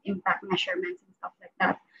systems, like impact measurements and stuff like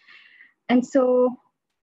that. And so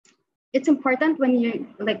it's important when you,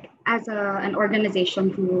 like, as an organization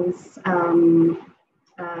who's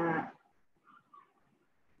uh,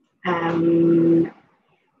 um,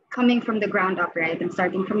 coming from the ground up, right, and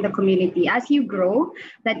starting from the community, as you grow,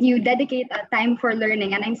 that you dedicate a time for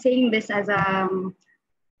learning. And I'm saying this as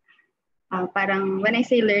parang when I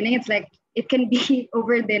say learning, it's like it can be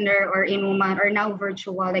over dinner or inuman or now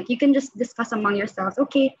virtual. Like you can just discuss among yourselves,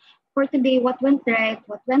 okay, for today, what went right,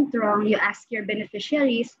 what went wrong. You ask your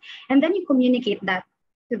beneficiaries, and then you communicate that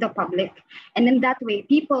to the public. And in that way,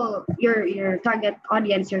 people, your target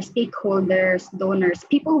audience, your stakeholders, donors,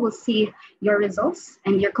 people will see your results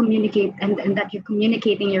and your communicate and that you're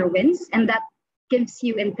communicating your wins, and that gives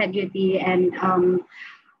you integrity and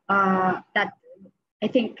that I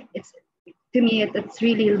think it's to me it's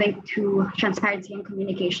really linked to transparency and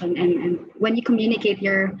communication. And when you communicate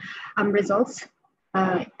your results,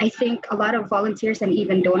 I think a lot of volunteers and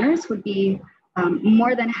even donors would be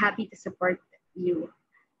more than happy to support you.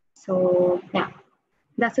 So yeah,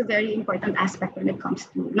 that's a very important aspect when it comes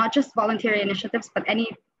to not just voluntary initiatives, but any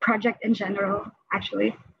project in general,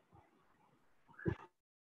 actually.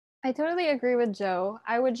 I totally agree with Joe.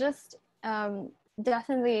 I would just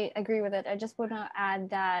definitely agree with it. I just want to add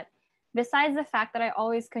that besides the fact that I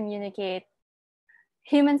always communicate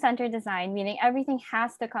human-centered design, meaning everything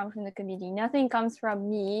has to come from the community. Nothing comes from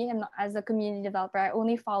me, and as a community developer, I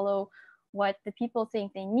only follow what the people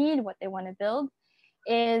think they need, what they want to build.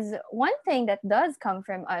 Is one thing that does come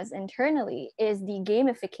from us internally is the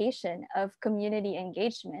gamification of community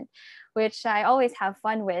engagement, which I always have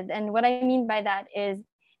fun with. And what I mean by that is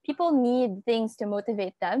people need things to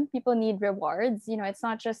motivate them. People need rewards. You know, it's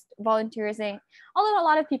not just volunteerism. Although a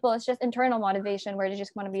lot of people, it's just internal motivation where they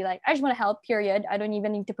just want to be like, I just want to help, period. I don't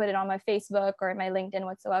even need to put it on my Facebook or my LinkedIn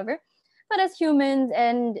whatsoever. But as humans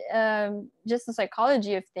and just the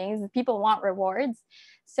psychology of things, people want rewards.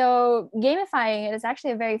 So gamifying it is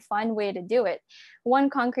actually a very fun way to do it. One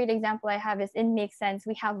concrete example I have is in Make Sense,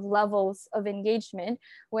 we have levels of engagement,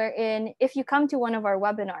 wherein if you come to one of our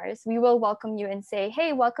webinars, we will welcome you and say,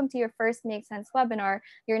 hey, welcome to your first Make Sense webinar.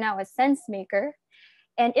 You're now a sense maker.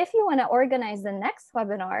 And if you want to organize the next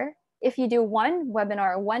webinar, if you do one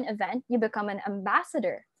webinar, one event, you become an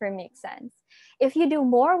ambassador for Make Sense. If you do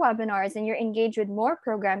more webinars and you're engaged with more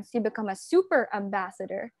programs, you become a super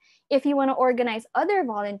ambassador. If you want to organize other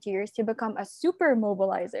volunteers, you become a super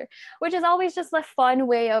mobilizer, which is always just a fun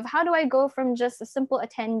way of how do I go from just a simple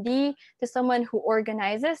attendee to someone who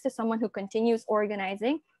organizes, to someone who continues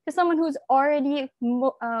organizing, to someone who's already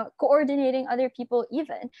coordinating other people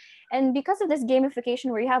even. And because of this gamification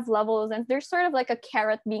where you have levels and there's sort of like a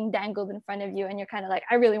carrot being dangled in front of you and you're kind of like,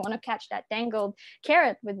 I really want to catch that dangled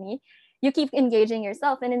carrot with me, you keep engaging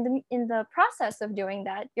yourself. And in the process of doing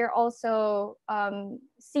that, you're also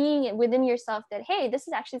seeing it within yourself that, hey, this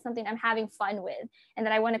is actually something I'm having fun with and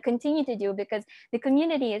that I want to continue to do because the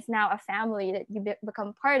community is now a family that you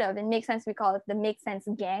become part of. And Make Sense, we call it the Make Sense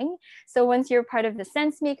gang. So once you're part of the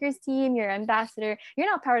Sense Makers team, you're ambassador, you're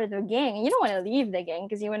not part of the gang and you don't want to leave the gang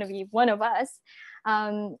because you want to be one of us.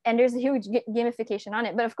 And there's a huge gamification on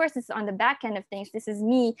it. But of course, it's on the back end of things. This is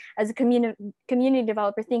me as a community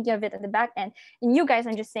developer thinking of it at the back end. And you guys,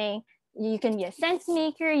 I'm just saying, you can be a sense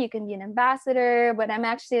maker, you can be an ambassador, but I'm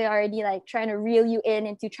actually already like trying to reel you in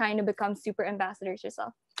into trying to become super ambassadors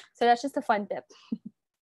yourself. So that's just a fun tip.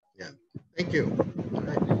 Yeah, thank you.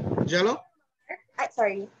 Right. Jello?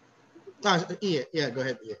 Sorry. Yeah, go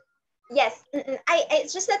ahead. Yeah. Yes,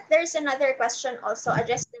 it's just that there's another question also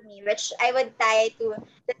addressed to me, which I would tie to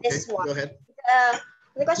this Okay, one. go ahead.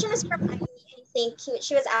 The question is from Ivy. I think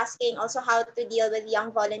she was asking also how to deal with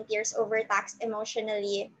young volunteers overtaxed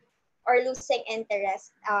emotionally or losing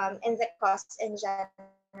interest in the cause in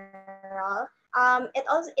general.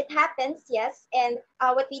 It happens, yes. And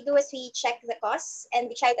what we do is we check the cause and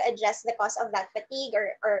we try to address the cause of that fatigue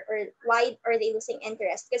or why are they losing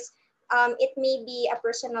interest, because it may be a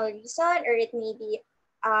personal reason, or it may be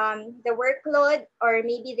the workload, or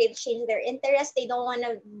maybe they've changed their interest. They don't want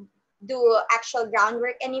to do actual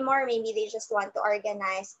groundwork anymore. Maybe they just want to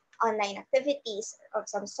organize online activities of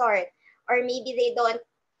some sort, or maybe they don't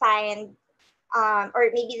find, or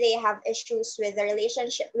maybe they have issues with the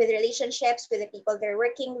relationships with the people they're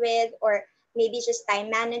working with, or maybe just time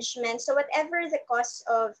management. So whatever the cause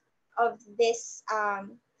of this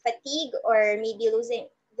fatigue, or maybe losing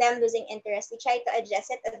interest, we try to address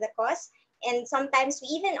it as the cause. And sometimes we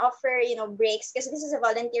even offer breaks, because this is a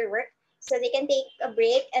volunteer work. so they can take a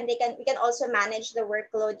break, and we can also manage the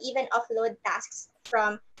workload, even offload tasks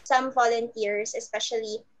from some volunteers,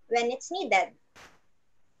 especially when it's needed.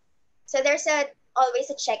 So there's always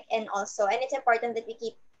a check-in also, and it's important that we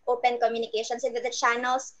keep open communication so that the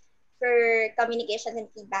channels for communication and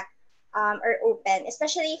feedback are open,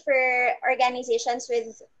 especially for organizations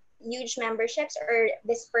with huge memberships or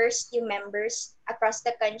dispersed new members across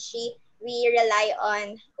the country. We rely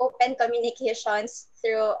on open communications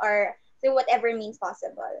through whatever means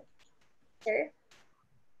possible. Sir?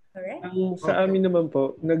 Correct. Sa Okay. amin naman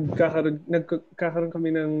po, nagkakaroon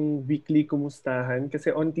kami ng weekly kumustahan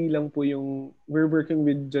kasi onti lang po yung, we're working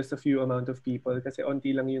with just a few amount of people kasi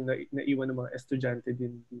onti lang yung naiwan ng mga estudyante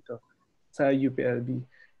din dito sa UPLB.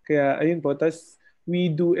 Kaya ayun po, tas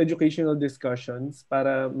we do educational discussions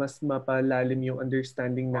para mas mapalalim yung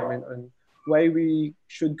understanding namin on why we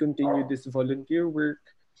should continue this volunteer work,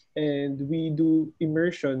 and we do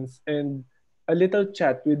immersions and a little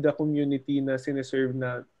chat with the community na siniserve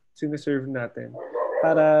natin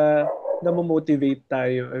para na-motivate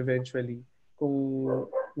tayo eventually kung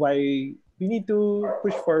why we need to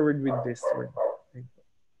push forward with this work.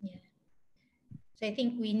 Yeah. So I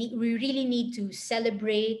think we really need to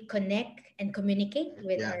celebrate, connect, and communicate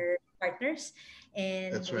with Yeah. our partners.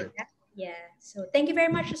 And That's with right. that, yeah. So thank you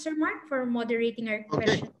very much, Sir Mark, for moderating our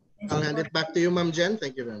Okay. question. I'll hand it back to you, Ma'am Jen.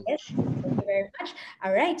 Thank you very Yes, much. thank you very much.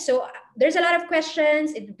 All right, so there's a lot of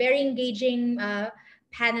questions. It's very engaging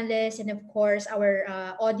panelists and of course our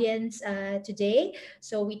audience today.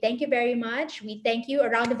 So we thank you very much. We thank you. A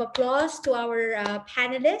round of applause to our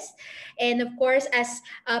panelists. And of course, as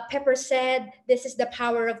Pepper said, this is the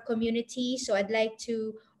power of community. So I'd like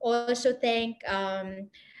to also thank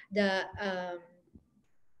the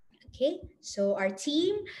okay, so our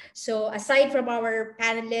team. So aside from our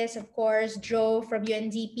panelists, of course, Joe from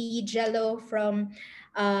UNDP, Jello from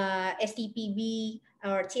STPB,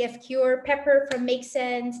 our TF Cure, Pepper from Make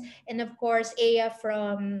Sense, and of course, Aya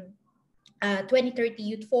from 2030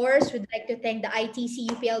 Youth Force. We'd like to thank the ITC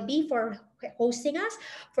UPLB for hosting us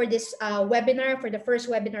for this webinar, for the first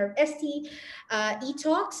webinar of ST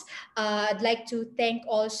eTalks. I'd like to thank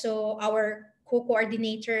also our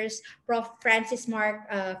co-coordinators, Prof. Francis Mark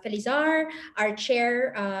Felizar, our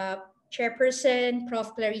chairperson,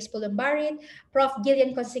 Prof. Clarice Pulumbarit, Prof.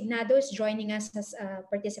 Gillian Consignado is joining us as a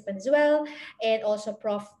participant as well, and also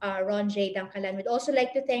Prof. Ron J. Dangkalan. We'd also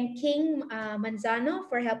like to thank King Manzano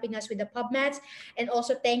for helping us with the PubMats, and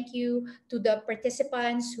also thank you to the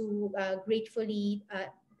participants who gratefully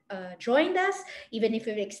joined us, even if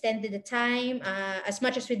we've extended the time. As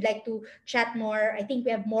much as we'd like to chat more, I think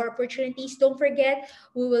we have more opportunities. Don't forget,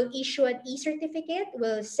 we will issue an e-certificate.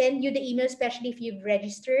 We'll send you the email, especially if you've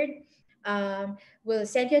registered. We'll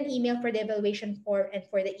send you an email for the evaluation form and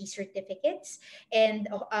for the e-certificates.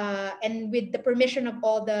 And with the permission of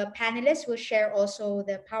all the panelists, we'll share also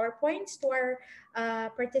the PowerPoints to our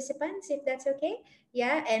participants, if that's okay.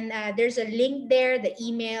 Yeah, and there's a link there, the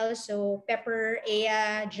email. So Pepper,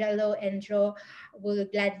 Aya, Jello, and Joe will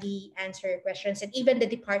gladly answer your questions, and even the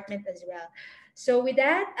department as well. So with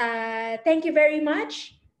that, thank you very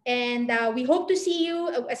much. And we hope to see you.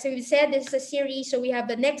 As we said, this is a series. So we have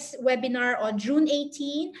the next webinar on June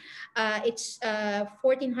 18. It's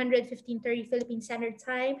 1400, 1530 Philippine Standard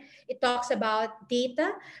Time. It talks about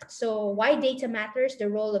data. So why data matters, the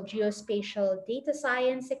role of geospatial data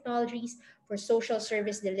science technologies for social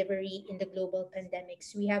service delivery in the global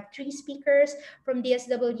pandemics. We have 3 speakers from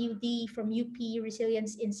DSWD, from UP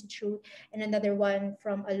Resilience Institute, and another one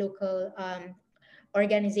from a local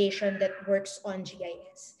organization that works on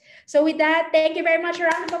GIS. So with that, thank you very much. A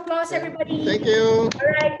round of applause, everybody. Thank you.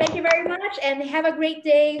 All right, thank you very much and have a great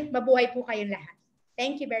day. Mabuhay po kayong lahat.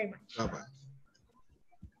 Thank you very much. Bye-bye.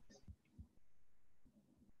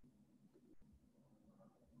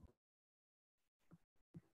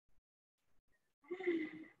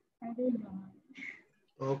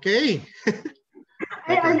 Okay.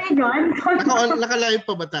 Are they gone? Naka-live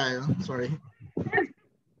pa ba tayo? Sorry.